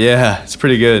 Yeah, it's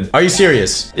pretty good. Are you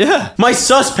serious? Yeah. My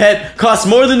sus pet costs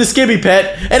more than the Skibby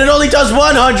pet, and it only does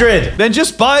 100. Then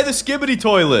just buy the Skibbity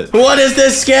toilet. What is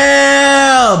this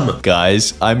scam?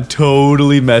 Guys, I'm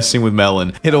totally messing with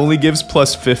Melon. It only gives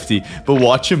 +50, but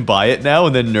watch him buy it now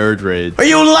and then nerd rage. Are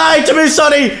you lying to me,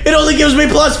 Sonny? It only gives me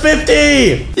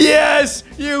 +50. Yes,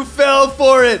 you fell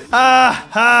for it. Ha,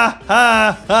 ha,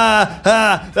 ha, ha,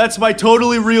 ha. That's my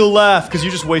totally real laugh because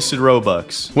you just wasted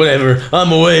Robux. Whatever.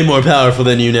 I'm way more powerful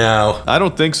than you now. I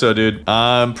don't think so, dude.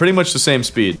 I'm pretty much the same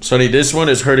speed. Sonny, this one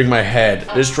is hurting my head.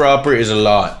 This dropper is a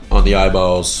lot on the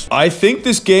eyeballs. I think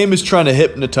this game is trying to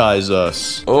hypnotize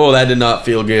us. Oh, that did not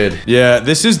feel good. Yeah,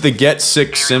 this is the Get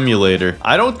Sick Simulator.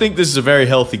 I don't think this is a very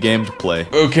healthy game to play.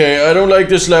 Okay, I don't like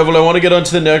this level. I want to get on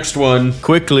to the next one.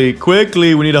 Quickly,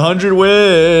 quickly, we need 100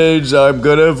 wins. I'm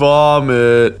gonna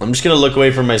vomit. I'm just gonna look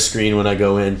away from my screen when I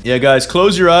go in. Yeah, guys,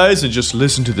 close your eyes and just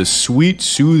listen to the sweet,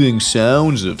 soothing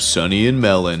sounds of Sonny and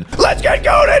Melon. Let's get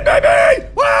going, baby!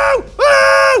 Woo!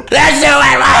 Woo! Let's do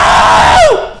it!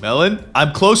 Woo! Melon,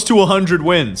 I'm close to 100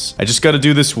 wins. I just gotta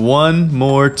do this one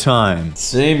more time.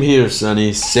 Same here,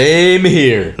 Sonny. Same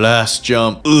here. Last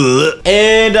jump. Ugh.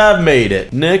 And I've made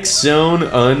it. Next zone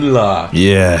unlocked.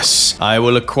 Yes, I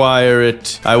will acquire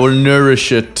it. I will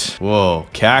nourish it. Whoa,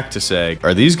 cactus egg.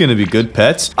 Are these gonna be good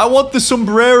pets? I want the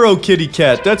sombrero kitty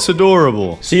cat. That's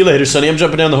adorable. See you later, Sonny. I'm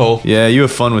jumping down the hole. Yeah, you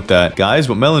have fun with that. Guys,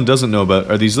 what Melon doesn't know about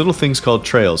are these little things called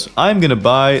trails. I'm gonna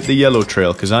buy the yellow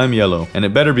trail because I'm yellow, and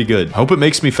it better be good. I hope it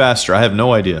makes me faster. I have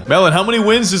no idea. Melon, how many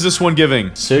wins is this one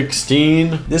giving?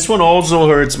 16. This one also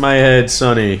hurts my head,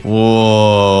 Sonny.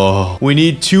 Whoa. We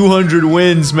need 200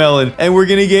 wins, Melon, and we're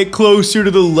gonna get closer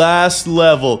to the last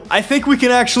level. I think we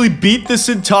can actually beat this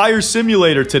entire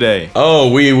simulator today. Oh,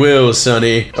 we will,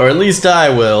 Sonny. Or at least I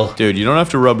will. Dude, you don't have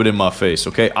to rub it in my face,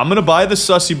 okay? I'm gonna buy the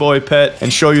sussy boy pet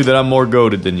and show you that I'm more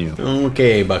goated than you.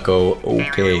 Okay, bucko.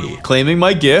 Okay. Claiming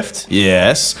my gift.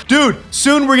 Yes. Dude,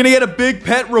 soon we're gonna get a big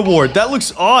pet reward. That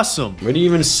looks awesome. Where do you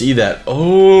even see that?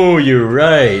 Oh, you're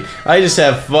right. I just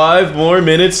have 5 more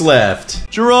minutes left.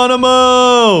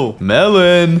 Geronimo!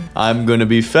 Melon, I'm gonna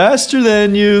be faster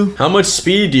than you. How much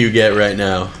speed do you get right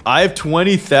now? I have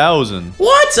 20,000.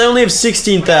 What? I only have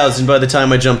 16,000 by the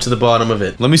time I jump to the bottom of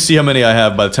it. Let me see how many I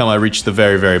have by the time I reach the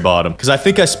very, very bottom. Because I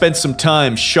think I spent some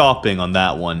time shopping on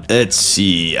that one. Let's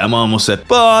see. I'm almost at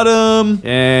bottom.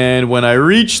 And when I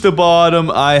reach the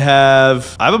bottom, I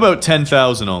have about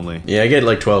 10,000 only. Yeah, I get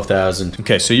like 12,000.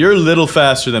 Okay, so you're a little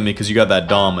faster than me because you got that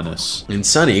Dominus. And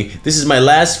Sonny, this is my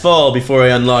last fall before I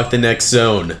unlock the next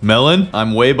zone. Melon,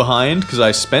 I'm way behind because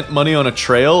I spent money on a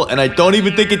trail and I don't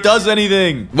even think it does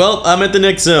anything. Well, I'm at the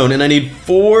next zone and I need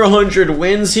 400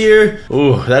 wins here.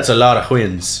 Ooh, that's a lot of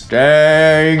wins.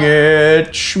 Dang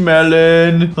it,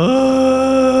 Melon.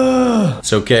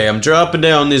 It's okay, I'm dropping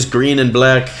down this green and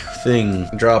black thing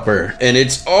dropper, and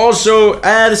it's also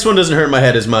this one doesn't hurt my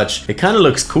head as much. It kind of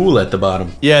looks cool at the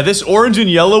bottom. Yeah, this orange and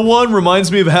yellow one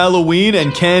reminds me of Halloween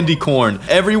and candy corn,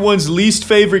 everyone's least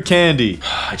favorite candy.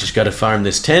 I just gotta farm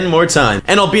this 10 more times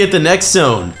and I'll be at the next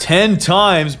zone. 10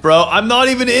 times, bro. I'm not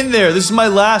even in there. This is my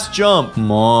last jump.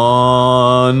 Come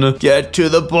on, get to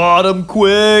the bottom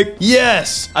quick.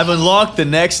 Yes, I've unlocked the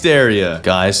next area.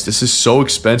 Guys, this is so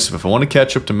expensive. If I want to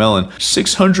catch up to Melon,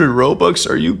 600 Robux,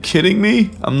 are you kidding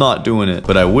me? I'm not not doing it.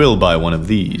 But I will buy one of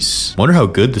these. Wonder how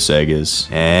good this egg is.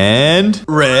 And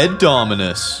red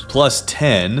Dominus. Plus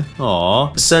 10.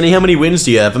 Aw. Sonny, how many wins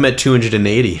do you have? I'm at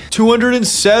 280.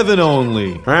 207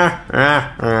 only.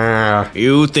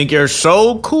 You think you're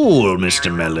so cool,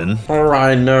 Mr. Melon. Oh,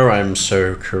 I know I'm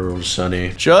so cool,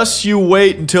 Sonny. Just you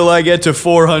wait until I get to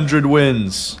 400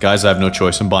 wins. Guys, I have no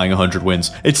choice. I'm buying 100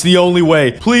 wins. It's the only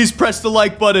way. Please press the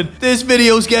like button. This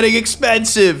video's getting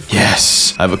expensive.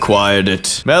 Yes, I've acquired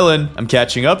it. Melon, I'm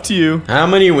catching up to you. How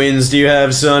many wins do you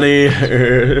have, Sonny?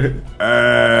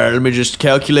 Let me just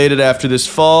calculate it after this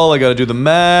fall. I gotta do the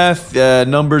math.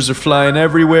 Numbers are flying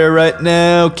everywhere right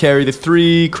now. Carry the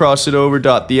 3, cross it over,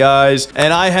 dot the I's.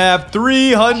 And I have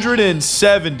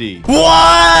 370.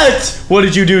 What? What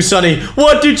did you do, Sonny?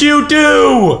 What did you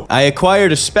do? I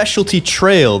acquired a specialty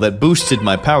trail that boosted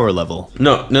my power level.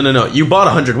 No. You bought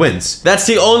 100 wins. That's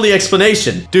the only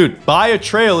explanation. Dude, buy a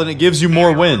trail and it gives you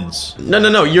more wins.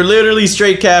 No. You're literally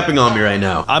straight capping on me right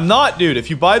now. I'm not, dude. If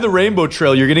you buy the rainbow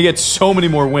trail, you're gonna get so many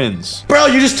more wins. Bro,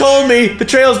 you just told me the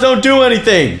trails don't do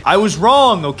anything. I was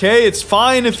wrong, okay? It's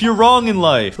fine if you're wrong in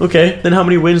life. Okay, then how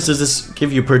many wins does this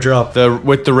give you per drop?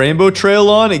 With the rainbow trail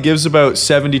on, it gives about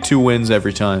 72 wins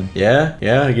every time. Yeah,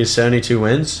 I get 72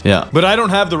 wins. Yeah, but I don't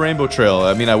have the rainbow trail.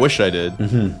 I mean, I wish I did.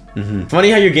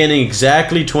 Funny how you're getting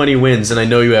exactly 20 wins and I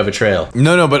know you have a trail.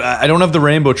 No, but I don't have the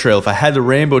rainbow trail. If I had the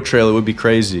rainbow trail, it would be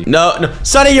crazy. No.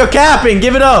 Sonny, you're capping.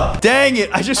 Give it up. Dang it.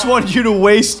 I just wanted you to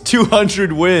waste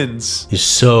 200 wins. You're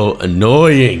so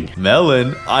annoying.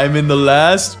 Melon, I'm in the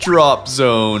last drop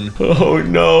zone. Oh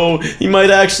no, he might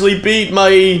actually beat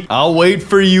my... I'll wait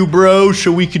for you, bro,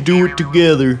 so we could do it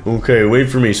together. Okay, wait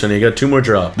for me, Sonny. I got 2 more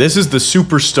drops. This is the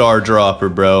superstar dropper,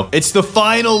 bro. It's the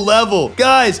final level.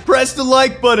 Guys, press the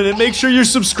like button and make sure you're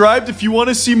subscribed if you want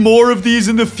to see more of these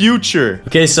in the future.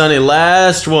 Okay, Sonny,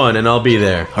 last one and I'll be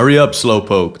there. Hurry up,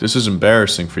 Slowpoke. This is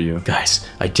embarrassing for you. Guys,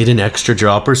 I did an extra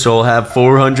dropper, so I'll have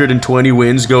 420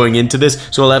 wins going into this,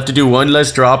 so I'll have to do 1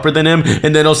 less dropper than him,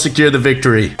 and then I'll secure the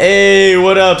victory. Hey,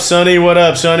 what up, Sonny? What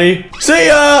up, Sonny? See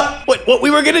ya! What? We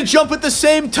were gonna jump at the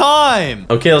same time!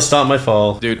 Okay, I'll stop my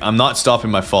fall. Dude, I'm not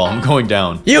stopping my fall. I'm going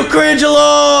down. You cringe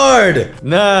lord!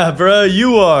 Nah, bruh,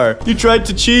 you are. You tried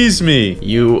to cheese me.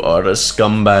 You are a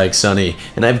scumbag, Sonny,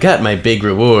 and I've got my big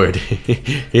reward.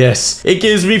 Yes, it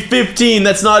gives me 15.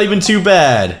 That's not even too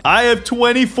bad. I have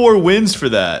 24 wins for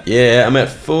that. Yeah, I'm at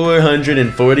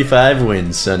 445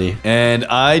 wins, Sonny. And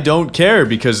I don't care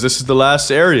because this is the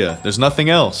last area. There's nothing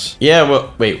else. Yeah,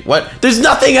 well, wait, what? There's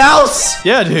nothing else?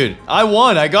 Yeah, dude, I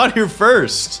won. I got here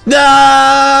first.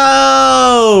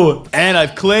 No! And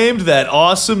I've claimed that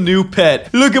awesome new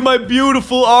pet. Look at my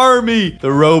beautiful army.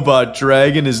 The robot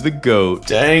dragon is the goat.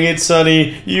 Dang it,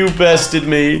 Sonny. You bested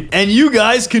me. And you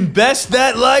guys can best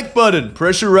that like button.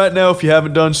 Pressure right now if you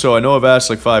haven't done so. I know I've asked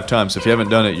like 5 times. If you haven't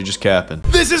done it, you're just capping.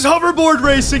 This is hoverboard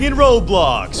racing in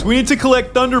Roblox. We need to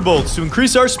collect thunderbolts to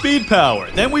increase our speed power.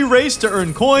 Then we race to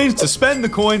earn coins, to spend the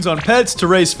coins on pets, to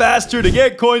race faster, to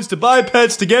get coins, to buy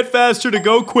pets, to get faster, to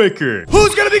go quicker.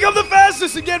 Who's gonna become the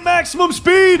fastest and get maximum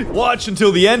speed? Watch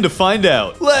until the end to find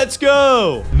out. Let's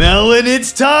go. Melon,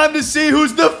 it's time to see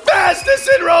who's the fastest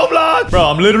in Roblox. Bro,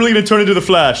 I'm literally gonna turn into the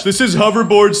Flash. This is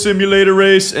hoverboard simulator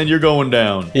race and you're going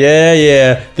down.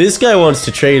 Yeah. This guy wants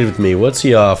to trade with me. What's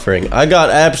he offering? I got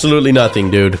absolutely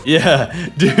nothing, dude. Yeah,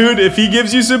 dude, if he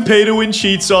gives you some pay-to-win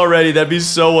cheats already, that'd be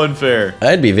so unfair.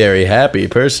 I'd be very happy,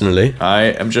 personally. I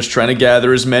am just trying to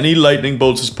gather as many lightning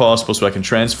bolts as possible so I can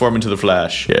transform into the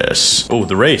Flash. Yes. Oh,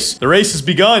 the race. The race has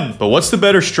begun. But what's the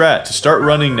better strat? To start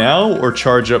running now or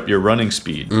charge up your running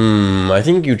speed? I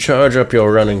think you charge up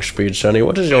your running speed, Sonny.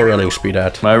 What is your running speed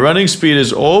at? My running speed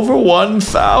is over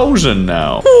 1,000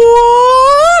 now.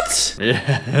 What?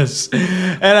 Yes.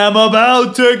 And I'm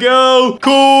about to go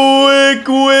quick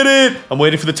with it. I'm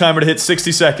waiting for the timer to hit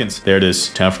 60 seconds. There it is.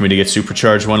 Time for me to get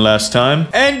supercharged one last time.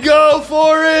 And go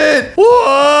for it.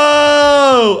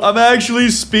 Whoa. I'm actually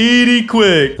speedy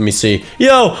quick. Let me see.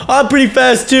 Yo, I'm pretty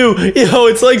fast too. Yo,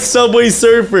 it's like Subway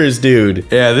Surfers, dude.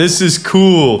 Yeah, this is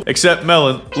cool. Except,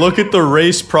 Melon, look at the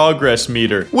race progress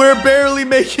meter. We're barely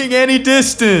making any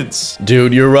distance.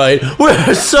 Dude, you're right.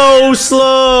 We're so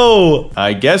slow.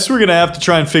 I guess we're gonna have to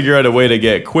try and figure out a way to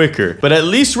get quicker. But at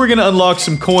least we're gonna unlock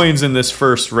some coins in this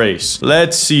first race.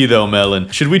 Let's see though, Melon.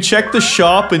 Should we check the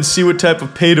shop and see what type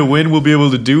of pay to win we'll be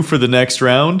able to do for the next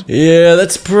round? Yeah,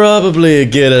 that's probably a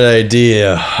good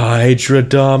idea. Hydra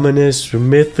Dominus,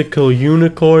 Mythical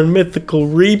Unicorn, Mythical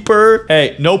Reaper.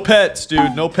 Hey, no pets,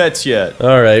 dude. No pets yet.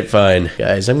 Alright, fine.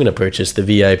 Guys, I'm gonna purchase the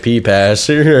VIP pass.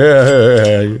 I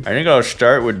think I'll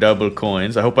start with double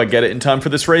coins. I hope I get it in time for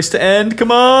this race to end.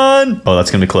 Come on. Oh, that's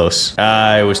gonna be close.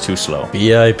 I was too slow.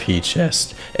 VIP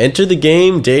chest. Enter the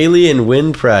game daily and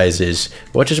win prizes.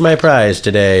 What is my prize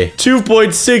today?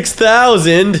 2.6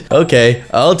 thousand. Okay,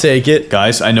 I'll take it.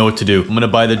 Guys, I know what to do. I'm gonna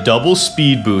buy the double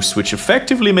speed boost, which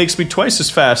effectively makes me twice as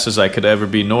fast as I could ever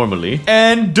be normally.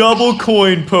 And double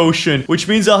coin potion, which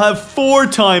means I'll have 4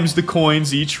 times the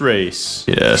coins each race.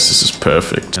 Yes, this is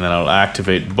perfect. And then I'll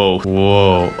activate both.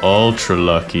 Whoa, ultra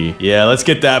lucky. Yeah, let's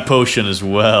get that potion as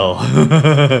well.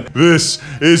 This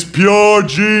is pure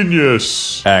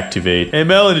genius. Activate. Hey,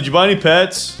 Melon, did you buy any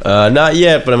pets? Not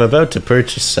yet, but I'm about to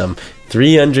purchase some.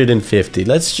 350.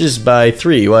 Let's just buy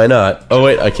 3. Why not? Oh,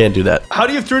 wait, I can't do that. How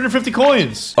do you have 350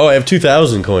 coins? Oh, I have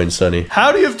 2,000 coins, Sonny.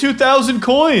 How do you have 2,000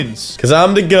 coins? Because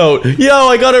I'm the GOAT. Yo,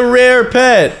 I got a rare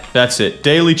pet. That's it.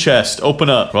 Daily chest. Open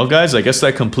up. Well, guys, I guess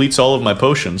that completes all of my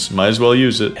potions. Might as well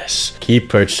use it. Yes. Keep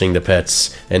purchasing the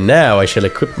pets. And now I shall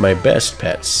equip my best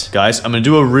pets. Guys, I'm going to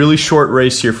do a really short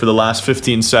race here for the last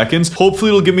 15 seconds. Hopefully,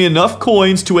 it'll give me enough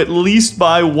coins to at least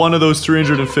buy one of those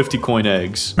 350 coin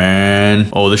eggs. Man.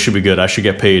 Oh, this should be good. I should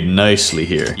get paid nicely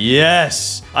here.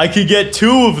 Yes! I could get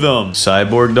 2 of them.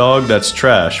 Cyborg dog? That's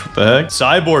trash. What the heck?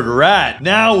 Cyborg rat.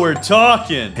 Now we're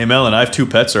talking. Hey, Melon, I have 2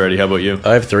 pets already. How about you?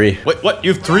 I have 3. Wait, what?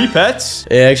 You have 3 pets?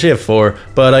 Yeah, I actually have 4,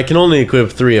 but I can only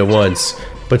equip 3 at once.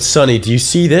 But Sonny, do you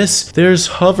see this? There's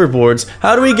hoverboards.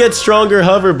 How do we get stronger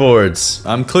hoverboards?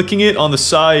 I'm clicking it on the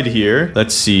side here.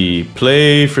 Let's see.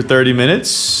 Play for 30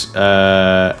 minutes.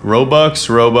 Robux.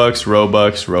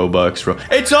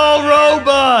 It's all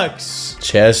Robux!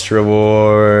 Chest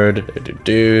reward.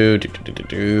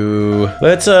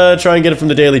 Let's try and get it from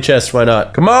the daily chest. Why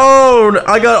not? Come on!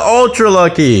 I got ultra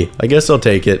lucky. I guess I'll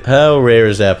take it. How rare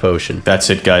is that potion? That's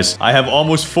it, guys. I have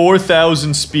almost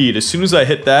 4,000 speed. As soon as I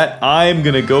hit that, I'm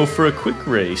gonna go for a quick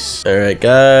race. All right,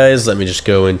 guys. Let me just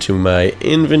go into my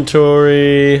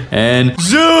inventory. And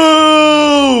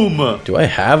zoom! Do I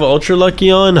have ultra lucky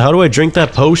on? How do I drink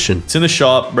that potion? It's in the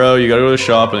shop, bro. You gotta go to the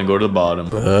shop and then go to the bottom.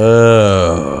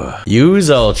 Oh. Use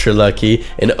ultra lucky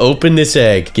and open this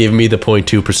egg. Give me the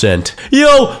 0.2%.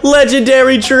 Yo,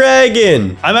 legendary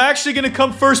dragon! I'm actually gonna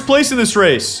come first place in this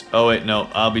race. Oh, wait, no.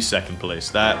 I'll be second place.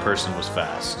 That person was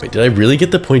fast. Wait, did I really get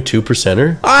the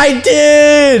 0.2%er? I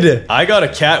did! I got a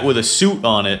cat with a suit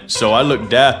on it, so I look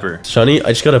dapper. Sonny, I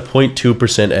just got a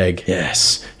 0.2% egg.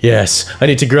 Yes, yes. I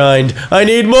need to grind. I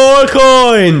need more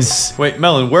coins! Wait,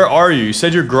 Melon, where are you? You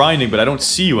said you're grinding, but I don't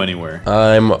see you anywhere.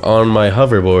 I'm on my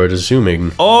hoverboard,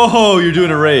 zooming. Oh, you're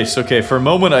doing a race. Okay, for a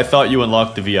moment, I thought you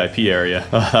unlocked the VIP area.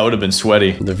 That would have been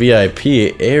sweaty. The VIP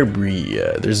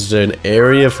area. There's an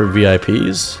area for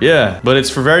VIPs? Yeah, but it's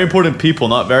for very important people,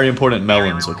 not very important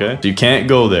melons, okay? So you can't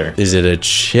go there. Is it a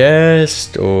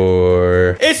chest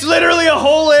or... It's literally a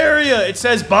whole area. It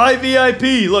says buy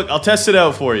VIP. Look, I'll test it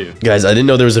out for you. Guys, I didn't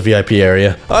know there was a VIP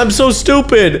area. I'm so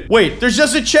stupid. Wait, there's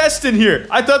just a chest in here.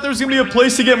 I thought there was gonna be a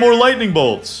place to get more lightning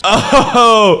bolts.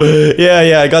 Oh,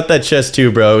 yeah, I got that chest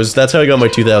too, bros. That's how I got my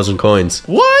 2,000 coins.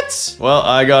 What? Well,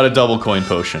 I got a double coin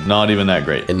potion. Not even that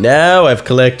great. And now I've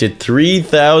collected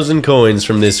 3,000 coins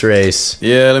from this race.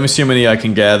 Yeah, let me see how many I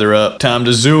can gather up. Time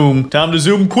to zoom. Time to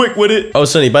zoom quick with it. Oh,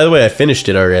 Sonny, by the way, I finished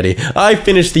it already. I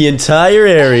finished the entire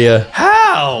area.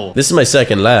 How? This is my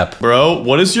second lap. Bro,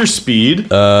 what is your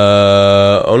speed?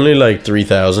 Only like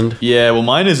 3,000. Yeah, well,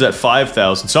 mine is at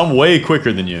 5,000, so I'm way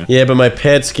quicker than you. Yeah, but my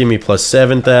pets give me plus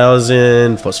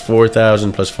 7,000, plus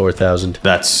 4,000, plus 4,000.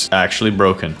 That's actually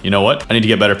broken. You know what? I need to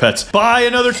get better pets. Buy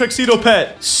another tuxedo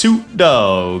pet. Suit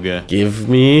dog. Give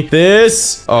me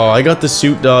this. Oh, I got the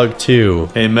suit dog too.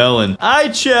 Hey, Melon, I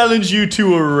challenge you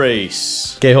to a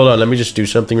race. Okay, hold on. Let me just do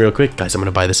something real quick. Guys, I'm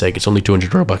gonna buy this egg. It's only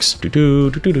 200 Robux.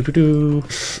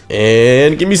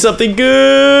 And give me something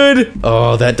good.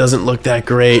 Oh, that doesn't look that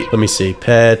great. Let me see.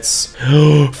 Pets.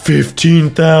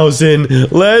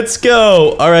 15,000. Let's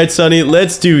go. All right, Sonny,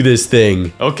 let's do this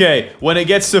thing. Okay, when it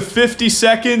gets to 50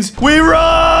 seconds, we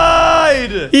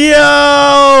ride!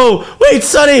 Yo! Wait,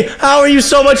 Sonny, how are you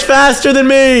so much faster than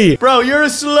me? Bro, you're a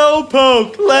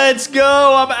slowpoke. Let's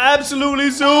go. I'm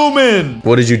absolutely zooming.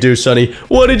 What did you do, Sonny?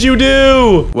 What did you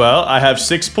do? Well, I have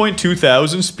 6.2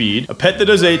 thousand speed, a pet that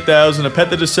does 8,000, a pet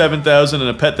that does 7,000, and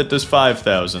a pet that does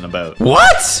 5,000 about.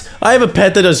 What? I have a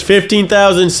pet that does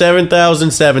 15,000,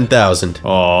 7,000, 7,000.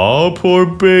 Oh, poor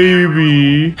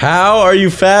baby. How are you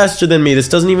faster than me? This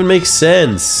doesn't even make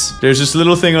sense. There's this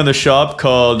little thing on the shop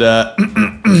called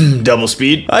double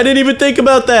speed. I didn't even think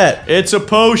about that. It's a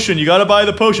potion. You gotta buy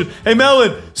the potion. Hey,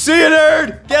 Melon, See you,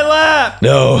 nerd. Get lapped.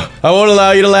 No, I won't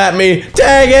allow you to lap me.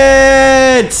 Dang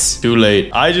it! Too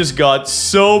late. I just got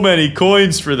so many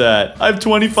coins for that. I have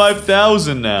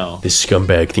 25,000 now. This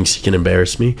scumbag thinks he can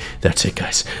embarrass me. That's it,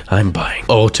 guys. I'm buying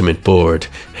ultimate board.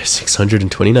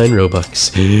 629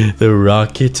 Robux. The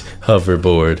rocket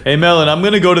hoverboard. Hey, Melon, I'm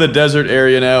gonna go to the desert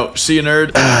area now. See you,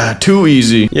 nerd. Too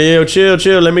easy. Yo,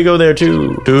 chill. Let me go there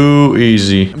too. Too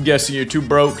easy. I'm guessing you're too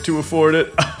broke to afford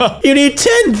it. You need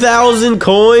 10,000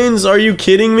 coins? Are you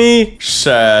kidding me?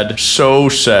 Sad. So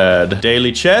sad.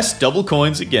 Daily chest, double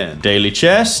coins again. Daily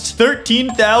chest,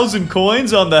 13,000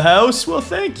 coins on the house. Well,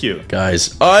 thank you.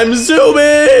 Guys, I'm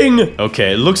zooming!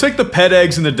 Okay, it looks like the pet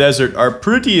eggs in the desert are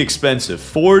pretty expensive.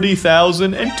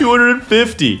 40,000 and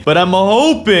 250. But I'm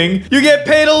hoping you get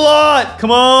paid a lot.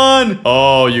 Come on.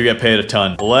 Oh, you get paid a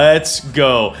ton. Let's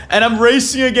go. And I'm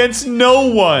racing against no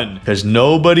one. Because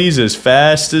nobody's as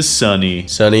fast as Sunny.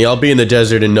 Sonny, I'll be in the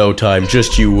desert in no time.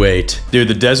 Just you wait. Dude,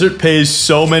 the desert pays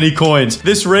so many coins.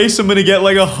 This race, I'm gonna get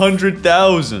like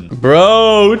 100,000.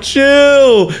 Bro,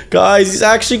 chill. Guys, he's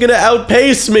actually gonna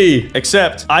outpace me.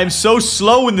 Except, I'm so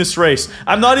slow in this race.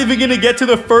 I'm not even gonna get to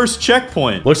the first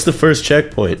checkpoint. What's the first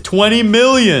checkpoint? 20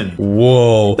 million.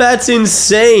 Whoa, that's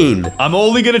insane. I'm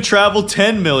only gonna travel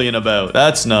 10 million about.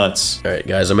 That's nuts. All right,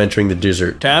 guys, I'm entering the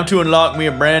desert. Time to unlock me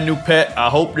a brand new pet. I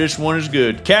hope this one is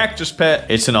good. Cactus pet.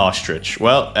 It's an ostrich.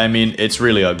 Well, I mean, it's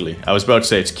really ugly. I was about to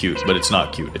say it's cute, but it's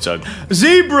not cute. It's ugly.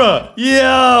 Zebra!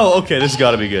 Yo! Okay, this has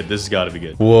got to be good. This has got to be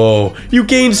good. Whoa, you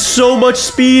gained so much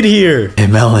speed here. Hey,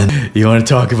 Melon, you want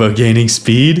to talk about gaining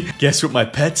speed? Guess what my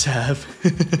pets have?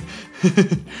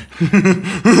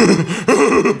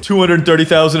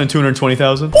 230,000 and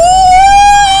 220,000.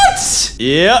 What?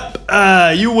 Yep.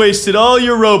 You wasted all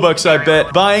your Robux, I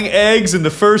bet, buying eggs in the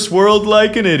first world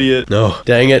like an idiot. No,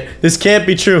 dang it. This can't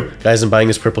be true. Guys, I'm buying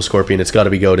this purple scorpion. It's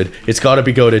gotta be goated. It's gotta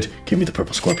be goated. Give me the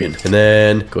purple scorpion. And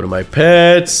then go to my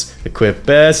pets. Equip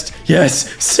best.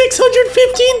 Yes,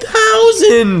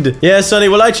 615,000. Yeah, Sonny,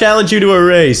 will I challenge you to a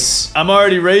race? I'm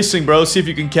already racing, bro. See if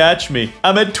you can catch me.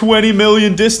 I'm at 20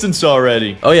 million distance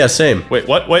already. Oh, yeah, same. Wait,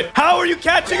 what? Wait. How are you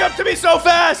catching up to me so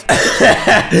fast?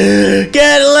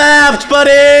 Get lapped,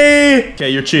 buddy. Okay,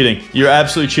 you're cheating. You're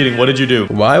absolutely cheating. What did you do?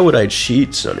 Why would I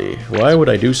cheat, Sonny? Why would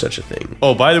I do such a thing?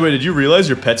 Oh, by the way, did you realize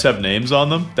your pets have names on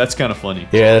them? That's kind of funny.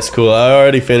 Yeah, that's cool. I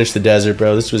already finished the desert,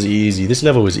 bro. This was easy. This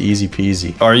level was easy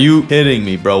peasy. Are you kidding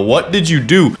me, bro? What did you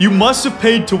do? You must have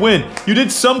paid to win. You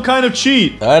did some kind of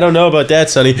cheat. I don't know about that,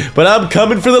 Sonny, but I'm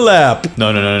coming for the lap.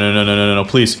 No,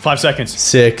 please. 5 seconds.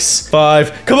 6,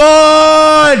 5, come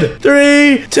on!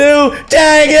 3, 2,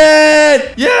 dang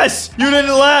it! Yes! You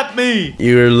didn't lap me!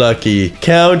 You're lucky.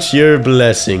 Count your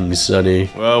blessings, Sonny.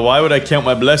 Well, why would I count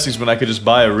my blessings when I could just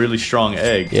buy a really strong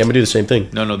egg? Yeah, I'm gonna do the same thing.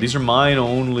 No, these are mine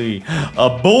only.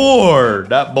 A boar!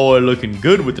 That boy looking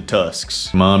good with the tusks.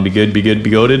 Come on, be good, be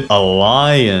goated. A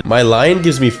lion. My lion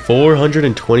gives me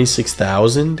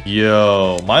 426,000.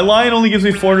 Yo, my lion only gives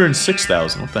me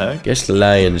 406,000. What the heck? Guess the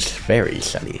lion's very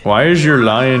sunny. Why is your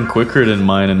lion quicker than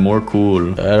mine and more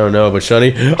cool? I don't know, but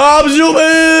Sonny, I'm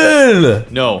zooming!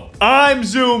 No, I'm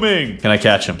zooming. Can I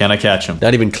catch him? Can I catch him?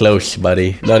 Not even close,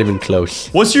 buddy. Not even close.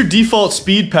 What's your default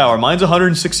speed power? Mine's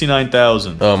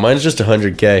 169,000. Oh, mine's just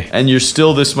 100K. And you're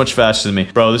still this much faster than me.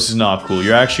 Bro, this is not cool.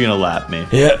 You're actually gonna lap me.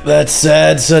 Yep, that's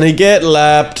sad, Sonny. Get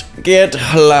lapped. Get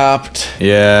lapped.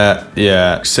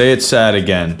 Yeah. Say it's sad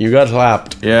again. You got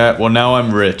lapped. Yeah, well, now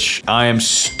I'm rich. I am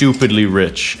stupidly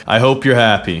rich. I hope you're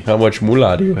happy. How much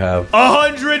moolah do you have?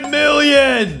 100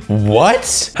 million!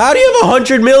 What? How do you have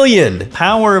 100 million?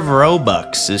 Power of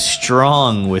Robux is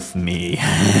strong with me.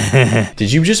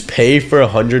 Did you just pay for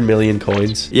 100 million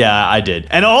coins? Yeah, I did.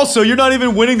 And also, you're not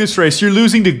even winning this race. You're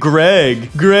losing to Greg.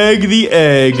 Greg the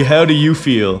egg. How do you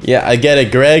feel? Yeah, I get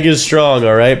it. Greg is strong,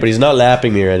 all right? But he's not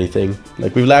lapping me or anything.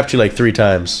 Like, we've lapped you like 3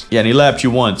 times. Yeah, and he lapped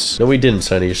you once. No, we didn't,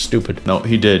 Sonny. You're stupid. No,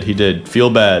 he did. He did. Feel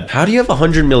bad. How do you have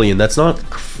 100 million? That's not...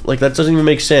 Like, that doesn't even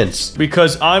make sense.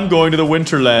 Because I'm going to the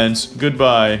Winterlands.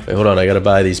 Goodbye. Wait, hold on. I gotta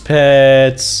buy these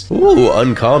pets. Ooh,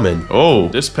 uncommon. Oh,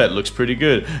 this pet looks pretty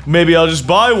good. Maybe I'll just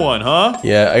buy one, huh?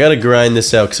 Yeah, I gotta grind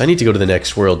this out because I need to go to the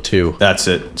next world, too. That's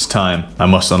it. It's time. I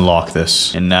must unlock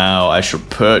this. And now I shall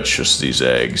purchase these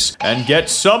eggs and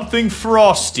get something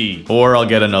frosty. Or I'll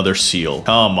get another seal.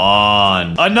 Come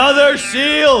on. Another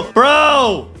seal!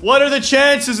 Bro! What are the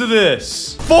chances of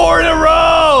this? 4 in a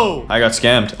row! I got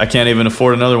scammed. I can't even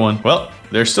afford another one. Well,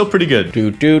 They're still pretty good.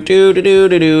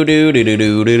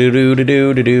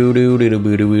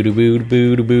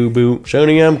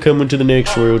 Shoney, I'm coming to the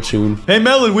next world soon. Hey,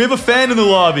 Melon, we have a fan in the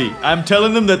lobby. I'm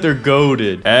telling them that they're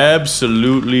goated.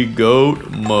 Absolutely goat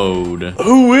mode.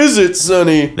 Who is it,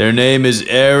 Sonny? Their name is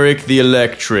Eric the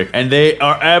Electric, and they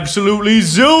are absolutely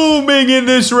zooming in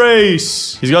this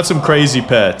race. He's got some crazy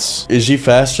pets. Is he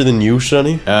faster than you,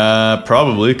 Sonny?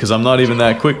 Probably, because I'm not even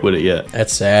that quick with it yet.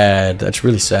 That's sad. That's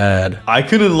really sad. I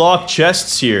can unlock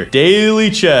chests here. Daily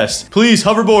chest. Please,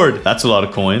 hoverboard. That's a lot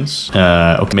of coins.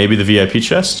 Okay, maybe the VIP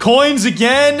chest. Coins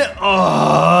again?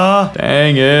 Ah,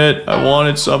 dang it. I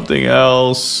wanted something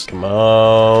else. Come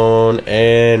on,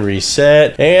 and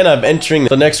reset. And I'm entering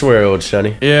the next world,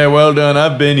 Sonny. Yeah, well done.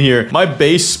 I've been here. My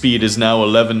base speed is now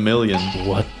 11 million.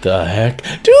 What the heck?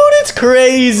 Dude, it's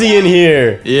crazy in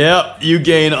here. Yep, you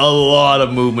gain a lot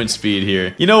of movement speed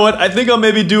here. You know what? I think I'll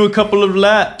maybe do a couple of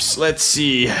laps. Let's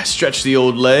see. Stretch the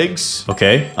old legs.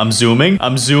 Okay, I'm zooming,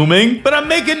 but I'm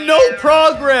making no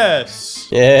progress.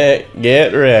 Yeah,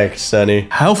 get wrecked, Sonny.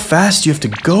 How fast do you have to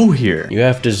go here? You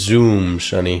have to zoom,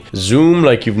 Sonny. Zoom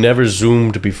like you've never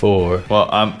zoomed before. Well,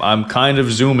 I'm kind of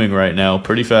zooming right now,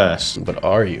 pretty fast. But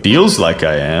are you? Feels like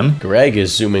I am. Greg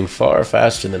is zooming far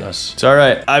faster than us. It's all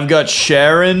right. I've got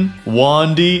Sharon,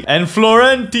 Wandy, and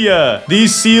Florentia.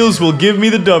 These seals will give me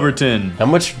the Dubberton. How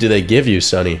much do they give you,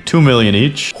 Sonny? 2 million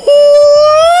each.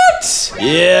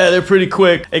 Yeah, they're pretty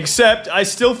quick. Except, I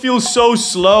still feel so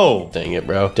slow. Dang it,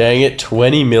 bro. Dang it.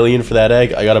 20 million for that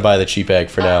egg? I gotta buy the cheap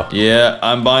egg for now. Yeah,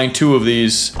 I'm buying 2 of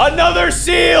these. Another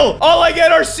seal! All I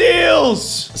get are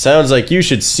seals! Sounds like you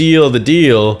should seal the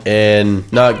deal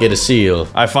and not get a seal.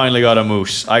 I finally got a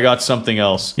moose. I got something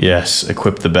else. Yes,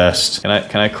 equip the best. Can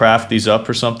I craft these up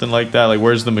or something like that? Like,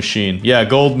 where's the machine? Yeah,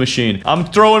 gold machine. I'm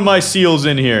throwing my seals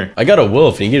in here. I got a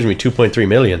wolf and he gives me 2.3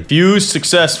 million. Fused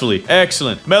successfully.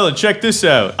 Excellent. Melon, check this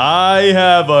out. I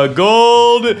have a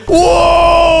gold.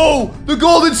 Whoa! The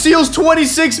golden seal's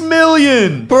 26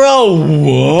 million. Bro,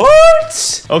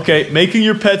 what? Okay, making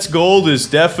your pets gold is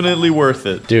definitely worth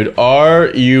it. Dude, are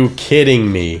you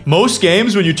kidding me? Most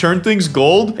games, when you turn things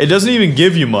gold, it doesn't even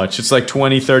give you much. It's like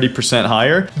 20-30%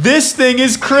 higher. This thing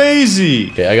is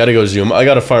crazy. Okay, I gotta go zoom. I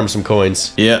gotta farm some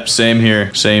coins. Yep, same here.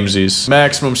 Samesies.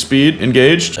 Maximum speed,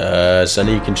 engaged.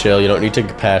 Sonny, you can chill. You don't need to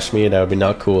pass me. That would be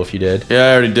not cool if you did. Yeah,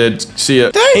 I already did. See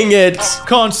ya. Dang it!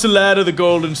 Constellata the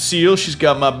golden seal. She's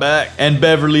got my back. And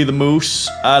Beverly the moose.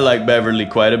 I like Beverly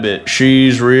quite a bit.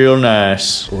 She's real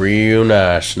nice. Real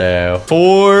nice now.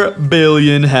 4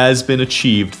 billion has been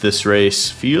achieved this race.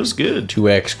 Feels good.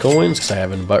 2x coins, because I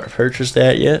haven't purchased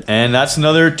that yet. And that's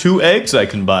another 2 eggs I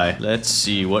can buy. Let's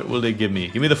see. What will they give me?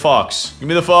 Give me the fox. Give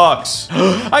me the fox.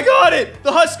 I got it!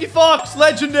 The husky fox.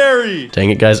 Legendary. Dang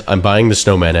it, guys. I'm buying the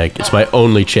snowman egg. It's my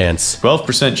only chance.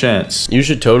 12% chance. You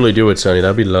should totally do it, Sonny.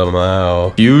 That'd be love.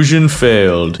 Wow. Fusion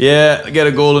failed. Yeah, I get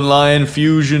a golden lion.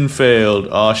 Fusion failed.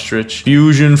 Ostrich.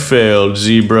 Fusion failed.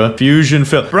 Zebra. Fusion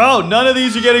failed. Bro, none of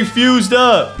these are getting fused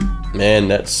up. Man,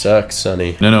 that sucks,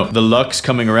 Sonny. No. The luck's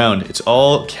coming around. It's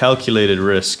all calculated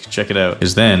risk. Check it out.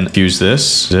 Is then fuse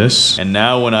this. And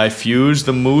now when I fuse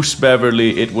the moose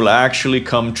Beverly, it will actually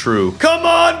come true. Come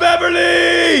on,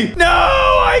 Beverly! No,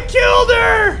 I killed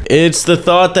her! It's the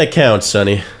thought that counts,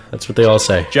 Sonny. That's what they all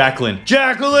say. Jacqueline.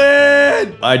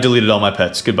 I deleted all my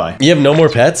pets. Goodbye. You have no more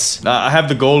pets? I have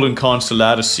the golden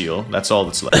constellata seal. That's all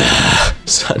that's left.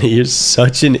 Sonny, you're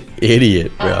such an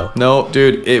idiot, bro. No,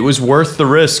 dude, it was worth the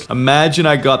risk. Imagine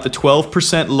I got the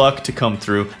 12% luck to come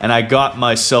through, and I got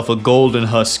myself a golden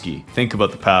husky. Think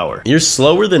about the power. You're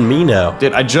slower than me now.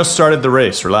 Dude, I just started the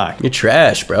race. Relax. You're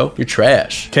trash, bro. You're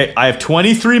trash. Okay, I have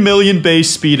 23 million base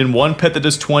speed and 1 pet that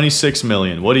does 26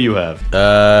 million. What do you have?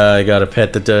 I got a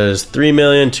pet that does 3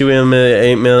 million, 2 million,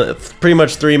 8 million, pretty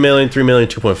much 3 million,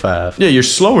 2.5. Yeah, you're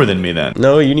slower than me then.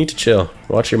 No, you need to chill.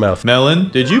 Watch your mouth. Melon,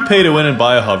 did you pay to win and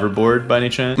buy a hoverboard by any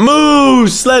chance?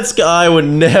 Moose! Let's go. I would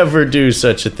never do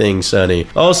such a thing, Sonny.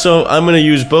 Also, I'm gonna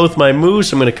use both my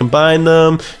moose. I'm gonna combine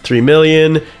them. 3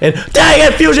 million. And dang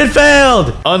it, fusion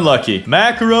failed! Unlucky.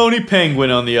 Macaroni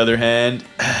penguin, on the other hand.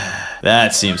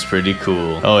 That seems pretty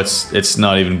cool. Oh, it's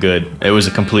not even good. It was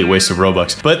a complete waste of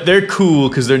Robux. But they're cool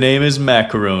because their name is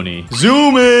Macaroni.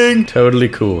 Zooming! Totally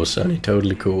cool, Sonny.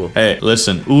 Totally cool. Hey,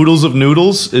 listen. Oodles of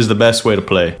noodles is the best way to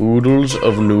play. Oodles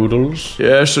of noodles?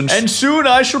 Yes, and soon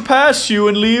I shall pass you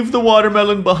and leave the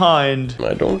watermelon behind.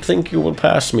 I don't think you will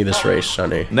pass me this race,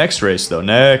 Sonny. Next race, though.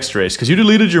 Next race. Because you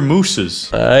deleted your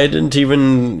mooses. I didn't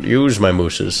even use my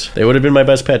mooses. They would have been my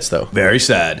best pets, though. Very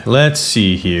sad. Let's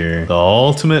see here. The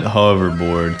ultimate hug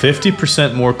hoverboard.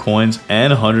 50% more coins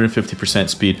and 150%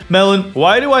 speed. Melon,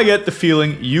 why do I get the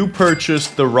feeling you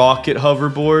purchased the rocket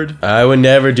hoverboard? I would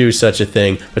never do such a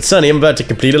thing. But Sonny, I'm about to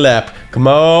complete a lap. Come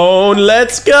on,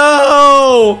 let's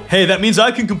go! Hey, that means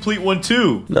I can complete one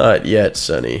too. Not yet,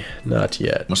 Sonny. Not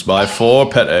yet. Must buy 4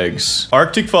 pet eggs.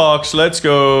 Arctic Fox, let's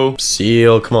go.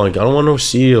 Seal, come on. I don't want no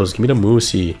seals. Give me the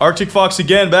moosey. Arctic Fox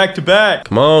again, back to back.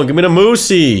 Come on, give me the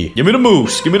moosey. Give me the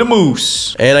moose. Give me the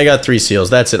moose. And I got 3 seals.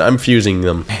 That's it. I'm fusing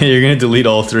them. You're gonna delete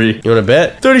all 3. You wanna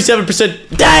bet?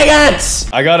 37%. Dang it!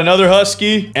 I got another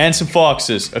husky and some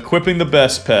foxes. Equipping the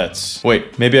best pets.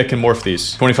 Wait, maybe I can morph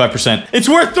these. 25%. It's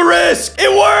worth the risk!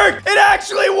 It worked! It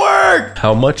actually worked!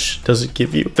 How much does it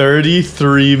give you?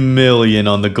 33 million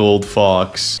on the gold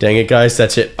fox. Dang it, guys.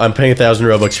 That's it. I'm paying 1,000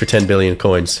 Robux for 10 billion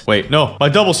coins. Wait, no. My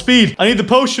double speed. I need the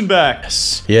potion back.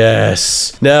 Yes.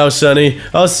 Yes. Now, Sonny,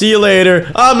 I'll see you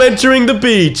later. I'm entering the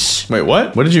beach. Wait,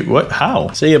 what? What did you... What?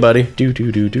 How? See ya, buddy.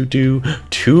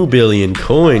 2 billion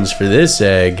coins for this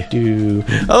egg.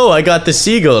 Oh, I got the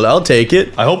seagull. I'll take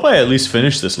it. I hope I at least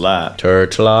finish this lap.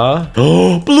 Turtla.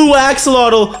 Oh, blue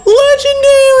axolotl.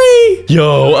 Legendary.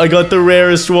 Yo, I got the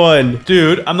rarest one.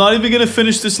 Dude, I'm not even gonna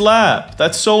finish this lap.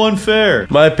 That's so unfair.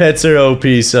 My pets are OP,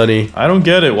 Sonny. I don't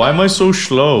get it. Why am I so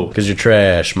slow? Because you're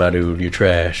trash, my dude. You're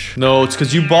trash. No, it's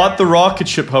because you bought the rocket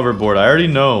ship hoverboard. I already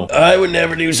know. I would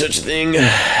never do such a thing.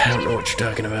 I don't know what you're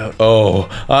talking about. Oh,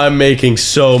 I'm making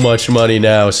so much money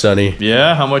now, Sonny.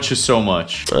 Yeah? How much is so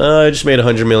much? I just made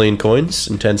 100 million coins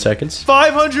in 10 seconds.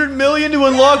 500 million to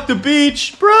unlock the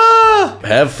beach? Bruh!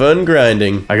 Have fun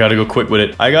grinding. I gotta go quick with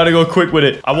it. I gotta go quick with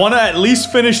it. I wanna at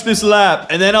least finish this lap,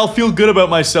 and then I'll feel good about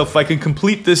myself if I can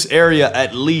complete this area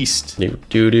at least.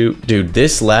 Dude,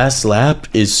 this last lap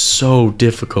is so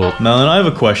difficult. Melon, I have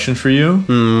a question for you.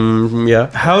 Yeah.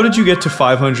 How did you get to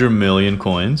 500 million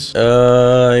coins?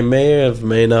 I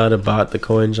may not have bought the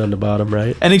coins on the bottom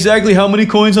right. And exactly how many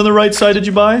coins on the right side did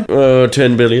you buy?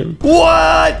 10 billion.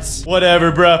 What?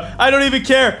 Whatever, bro. I don't even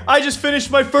care. I just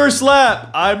finished my first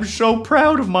lap. I'm so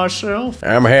proud of myself.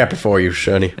 I'm happy for you,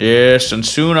 Sonny. Yes, and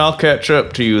soon I'll catch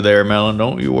up to you there, Melon.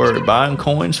 Don't you worry. Buying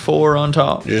coins 4 on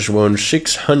top. Just won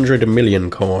 600 million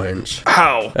coins.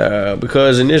 How?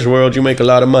 Because in this world, you make a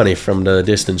lot of money from the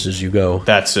distances you go.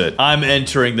 That's it. I'm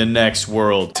entering the next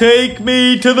world. Take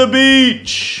me to the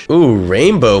beach. Ooh,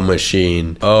 rainbow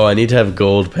machine. Oh, I need to have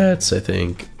gold pets, I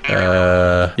think.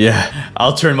 Yeah,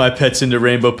 I'll turn my pets into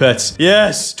rainbow pets.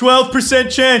 Yes,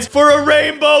 12% chance for a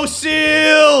rainbow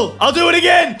seal. I'll do it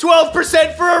again.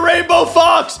 12% for a rainbow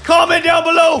fox. Comment down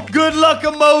below. Good luck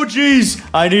emojis.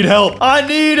 I need help. I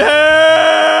need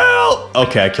help.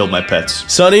 Okay, I killed my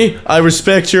pets. Sonny, I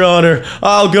respect your honor.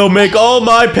 I'll go make all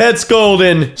my pets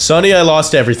golden. Sonny, I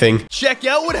lost everything. Check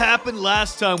out what happened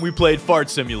last time we played Fart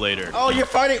Simulator. Oh, you're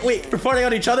farting. Wait, you're farting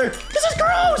on each other? This is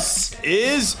gross.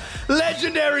 Is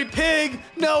legendary pig?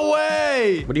 No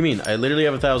way. What do you mean? I literally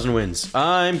have 1,000 wins.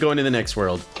 I'm going to the next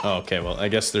world. Oh, okay, well, I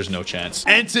guess there's no chance.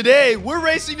 And today, we're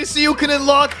racing to see who can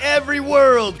unlock every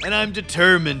world. And I'm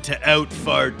determined to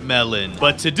out-fart Melon.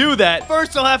 But to do that,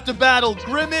 first I'll have to battle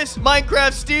Grimace,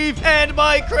 Minecraft Steve, and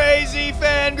my crazy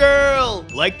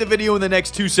fangirl. Like the video in the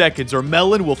next 2 seconds or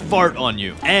Melon will fart on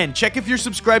you. And check if you're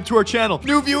subscribed to our channel.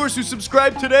 New viewers who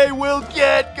subscribe today will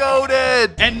get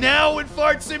goated. And now in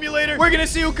Fart Simulator, we're gonna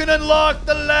see who can unlock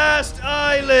the last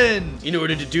island. In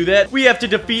order to do that, we have to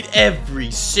defeat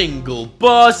every single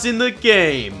boss in the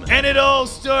game. And it all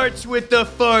starts with the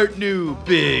fart new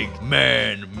big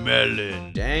man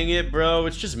Melon. Dang it, bro.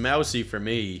 It's just mousy for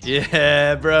me.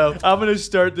 Yeah, bro. I'm gonna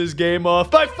start this game off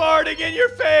by farting in your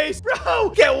face.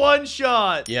 Bro, get one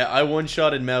shot. Yeah, I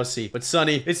one-shotted Mousy. But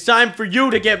Sonny, it's time for you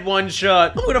to get one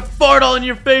shot. I'm gonna fart all in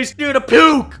your face. You're gonna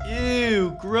puke.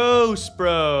 Ew, gross,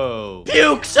 bro.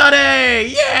 Puke,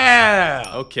 Sonny! Yeah!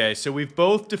 Okay, so we've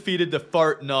both defeated the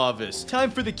fart novice.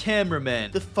 Time for the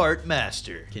cameraman, the fart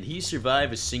master. Can he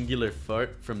survive a singular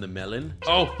fart from the melon?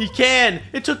 Oh, he can!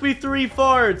 It took me 3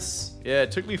 farts. Yeah,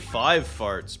 it took me 5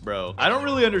 farts, bro. I don't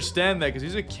really understand that because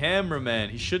he's a cameraman.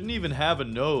 He shouldn't even have a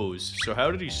nose. So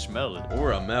how did he smell it?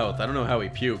 Or a mouth. I don't know how he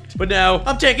puked. But now,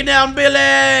 I'm taking down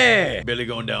Billy! Billy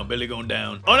going down, Billy going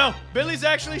down. Oh no, Billy's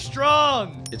actually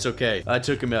strong. It's okay. I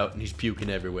took him out and he's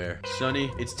puking everywhere. Sonny,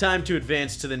 it's time to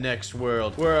advance to the next world.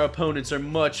 world, where our opponents are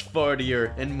much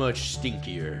fartier and much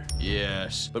stinkier.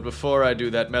 Yes, but before I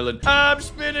do that, Melon, I'm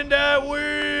spinning that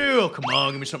wheel. Come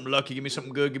on, give me something lucky, give me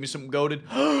something good, give me something goaded.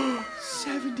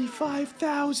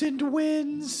 75,000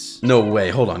 wins. No way.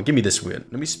 Hold on. Give me this win.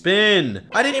 Let me spin.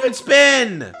 I didn't even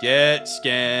spin. Get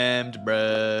scammed,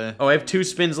 bruh. Oh, I have 2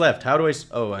 spins left. How do I...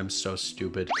 Oh, I'm so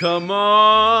stupid. Come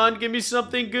on. Give me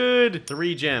something good.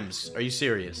 3 gems. Are you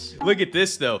serious? Look at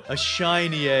this, though. A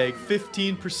shiny egg.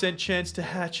 15% chance to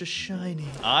hatch a shiny.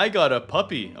 I got a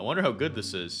puppy. I wonder how good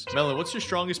this is. Melon, what's your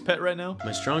strongest pet right now?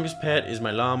 My strongest pet is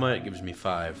my llama. It gives me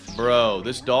 5. Bro,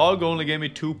 this dog only gave me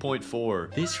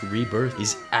 2.4. This rebirth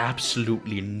is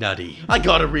absolutely nutty. I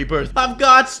gotta rebirth. I've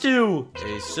got to.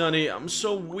 Hey, Sonny, I'm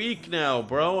so weak now,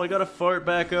 bro. I gotta fart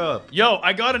back up. Yo,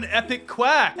 I got an epic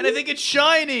quack, and I think it's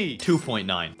shiny.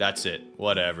 2.9. That's it.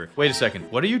 Whatever. Wait a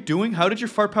second. What are you doing? How did your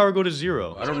fart power go to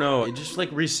 0? I don't know. It just like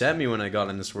reset me when I got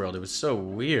in this world. It was so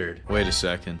weird. Wait a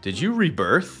second. Did you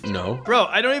rebirth? No. Bro,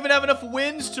 I don't even have enough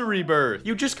wins to rebirth.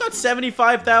 You just got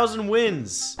 75,000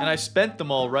 wins. And I spent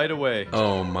them all right away.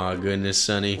 Oh my goodness,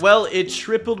 Sonny. Well, it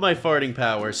tripled my farting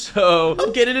power, so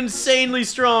I'm getting insanely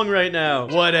strong right now.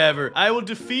 Whatever. I will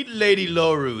defeat Lady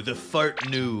Loru, the fart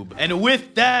noob. And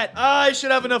with that, I should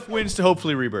have enough wins to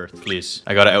hopefully rebirth. Please.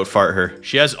 I gotta outfart her.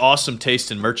 She has awesome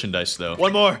taste in merchandise, though.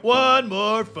 One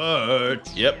more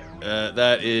fart. Yep.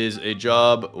 That is a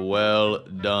job well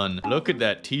done. Look at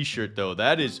that t-shirt, though.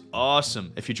 That is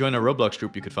awesome. If you join our Roblox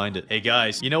group, you could find it. Hey,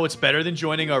 guys, you know what's better than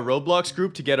joining our Roblox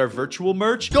group to get our virtual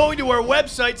merch? Going to our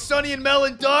website,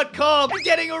 sunnyandmelon.com, and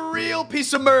getting a real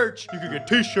piece of merch. You could get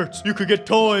t-shirts. You could get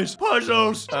toys,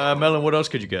 puzzles. Melon, what else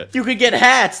could you get? You could get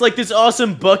hats, like this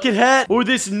awesome bucket hat, or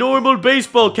this normal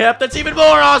baseball cap that's even more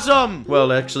awesome.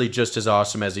 Well, actually, just as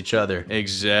awesome as each other.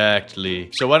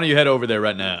 Exactly. So why don't you head over there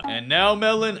right now? And now,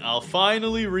 Melon, I'll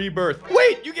finally rebirth.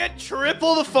 Wait, you get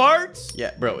triple the farts?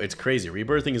 Yeah, bro, it's crazy.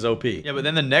 Rebirthing is OP. Yeah, but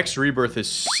then the next rebirth is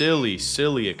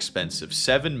silly expensive.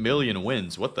 7 million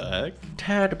wins. What the heck?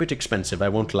 Tad bit expensive, I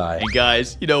won't lie. And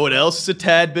guys, you know what else is a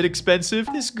tad bit expensive?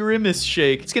 This Grimace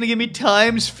Shake. It's gonna give me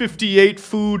times 58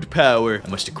 food power. I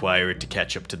must acquire it to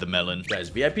catch up to the Melon. Guys,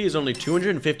 VIP is only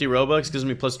 250 Robux, gives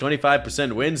me plus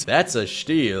 25% wins. That's a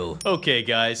steal. Okay,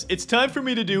 guys, it's time for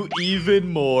me to do even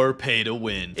more pay to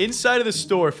win. Inside of the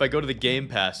store, if I go to the game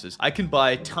passes, I can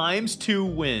buy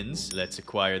 ×2 wins. Let's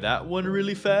acquire that one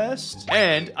really fast.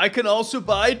 And I can also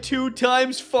buy 2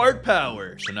 times fart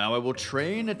power. So now I will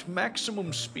train at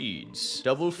maximum speeds.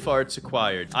 Double farts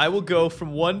acquired. I will go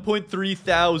from 1.3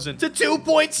 thousand to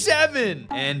 2.7.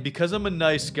 And because I'm a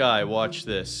nice guy, watch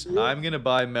this. I'm gonna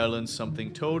buy Melon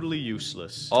something totally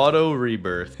useless. Auto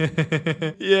rebirth.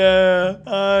 Yeah,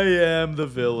 I am the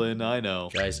villain, I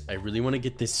know. Guys, I really want to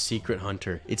get this secret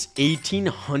hunter. It's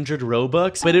 1,800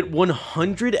 Robux, but it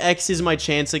 100x's my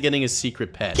chance of getting a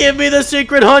secret pet. Give me the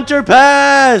secret hunter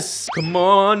pass! Come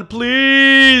on,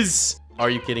 please! Are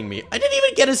you kidding me? I didn't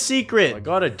even get a secret. I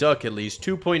got a duck at least.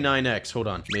 2.9x. Hold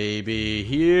on. Maybe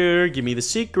here. Give me the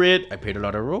secret. I paid a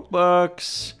lot of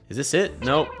Robux. Is this it?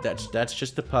 Nope, that's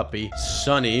just the puppy.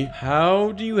 Sonny,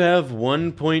 how do you have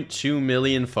 1.2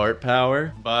 million fart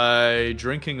power? By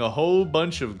drinking a whole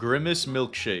bunch of Grimace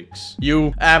milkshakes.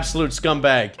 You absolute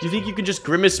scumbag. You think you can just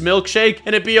Grimace milkshake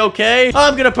and it be okay?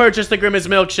 I'm gonna purchase the Grimace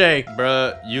milkshake.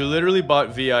 Bruh, you literally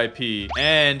bought VIP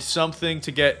and something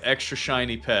to get extra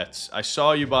shiny pets. I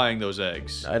saw you buying those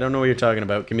eggs. I don't know what you're talking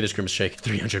about. Give me this Grimace shake.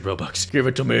 300 Robux. Give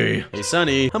it to me. Hey,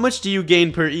 Sonny, how much do you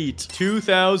gain per eat?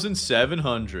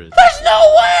 2,700. There's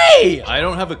no way! I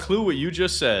don't have a clue what you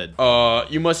just said.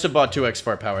 You must have bought 2x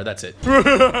fart power. That's it. My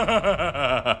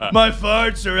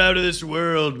farts are out of this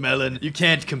world, Melon. You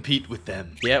can't compete with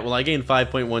them. Yeah, well, I gained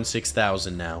 5.16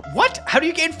 thousand now. What? How do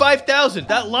you gain 5,000?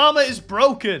 That llama is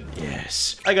broken.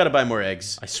 Yes. I gotta buy more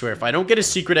eggs. I swear, if I don't get a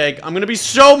secret egg, I'm gonna be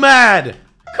so mad.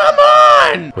 Come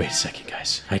on! Wait a second,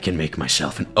 guys. I can make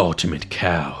myself an ultimate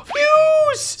cow.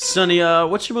 Sonny,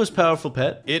 what's your most powerful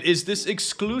pet? It is this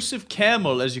exclusive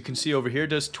camel, as you can see over here,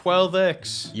 does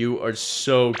 12x. You are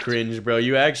so cringe, bro.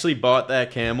 You actually bought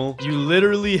that camel? You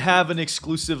literally have an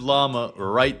exclusive llama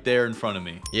right there in front of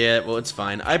me. Yeah, well, it's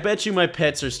fine. I bet you my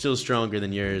pets are still stronger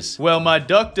than yours. Well, my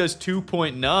duck does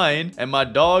 2.9, and my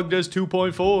dog does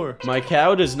 2.4. My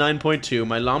cow does 9.2,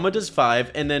 my llama does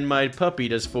 5, and then my puppy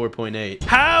does 4.8.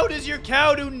 How does your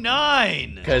cow do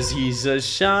 9? Because he's a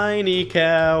shiny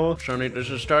cow. Shiny to this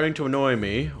is starting to annoy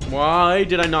me. Why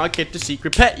did I not get the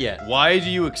secret pet yet? Why do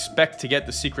you expect to get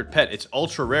the secret pet? It's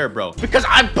ultra rare, bro. Because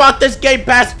I bought this game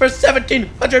pass for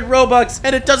 1,700 Robux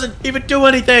and it doesn't even do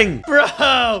anything.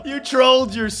 Bro, you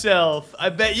trolled yourself. I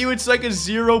bet you it's like a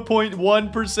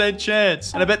 0.1%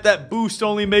 chance. And I bet that boost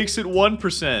only makes it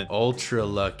 1%. Ultra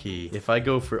lucky. If I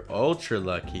go for ultra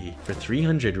lucky for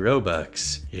 300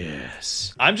 Robux,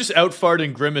 yes. I'm just out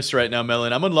farting Grimace right now,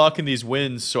 Melon. I'm unlocking these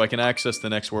wins so I can access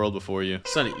the next world before you.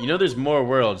 Sonny, you know there's more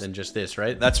worlds than just this,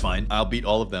 right? That's fine. I'll beat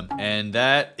all of them. And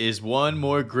that is one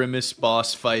more Grimace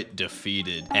boss fight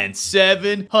defeated. And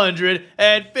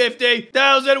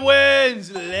 750,000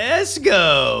 wins. Let's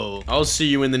go. I'll see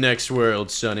you in the next world,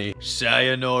 Sonny.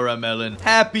 Sayonara, Melon.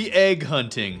 Happy egg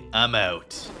hunting. I'm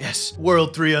out. Yes,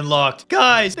 World 3 unlocked.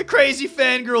 Guys, the crazy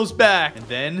fangirl's back. And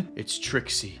then it's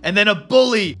Trixie. And then a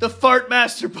bully, the fart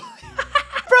master bully.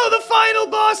 Bro, the final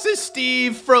boss is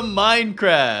Steve from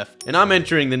Minecraft. And I'm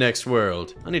entering the next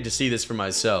world. I need to see this for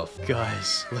myself.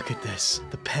 Guys, look at this.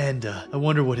 The panda. I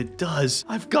wonder what it does.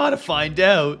 I've got to find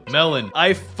out. Melon,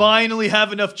 I finally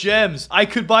have enough gems. I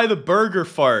could buy the burger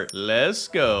fart. Let's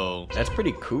go. That's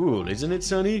pretty cool, isn't it,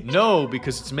 Sonny? No,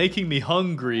 because it's making me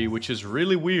hungry, which is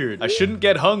really weird. I shouldn't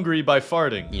get hungry by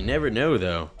farting. You never know,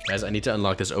 though. Guys, I need to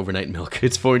unlock this overnight milk.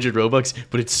 It's 400 Robux,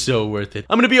 but it's so worth it.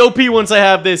 I'm gonna be OP once I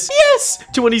have this. Yes!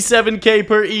 27K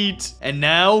per eat. And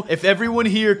now, if everyone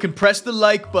here can press the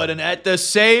like button at the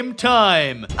same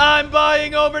time, I'm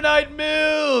buying overnight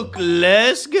milk.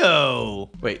 Let's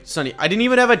go. Wait, Sonny, I didn't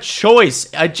even have a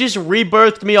choice. I just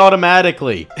rebirthed me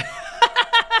automatically.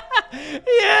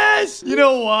 Yes! You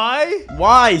know why?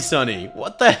 Why, Sonny?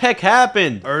 What the heck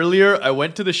happened? Earlier, I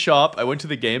went to the shop, I went to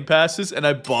the game passes, and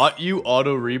I bought you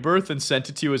auto rebirth and sent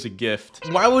it to you as a gift.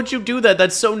 Why would you do that?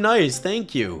 That's so nice.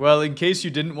 Thank you. Well, in case you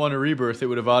didn't want a rebirth, it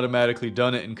would have automatically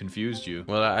done it and confused you.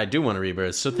 Well, I do want a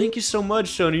rebirth, so thank you so much,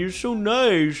 Sonny. You're so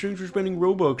nice. Thanks for spending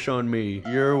Robux on me.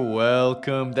 You're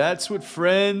welcome. That's what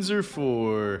friends are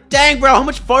for. Dang, bro, how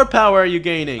much fart power are you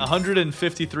gaining?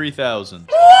 153,000.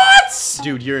 What?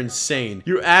 Dude, you're insane.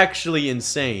 You're actually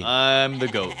insane. I'm the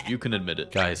GOAT. You can admit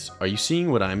it. Guys, are you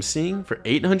seeing what I'm seeing? For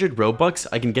 800 Robux,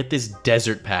 I can get this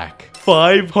desert pack.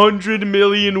 500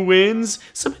 million wins?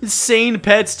 Some insane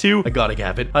pets, too. I gotta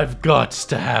have it. I've got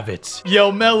to have it.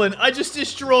 Yo, Melon, I just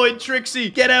destroyed Trixie.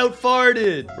 Get out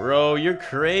farted. Bro, you're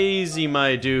crazy,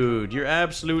 my dude. You're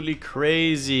absolutely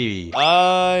crazy.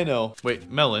 I know.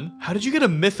 Wait, Melon, how did you get a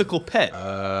mythical pet?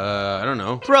 I don't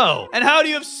know. Bro, and how do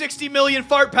you have 60 million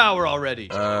fart power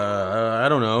already? I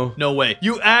don't know. No way.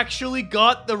 You actually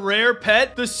got the rare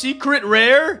pet? The secret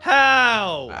rare?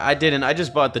 How? I didn't. I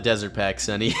just bought the desert pack,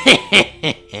 Sonny.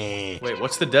 Wait,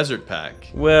 what's the desert pack?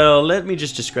 Well, let me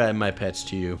just describe my pets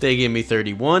to you. They give me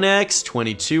 31x,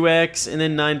 22x, and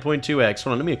then 9.2x.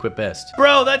 Hold on, let me equip best.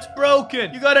 Bro, that's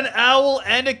broken. You got an owl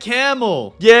and a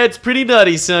camel. Yeah, it's pretty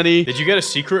nutty, Sonny. Did you get a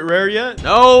secret rare yet?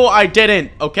 No, I didn't,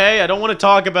 okay? I don't want to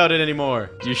talk about it anymore.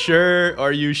 You sure?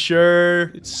 Are you sure?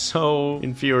 It's so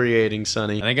infuriating,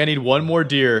 Sonny. I think I need one more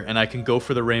deer, and I can go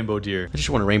for the rainbow deer. I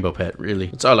just want a rainbow pet, really.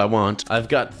 That's all I want. I've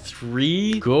got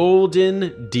 3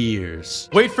 golden deers.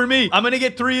 Wait for me. I'm gonna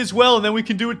get 3 as well, and then we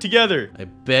can do it together. I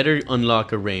better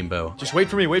unlock a rainbow. Just wait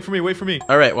for me, wait for me, wait for me.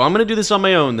 All right, well, I'm gonna do this on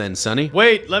my own then, Sonny.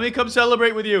 Wait, let me come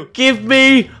celebrate with you. Give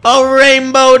me a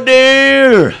rainbow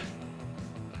deer!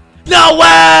 No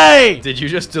way! Did you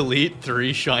just delete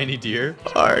 3 shiny deer?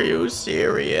 Are you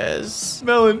serious?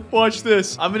 Melon, watch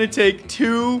this. I'm gonna take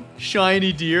 2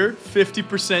 shiny deer,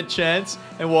 50% chance,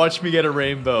 and watch me get a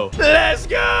rainbow. Let's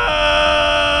go!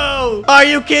 Are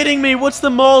you kidding me? What's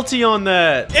the multi on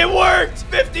that? It worked!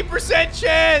 50%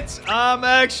 chance! I'm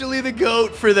actually the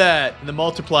GOAT for that. And the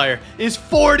multiplier is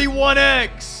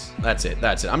 41x. That's it.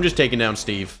 That's it. I'm just taking down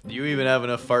Steve. Do you even have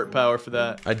enough fart power for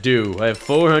that? I do. I have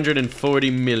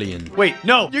 440 million. Wait,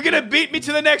 no. You're gonna beat me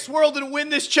to the next world and win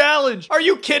this challenge. Are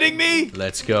you kidding me?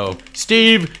 Let's go.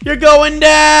 Steve, you're going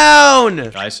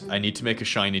down! Guys, I need to make a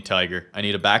shiny tiger. I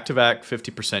need a back-to-back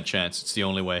 50% chance. It's the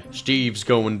only way. Steve's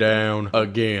going down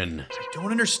again. I don't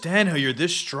understand how you're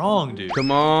this strong, dude. Come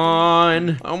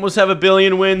on. I almost have 1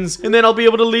 billion wins, and then I'll be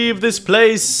able to leave this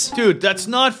place. Dude, that's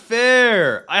not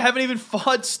fair. I haven't even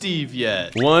fought Steve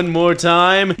yet. One more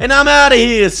time, and I'm out of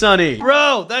here, Sonny.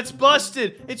 Bro, that's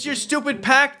busted. It's your stupid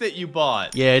pack that you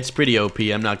bought. Yeah, it's pretty OP,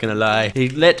 I'm not gonna lie. He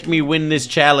let me win this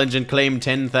challenge and claim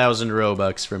 10,000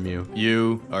 Robux from you.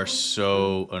 You are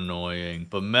so annoying.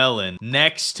 But Melon,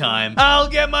 next time, I'll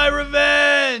get my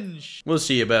revenge. We'll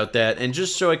see about that. And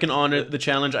just so I can honor the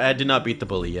challenge, I did not beat the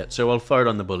bully yet, so I'll fart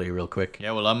on the bully real quick.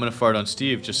 Yeah, well, I'm gonna fart on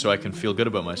Steve just so I can feel good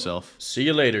about myself. See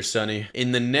you later, Sonny.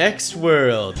 In the next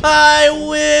world, I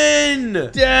will win!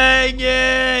 Dang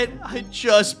it! I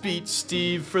just beat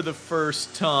Steve for the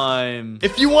first time.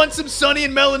 If you want some Sunny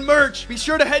and Melon merch, be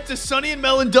sure to head to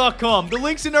sunnyandmelon.com. The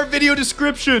link's in our video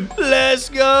description. Let's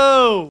go!